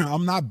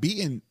 I'm not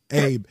beating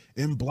Abe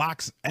in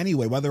blocks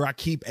anyway, whether I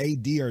keep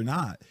AD or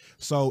not.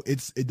 So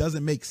it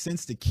doesn't make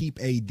sense to keep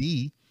AD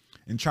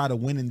and try to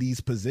win in these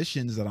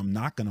positions that I'm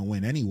not going to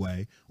win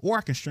anyway, or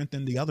I can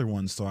strengthen the other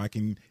ones so I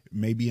can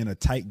maybe in a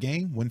tight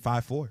game win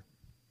 5-4.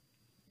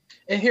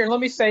 And here, let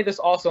me say this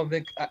also,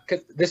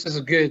 because this is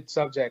a good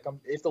subject.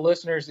 If the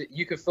listeners,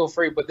 you can feel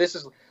free, but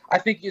I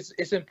think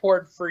it's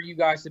important for you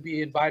guys to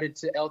be invited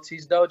to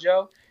LT's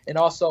dojo and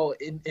also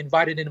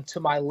invited into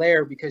my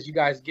lair, because you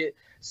guys get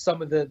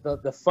some of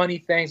the funny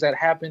things that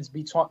happens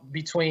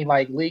between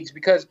like leagues.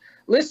 Because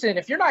listen,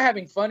 if you're not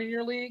having fun in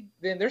your league,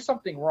 then there's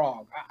something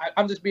wrong.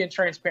 I'm just being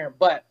transparent.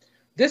 But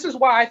this is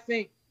why I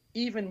think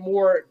even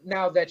more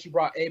now that you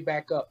brought Abe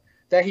back up,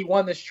 that he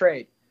won this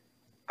trade.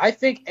 I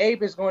think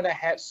Abe is going to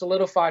have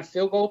solidified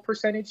field goal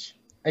percentage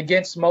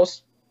against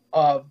most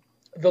of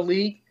the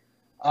league.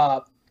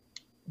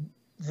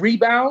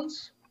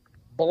 Rebounds,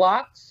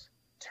 blocks,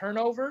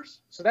 turnovers.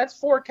 So that's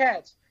 4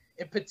 cats.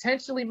 And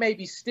potentially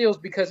maybe steals,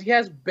 because he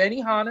has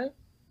Benny Hanna,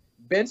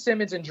 Ben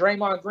Simmons, and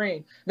Draymond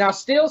Green. Now,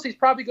 steals, he's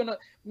probably going to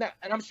 –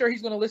 and I'm sure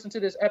he's going to listen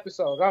to this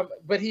episode.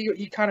 But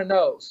he kind of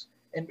knows.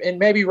 And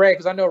maybe Ray,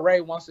 because I know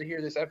Ray wants to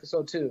hear this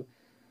episode too.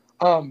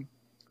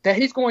 That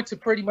he's going to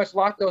pretty much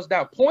lock those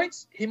down.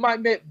 Points, he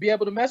might be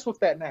able to mess with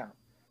that now.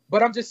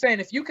 But I'm just saying,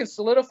 if you can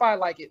solidify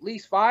like at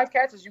least 5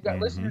 catches, you got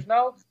listeners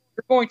know,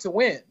 you're going to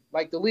win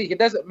like the league. It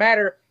doesn't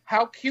matter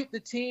how cute the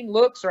team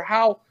looks or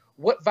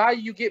what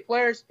value you get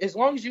players, as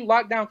long as you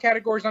lock down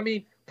categories. I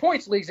mean,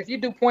 points leagues, if you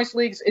do points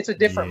leagues, it's a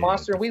different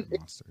monster.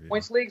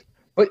 Points leagues.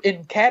 But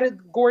in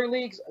category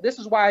leagues, this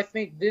is why I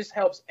think this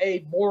helps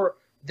Abe more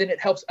than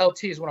it helps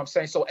LT is what I'm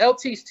saying. So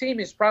LT's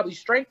team is probably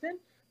strengthened,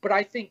 but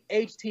I think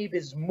Abe's team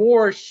is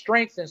more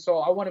strengthened. So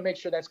I want to make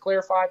sure that's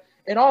clarified.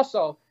 And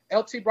also,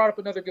 LT brought up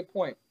another good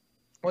point.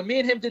 When me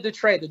and him did the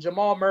trade, the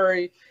Jamal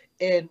Murray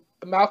and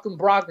Malcolm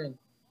Brogdon,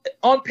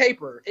 on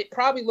paper, it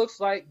probably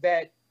looks like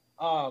that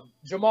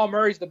Jamal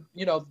Murray's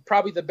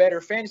probably the better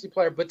fantasy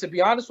player. But to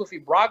be honest with you,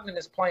 Brogdon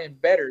is playing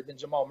better than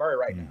Jamal Murray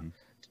right now.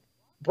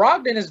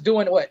 Brogdon is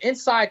doing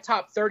inside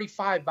top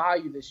 35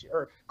 value this year,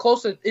 or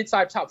close to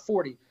inside top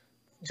 40.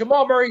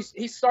 Jamal Murray,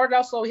 he started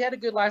out slow. He had a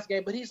good last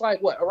game, but he's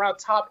like around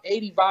top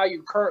 80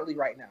 value currently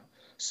right now.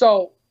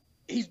 So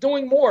he's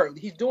doing more.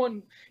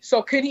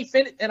 So can he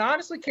finish? And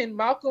honestly, can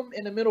Malcolm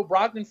in the middle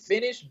Brogdon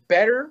finish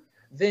better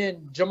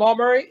than Jamal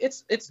Murray?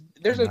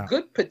 There's a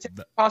good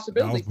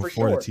possibility for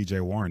sure. Before the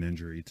TJ Warren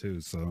injury too.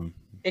 So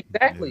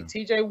exactly, yeah.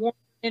 TJ Warren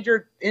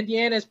injured.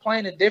 Indiana is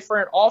playing a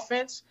different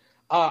offense.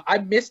 I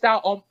missed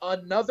out on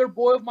another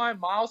boy of mine,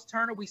 Miles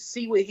Turner. We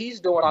see what he's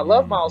doing. I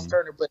love Miles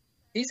Turner, but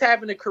he's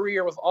having a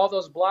career with all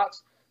those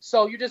blocks.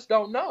 So you just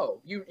don't know.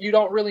 You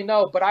don't really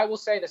know. But I will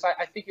say this.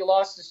 I think you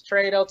lost this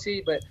trade,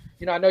 LT, but,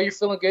 I know you're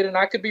feeling good, and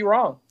I could be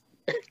wrong.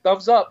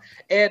 Thumbs up.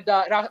 And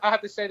I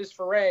have to say this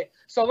for Ray.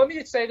 So let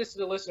me say this to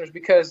the listeners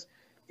because,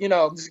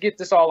 let's get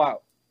this all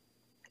out.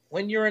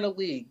 When you're in a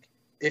league,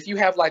 if you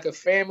have like a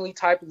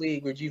family-type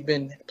league where you've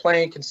been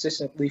playing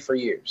consistently for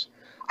years,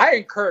 I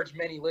encourage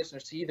many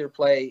listeners to either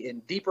play in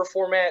deeper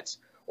formats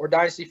or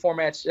dynasty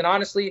formats. And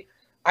honestly,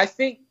 I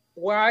think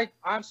where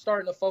I'm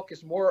starting to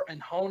focus more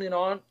and honing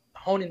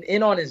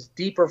in on is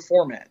deeper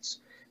formats,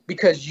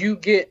 because you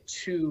get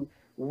to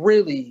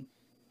really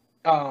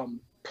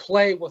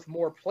play with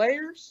more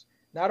players,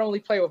 not only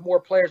play with more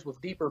players with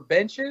deeper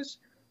benches,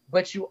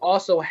 but you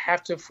also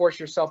have to force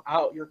yourself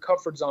out your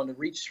comfort zone to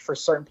reach for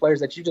certain players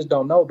that you just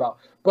don't know about.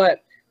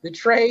 But the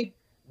trade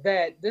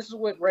this is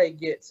what Ray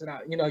gets, and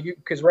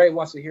because Ray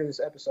wants to hear this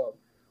episode.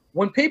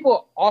 When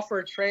people offer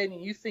a trade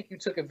and you think you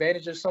took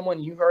advantage of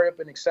someone, you hurry up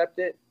and accept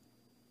it,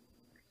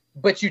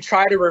 but you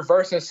try to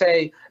reverse and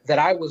say that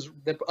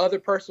the other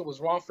person was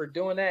wrong for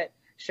doing that,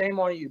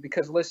 shame on you.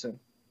 Because listen,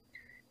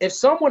 if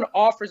someone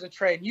offers a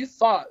trade, you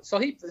thought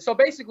so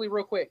basically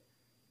real quick,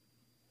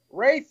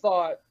 Ray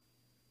thought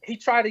he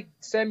tried to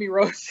send me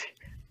Rozier.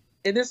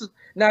 And this is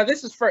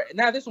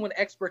when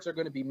experts are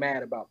going to be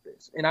mad about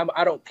this. And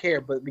I don't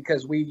care, but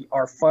because we're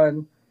a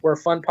fun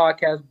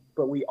podcast,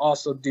 but we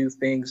also do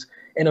things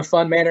in a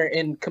fun manner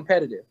and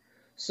competitive.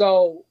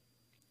 So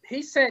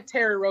he sent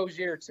Terry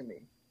Rozier to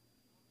me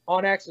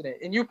on accident.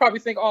 And you probably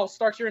think, oh,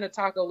 Starks, you're in a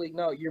taco league.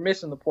 No, you're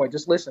missing the point.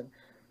 Just listen.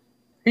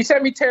 He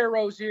sent me Terry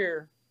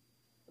Rozier.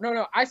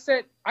 No, I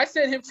sent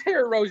him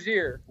Terry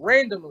Rozier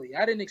randomly.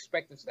 I didn't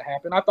expect this to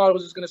happen. I thought it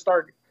was just going to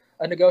start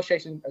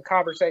a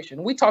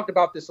conversation. We talked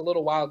about this a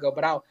little while ago,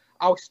 but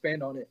I'll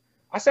expand on it.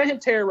 I sent him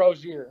Terry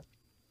Rozier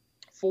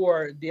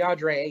for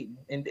DeAndre Ayton.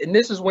 And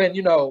this is when,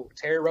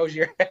 Terry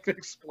Rozier had an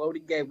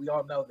exploding game. We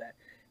all know that.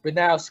 But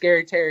now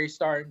Scary Terry's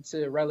starting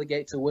to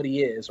relegate to what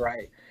he is,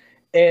 right?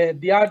 And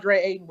DeAndre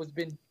Ayton was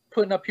been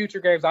putting up future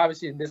games.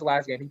 Obviously, in this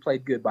last game, he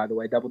played good, by the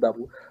way,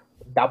 double-double.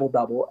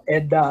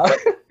 And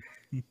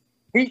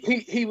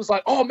he was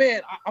like, oh,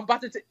 man, I'm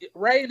about to –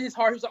 Ray in his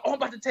heart, he was like, oh, I'm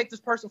about to take this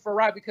person for a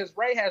ride because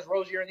Ray has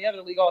Rozier in the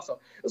other league also.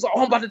 It was like,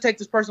 oh, I'm about to take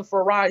this person for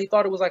a ride. He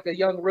thought it was like a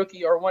young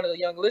rookie or one of the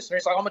young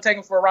listeners. Like, I'm going to take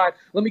him for a ride.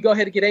 Let me go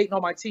ahead and get Ayton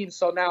on my team,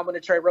 so now I'm going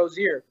to trade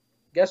Rozier.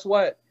 Guess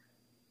what?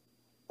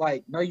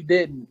 Like, no, you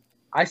didn't.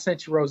 I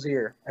sent you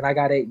Rozier, and I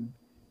got Ayton.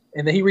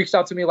 And then he reached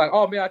out to me like,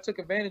 oh, man, I took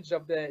advantage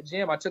of that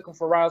gym. I took him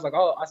for a ride. I was like,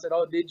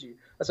 oh, did you?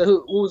 I said,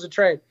 who was the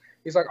trade?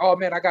 He's like, oh,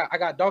 man, I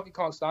got Donkey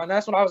Kong style. And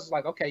that's when I was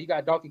like, okay, you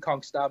got Donkey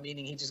Kong style,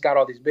 meaning he just got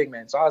all these big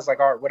men. So I was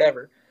like, all right,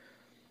 whatever.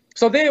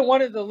 So then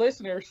one of the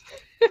listeners,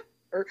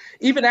 or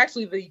even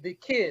actually the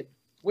kid,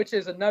 which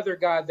is another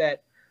guy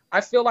that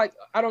I feel like,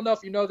 I don't know if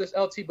you know this,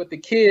 LT, but the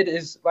kid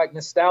is like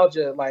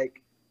nostalgia,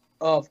 like,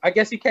 I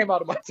guess he came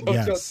out of my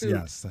dojo too.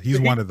 Yes, he's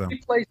one of them.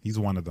 He's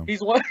one of them.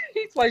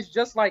 He plays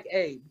just like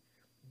Abe.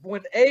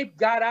 When Abe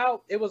got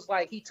out, it was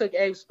like he took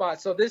Abe's spot.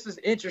 So this is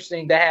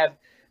interesting to have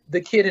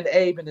the kid and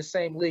Abe in the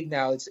same league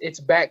now. It's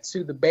back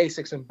to the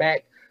basics and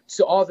back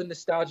to all the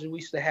nostalgia we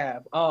used to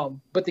have.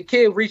 But the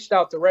kid reached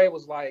out to Ray,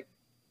 was like,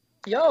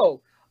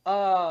 yo,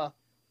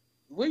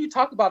 what do you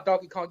talk about,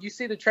 Donkey Kong? You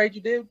see the trade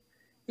you did?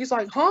 He's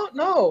like, huh?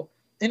 No.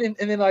 And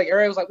then like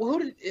Ray was like, well,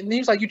 and he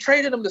was like, you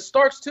traded him to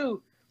Starks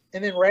too.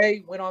 And then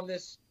Ray went on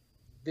this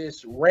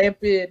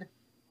rampant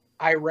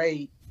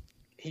irate.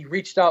 He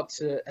reached out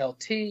to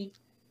LT.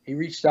 He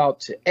reached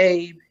out to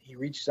Abe. He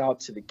reached out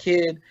to the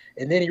kid.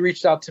 And then he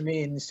reached out to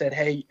me and he said,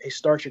 hey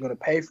Starks, you're going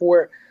to pay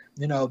for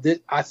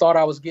it. I thought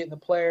I was getting the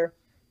player.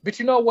 But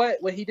you know what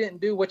he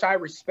didn't do, which I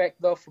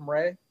respect, though, from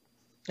Ray,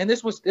 and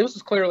this was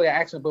clearly an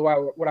accident, but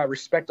what I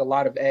respect a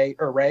lot of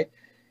Ray,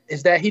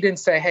 is that he didn't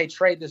say, hey,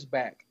 trade this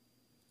back.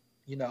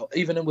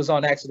 Even it was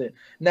on accident.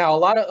 Now, a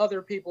lot of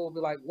other people will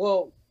be like,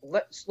 well,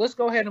 let's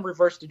go ahead and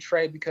reverse the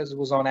trade because it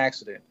was on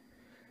accident.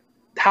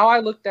 How I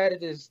looked at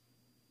it is,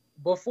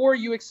 before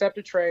you accept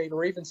a trade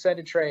or even send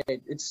a trade,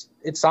 it's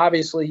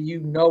obviously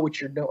what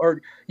you're doing,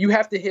 or you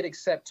have to hit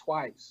accept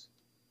twice.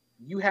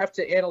 You have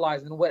to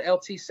analyze, and what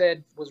LT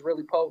said was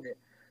really potent.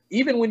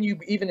 Even when you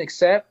even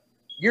accept,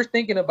 you're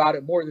thinking about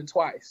it more than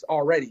twice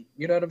already.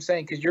 You know what I'm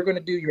saying? Because you're going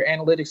to do your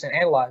analytics and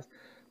analyze.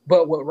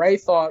 But what Ray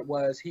thought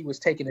was he was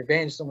taking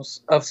advantage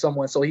of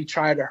someone, so he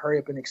tried to hurry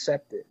up and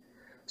accept it.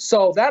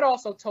 So that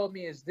also told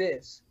me is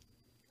this.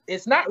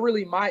 It's not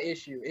really my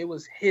issue. It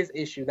was his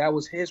issue. That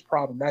was his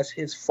problem. That's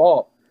his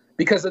fault.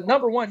 Because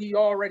number one, he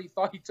already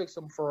thought he took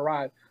someone for a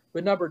ride.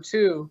 But number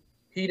two,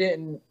 he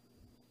didn't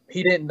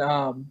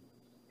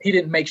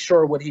make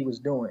sure what he was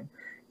doing.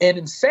 And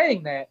in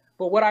saying that,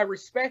 but what I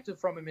respected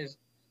from him is,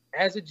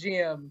 as a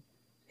GM,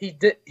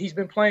 he's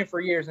been playing for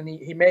years, and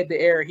he made the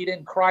error. He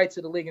didn't cry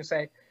to the league and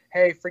say,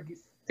 hey,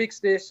 fix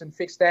this and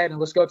fix that, and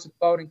let's go to the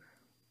voting.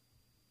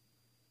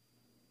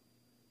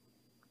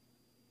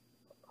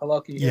 Hello,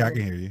 can you hear me? I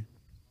can hear you.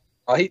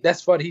 Oh,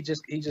 that's funny. He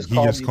just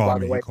called me, by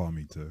the way. He called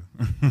me too.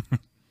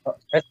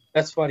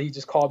 That's funny. He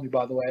just called me,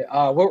 by the way.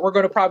 We're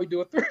going to probably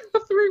do a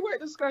three-way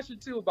discussion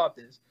too about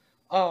this.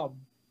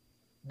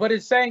 But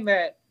it's saying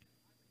that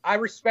I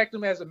respect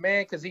him as a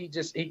man because he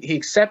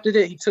accepted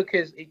it. He took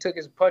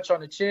his punch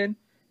on the chin,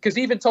 because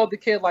he even told the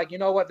kid, like, you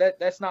know what,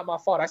 that's not my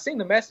fault. I seen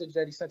the message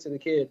that he sent to the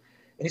kid,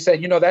 and he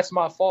said, that's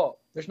my fault.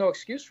 There's no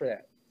excuse for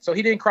that. So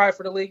he didn't cry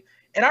for the league,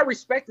 and I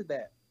respected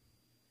that.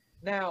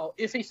 Now,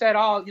 if he said,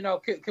 oh,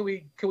 can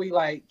we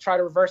like try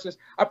to reverse this?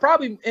 I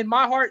probably, in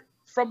my heart,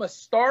 from a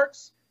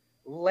Starks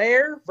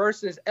lair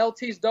versus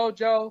LT's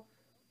dojo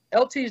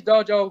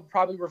would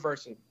probably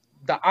reverse it.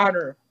 The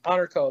honor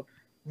code.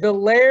 The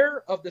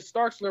lair of the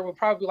Starks lair would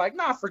probably be like,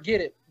 nah,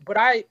 forget it. But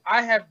I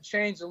have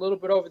changed a little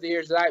bit over the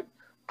years that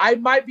I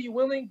might be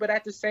willing, but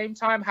at the same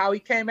time, how he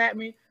came at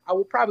me, I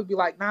would probably be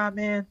like, nah,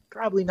 man,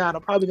 probably not.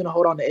 I'm probably going to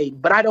hold on to Ayton.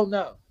 But I don't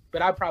know.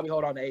 But I'd probably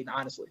hold on to Ayton,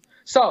 honestly.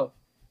 So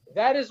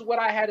that is what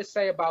I had to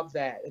say about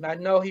that. And I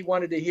know he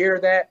wanted to hear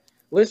that.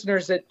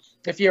 Listeners, that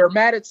if you're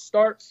mad at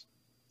Starks,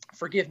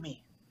 forgive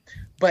me.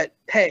 But,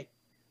 hey,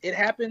 it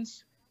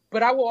happens.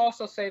 But I will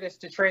also say this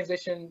to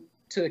transition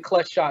to the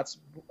clutch shots.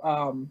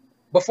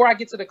 Before I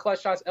get to the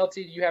clutch shots, LT,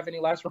 do you have any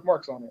last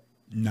remarks on it?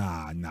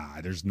 Nah.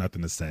 There's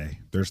nothing to say.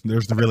 There's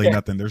really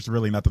nothing. There's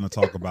really nothing to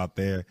talk about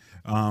there.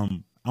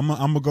 I'm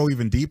gonna go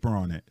even deeper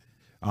on it.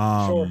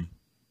 Sure.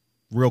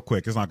 Real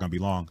quick, it's not gonna be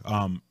long.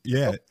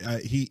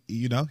 He,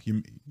 you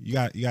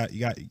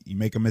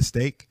make a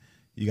mistake,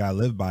 you gotta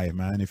live by it,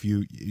 man. If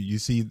you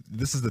see,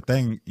 this is the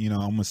thing, I'm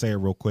gonna say it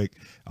real quick.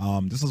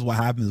 This is what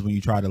happens when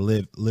you try to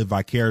live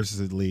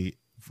vicariously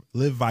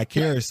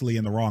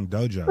in the wrong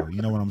dojo.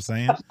 You know what I'm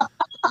saying?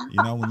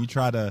 When you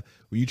try to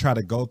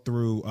go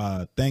through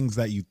things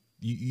that you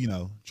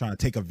trying to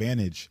take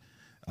advantage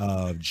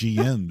of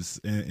GMs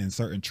in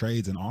certain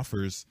trades and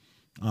offers.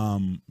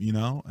 And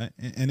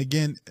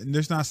again,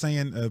 there's not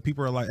saying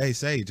people are like, hey,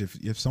 Sage,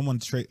 if someone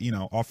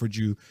offered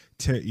you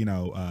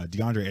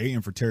DeAndre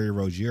Ayton for Terry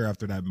Rozier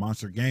after that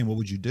monster game, what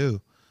would you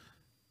do?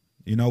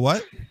 You know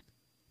what?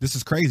 This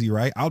is crazy,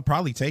 right? I would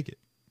probably take it.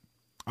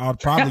 I would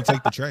probably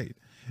take the trade.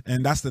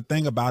 And that's the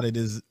thing about it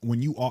is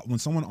when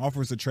someone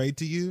offers a trade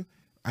to you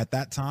at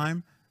that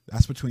time,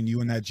 that's between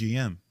you and that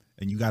GM,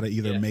 and you got to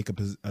either make a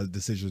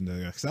decision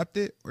to accept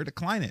it or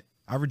decline it.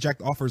 I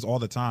reject offers all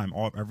the time,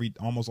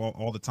 almost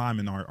all the time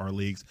in our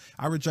leagues.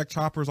 I reject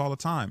choppers all the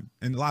time.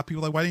 And a lot of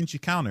people are like, why didn't you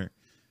counter?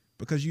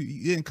 Because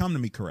you didn't come to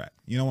me correct.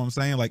 You know what I'm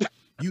saying? Like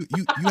you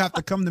have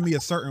to come to me a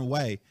certain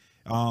way.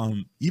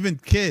 Even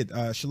Kid,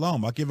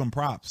 Shalom, I'll give him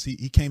props.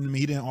 He came to me,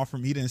 he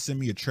didn't send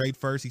me a trade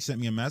first. He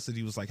sent me a message.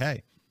 He was like,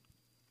 hey,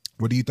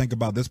 what do you think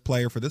about this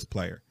player for this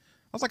player?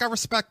 I was like, I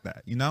respect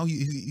that.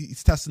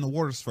 He's testing the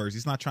waters first.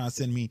 He's not trying to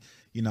send me,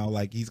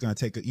 like he's going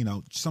to take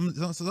some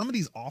of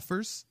these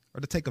offers or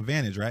to take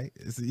advantage, right?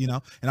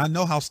 And I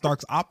know how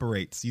Starks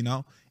operates,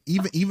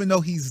 even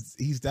though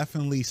he's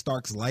definitely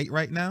Starks light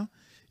right now,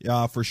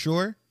 for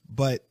sure.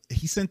 But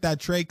he sent that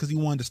trade because he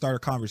wanted to start a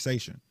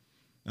conversation,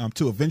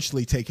 to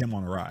eventually take him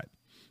on a ride.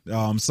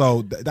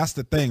 So that's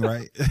the thing,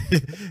 right?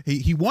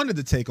 he wanted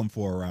to take him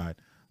for a ride,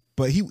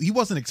 but he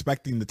wasn't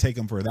expecting to take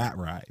him for that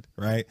ride,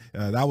 right?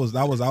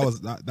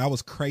 That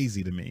was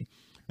crazy to me.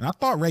 And I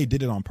thought Ray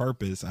did it on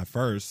purpose at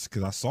first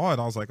because I saw it.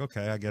 I was like,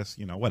 okay, I guess,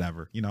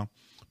 whatever,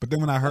 But then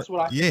when I heard,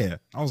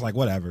 I was like,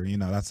 whatever,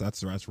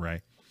 that's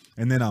Ray.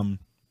 And then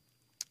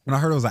when I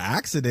heard it was an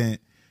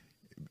accident,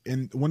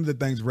 and one of the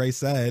things Ray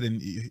said,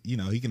 and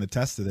he can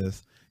attest to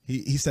this,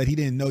 he said he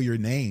didn't know your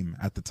name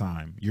at the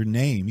time. Your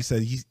name. He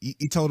said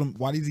he told him,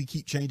 why does he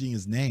keep changing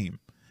his name?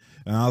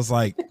 And I was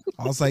like,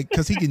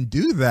 because he can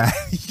do that.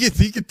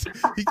 he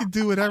can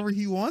do whatever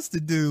he wants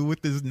to do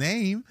with his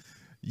name.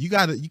 You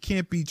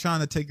can't be trying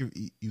to take.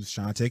 He was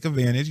trying to take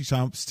advantage. He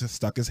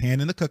stuck his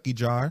hand in the cookie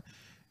jar.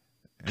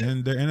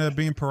 And there ended up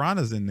being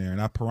piranhas in there, and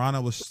that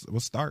piranha was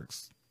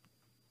Starks.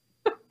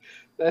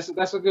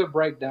 That's a good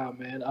breakdown,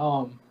 man.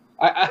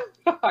 I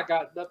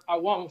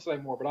want to say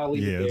more, but I'll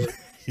leave it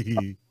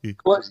there.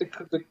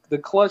 The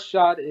clutch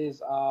shot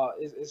is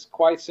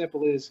quite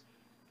simple.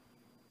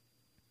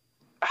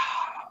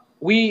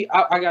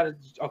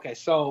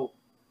 So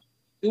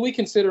do we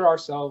consider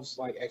ourselves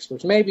like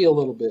experts? Maybe a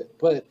little bit,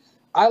 but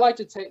I like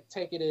to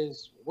take it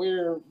as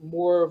we're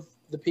more of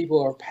the people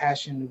who are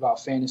passionate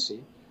about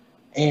fantasy.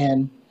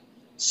 And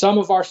some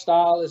of our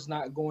style is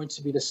not going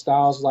to be the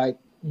styles like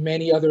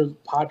many other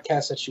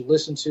podcasts that you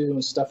listen to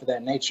and stuff of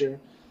that nature.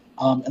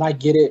 And I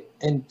get it.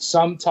 And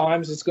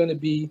sometimes it's going to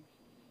be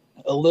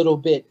a little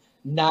bit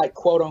not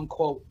quote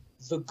unquote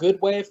the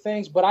good way of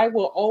things. But I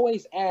will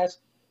always ask,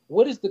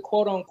 what is the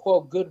quote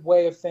unquote good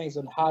way of things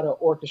and how to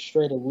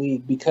orchestrate a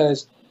league?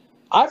 Because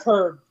I've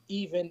heard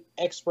even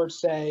experts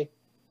say,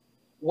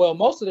 well,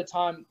 most of the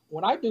time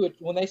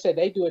when they say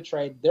they do a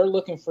trade, they're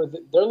looking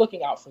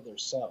out for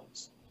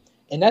themselves.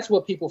 And that's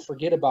what people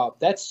forget about.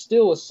 That's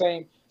still the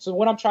same. So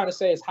what I'm trying to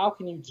say is, how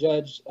can you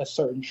judge a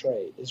certain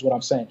trade is what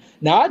I'm saying.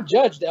 Now, I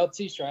judged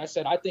LT's trade. I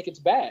said, I think it's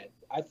bad.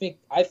 I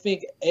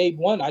think Abe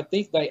won. I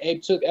think that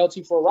Abe took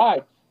LT for a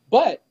ride.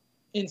 But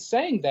in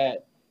saying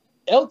that,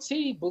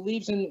 LT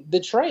believes in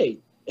the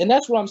trade. And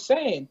that's what I'm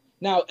saying.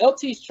 Now,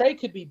 LT's trade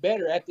could be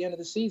better at the end of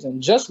the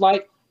season, just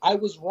like I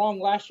was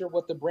wrong last year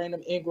with the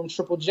Brandon Ingram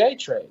Triple J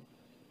trade.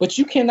 But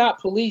you cannot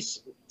police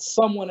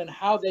someone and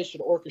how they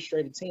should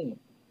orchestrate a team.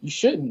 You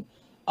shouldn't.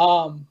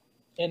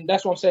 And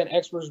that's what I'm saying.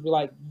 Experts be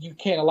like, you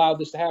can't allow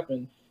this to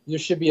happen. There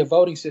should be a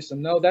voting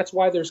system. No, that's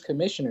why there's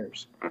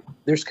commissioners.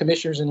 There's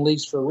commissioners in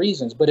leagues for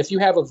reasons. But if you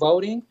have a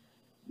voting,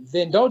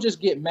 then don't just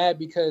get mad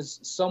because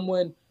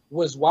someone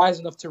was wise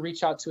enough to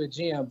reach out to a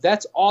GM.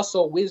 That's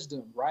also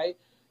wisdom, right?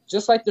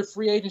 Just like the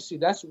free agency,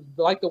 that's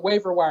like the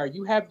waiver wire.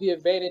 You have the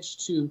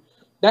advantage to.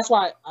 That's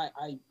why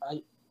I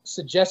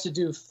suggest to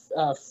do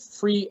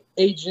free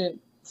agent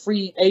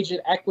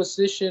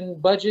acquisition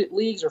budget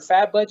leagues or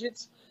fab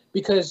budgets,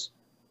 because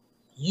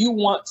you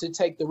want to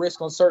take the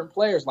risk on certain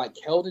players like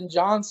Keldon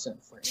Johnson,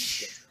 for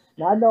instance.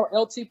 Now, I know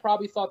LT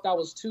probably thought that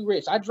was too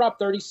rich. I dropped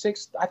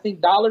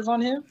 $36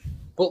 on him,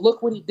 but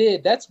look what he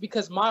did. That's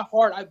because my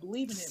heart, I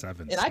believe in him.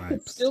 7 and snipes. I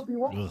could still be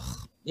wrong.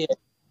 Ugh. Yeah.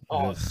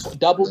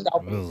 Double.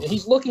 And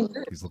he's looking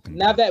good.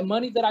 Now, good. that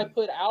money that I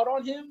put out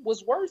on him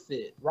was worth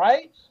it,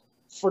 right?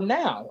 For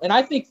now. And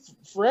I think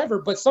forever.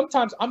 But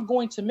sometimes I'm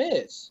going to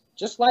miss.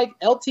 Just like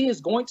LT is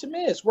going to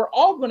miss. We're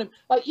all going to,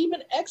 like,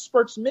 even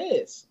experts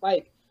miss.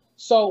 Like,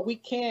 so we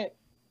can't,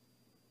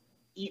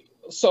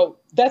 So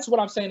that's what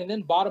I'm saying. And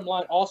then bottom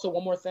line, also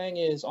one more thing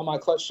is on my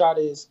clutch shot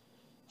is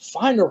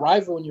find a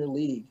rival in your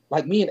league.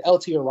 Like me and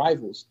LT are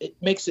rivals. It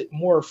makes it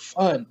more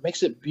fun,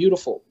 makes it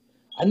beautiful.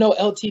 I know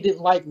LT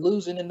didn't like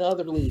losing in the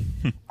other league.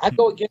 I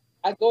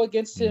go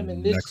against him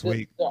in this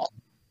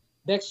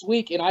next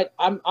week, and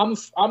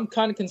I'm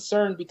kind of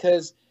concerned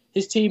because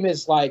his team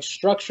is like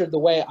structured the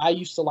way I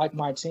used to like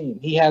my team.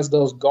 He has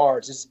those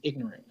guards. It's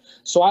ignorant.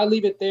 So I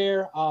leave it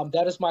there.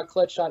 That is my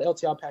clutch shot.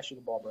 LT, I'll pass you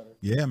the ball, brother.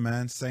 Yeah,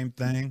 man. Same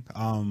thing.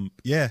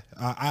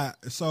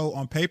 So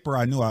on paper,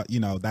 I knew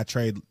that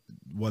trade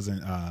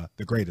wasn't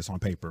the greatest on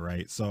paper,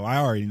 right? So I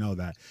already know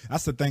that.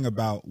 That's the thing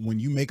about when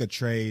you make a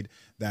trade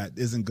that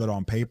isn't good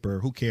on paper,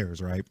 who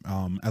cares, right?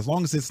 As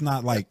long as it's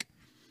not like,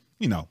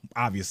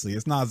 obviously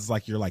it's not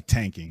like you're like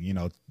tanking,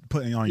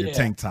 putting on your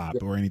tank top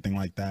or anything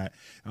like that.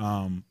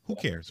 Who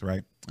cares,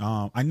 right?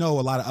 I know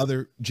a lot of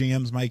other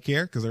GMs might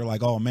care because they're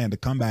like, oh man, the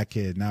comeback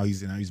kid, now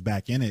he's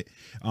back in it.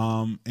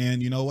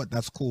 And you know what?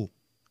 That's cool.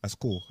 That's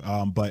cool.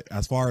 But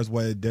as far as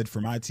what it did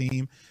for my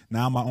team,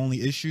 now my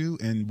only issue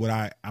and what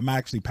I'm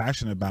actually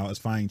passionate about is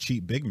finding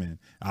cheap big men.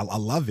 I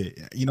love it.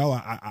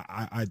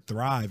 I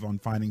thrive on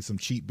finding some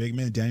cheap big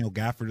men. Daniel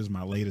Gafford is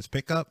my latest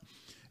pickup.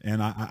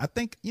 And I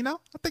think,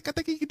 I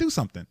think he could do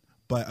something.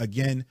 But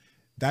again,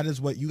 that is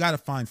what you got to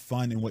find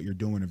fun in what you're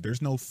doing. If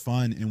there's no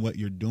fun in what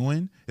you're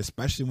doing,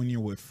 especially when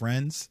you're with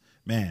friends,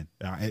 man,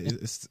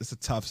 it's a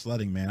tough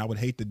sledding, man. I would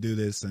hate to do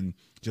this and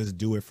just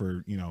do it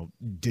for,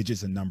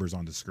 digits and numbers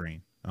on the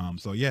screen.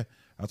 So yeah,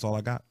 that's all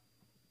I got.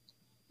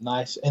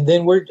 Nice. And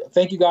then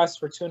thank you guys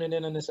for tuning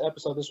in on this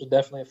episode. This was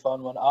definitely a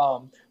fun one.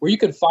 Where you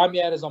can find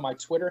me at is on my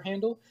Twitter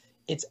handle.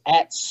 It's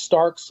at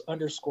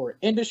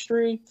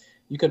Starks_industry.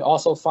 You can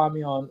also find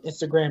me on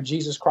Instagram,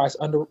 Jesus Christ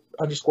follower.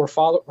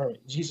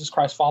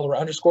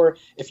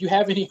 If you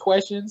have any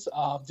questions,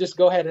 just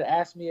go ahead and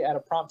ask me at a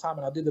prompt time,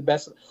 and I'll do the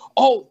best.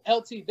 Oh,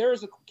 LT,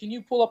 can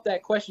you pull up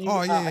that question?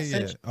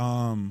 Yeah.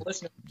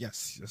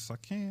 Yes, I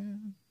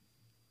can.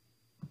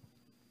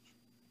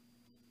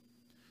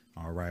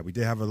 All right, we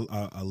did have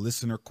a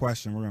listener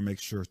question. We're gonna make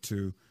sure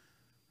to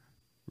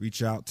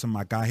reach out to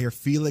my guy here,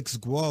 Felix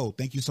Guo.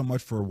 Thank you so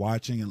much for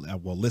watching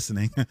and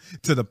listening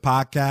to the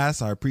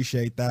podcast. I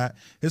appreciate that.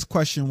 His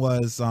question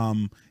was,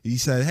 he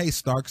said, hey,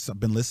 Starks, I've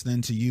been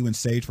listening to you and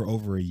Sage for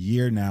over a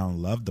year now and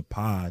love the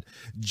pod.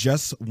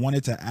 Just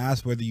wanted to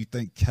ask whether you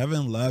think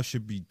Kevin Love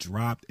should be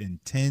dropped in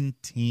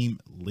 10-team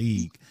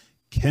league.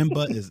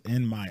 Kemba is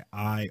in my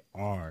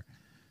IR.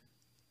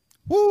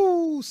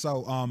 Woo!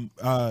 So,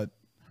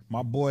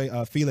 my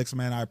boy Felix,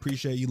 man, I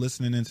appreciate you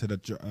listening into the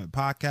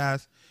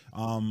podcast.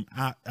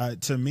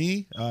 To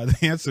me, the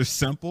answer is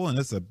simple, and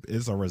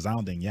it's a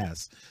resounding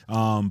yes.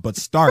 But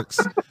Starks,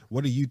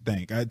 what do you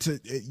think?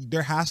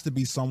 There has to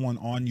be someone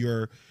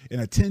in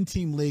a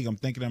 10-team league. I'm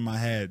thinking in my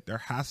head, there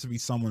has to be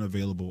someone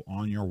available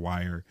on your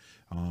wire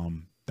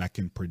that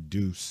can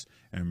produce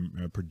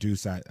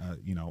at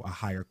a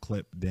higher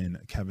clip than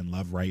Kevin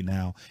Love right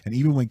now. And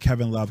even when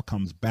Kevin Love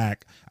comes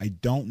back, I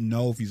don't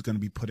know if he's going to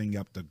be putting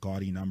up the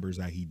gaudy numbers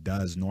that he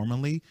does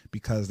normally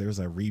because there's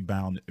a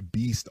rebound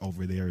beast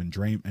over there in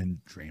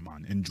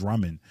Draymond and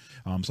Drummond.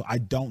 So I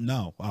don't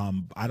know.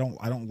 I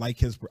don't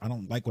like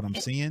what I'm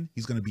seeing.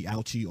 He's going to be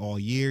ouchy all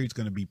year.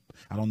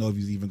 I don't know if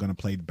he's even going to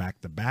play back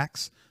to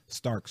backs.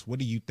 Starks, what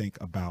do you think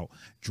about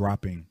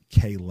dropping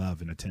K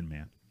Love in a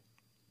 10-man?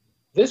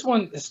 This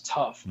one is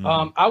tough.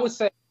 I would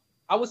say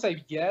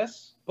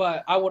yes,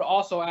 but I would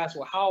also ask,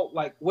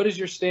 what is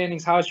your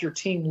standings? How's your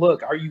team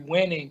look? Are you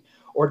winning,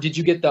 or did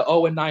you get the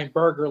 0-9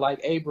 burger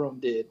like Abram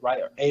did,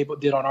 right? Or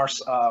Abram did on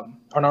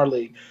our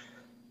league.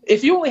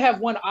 If you only have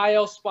one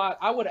IL spot,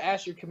 I would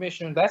ask your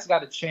commissioner. That's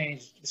got to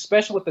change,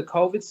 especially with the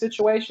COVID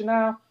situation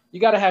now. You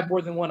got to have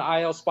more than one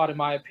IL spot, in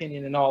my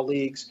opinion, in all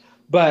leagues.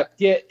 But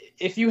yeah,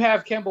 if you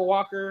have Kemba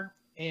Walker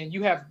and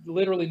you have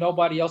literally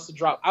nobody else to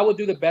drop, I would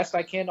do the best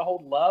I can to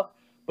hold Love.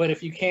 But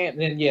if you can't,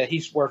 then yeah,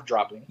 he's worth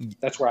dropping.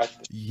 That's where I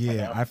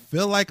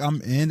feel like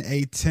I'm in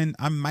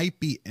I might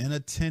be in a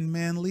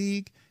 10-man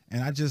league,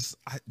 and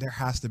there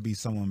has to be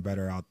someone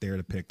better out there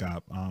to pick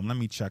up. Let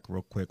me check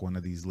real quick one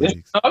of these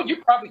leagues. Oh,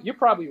 you're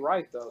probably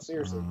right though.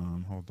 Seriously.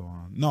 Hold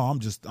on. No, I'm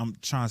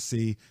trying to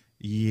see.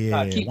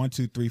 Yeah, 1,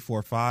 2, 3,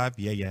 4, 5.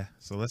 Yeah.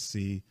 So let's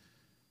see.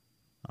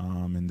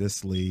 In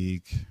this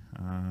league,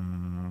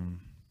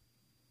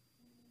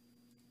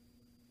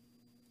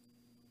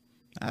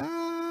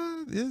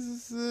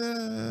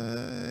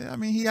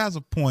 he has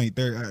a point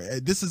there.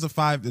 This is a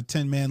 5 to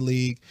 10-man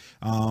league.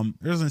 There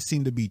doesn't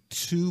seem to be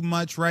too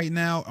much right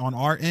now on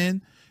our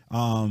end.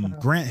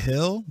 Grant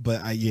Hill,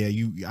 but I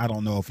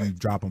don't know if you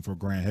drop him for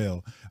Grant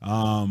Hill.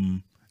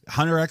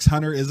 Hunter x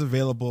Hunter is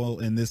available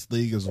in this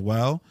league as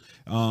well.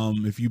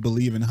 If you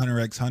believe in Hunter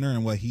x Hunter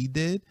and what he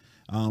did.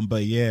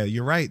 But yeah,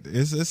 you're right.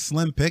 It's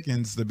slim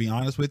pickings, to be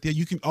honest with you.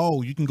 You can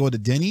go to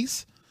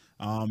Denny's.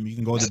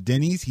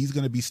 He's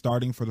going to be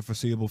starting for the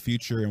foreseeable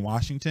future in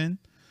Washington.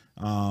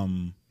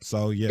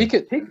 So yeah,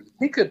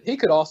 he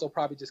could also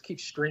probably just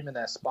keep streaming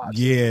that spot.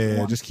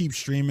 Yeah, just keep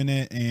streaming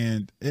it,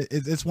 and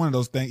it's one of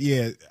those things.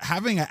 Yeah,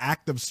 having an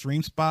active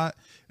stream spot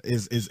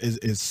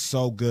is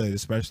so good,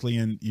 especially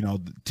in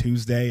the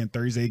Tuesday and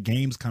Thursday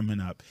games coming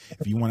up.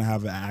 If you want to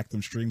have an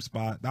active stream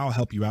spot, that'll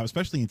help you out,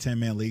 especially in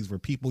 10-man leagues where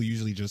people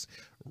usually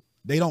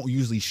they don't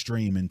usually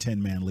stream in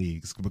 10-man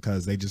leagues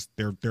because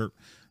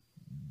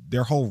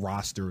their whole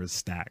roster is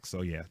stacked.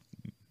 So yeah.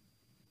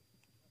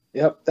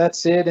 Yep,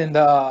 that's it. And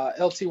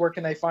LT, where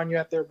can they find you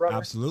out there, brother?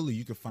 Absolutely.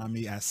 You can find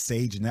me at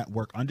Sage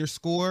Network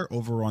 _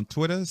 over on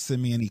Twitter.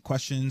 Send me any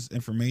questions,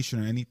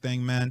 information, or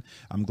anything, man.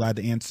 I'm glad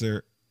to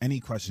answer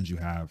any questions you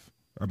have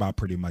about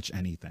pretty much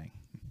anything.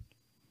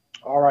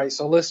 All right.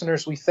 So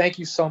listeners, we thank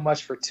you so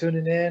much for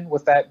tuning in.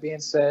 With that being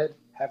said,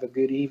 have a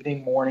good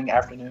evening, morning,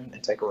 afternoon,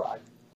 and take a ride.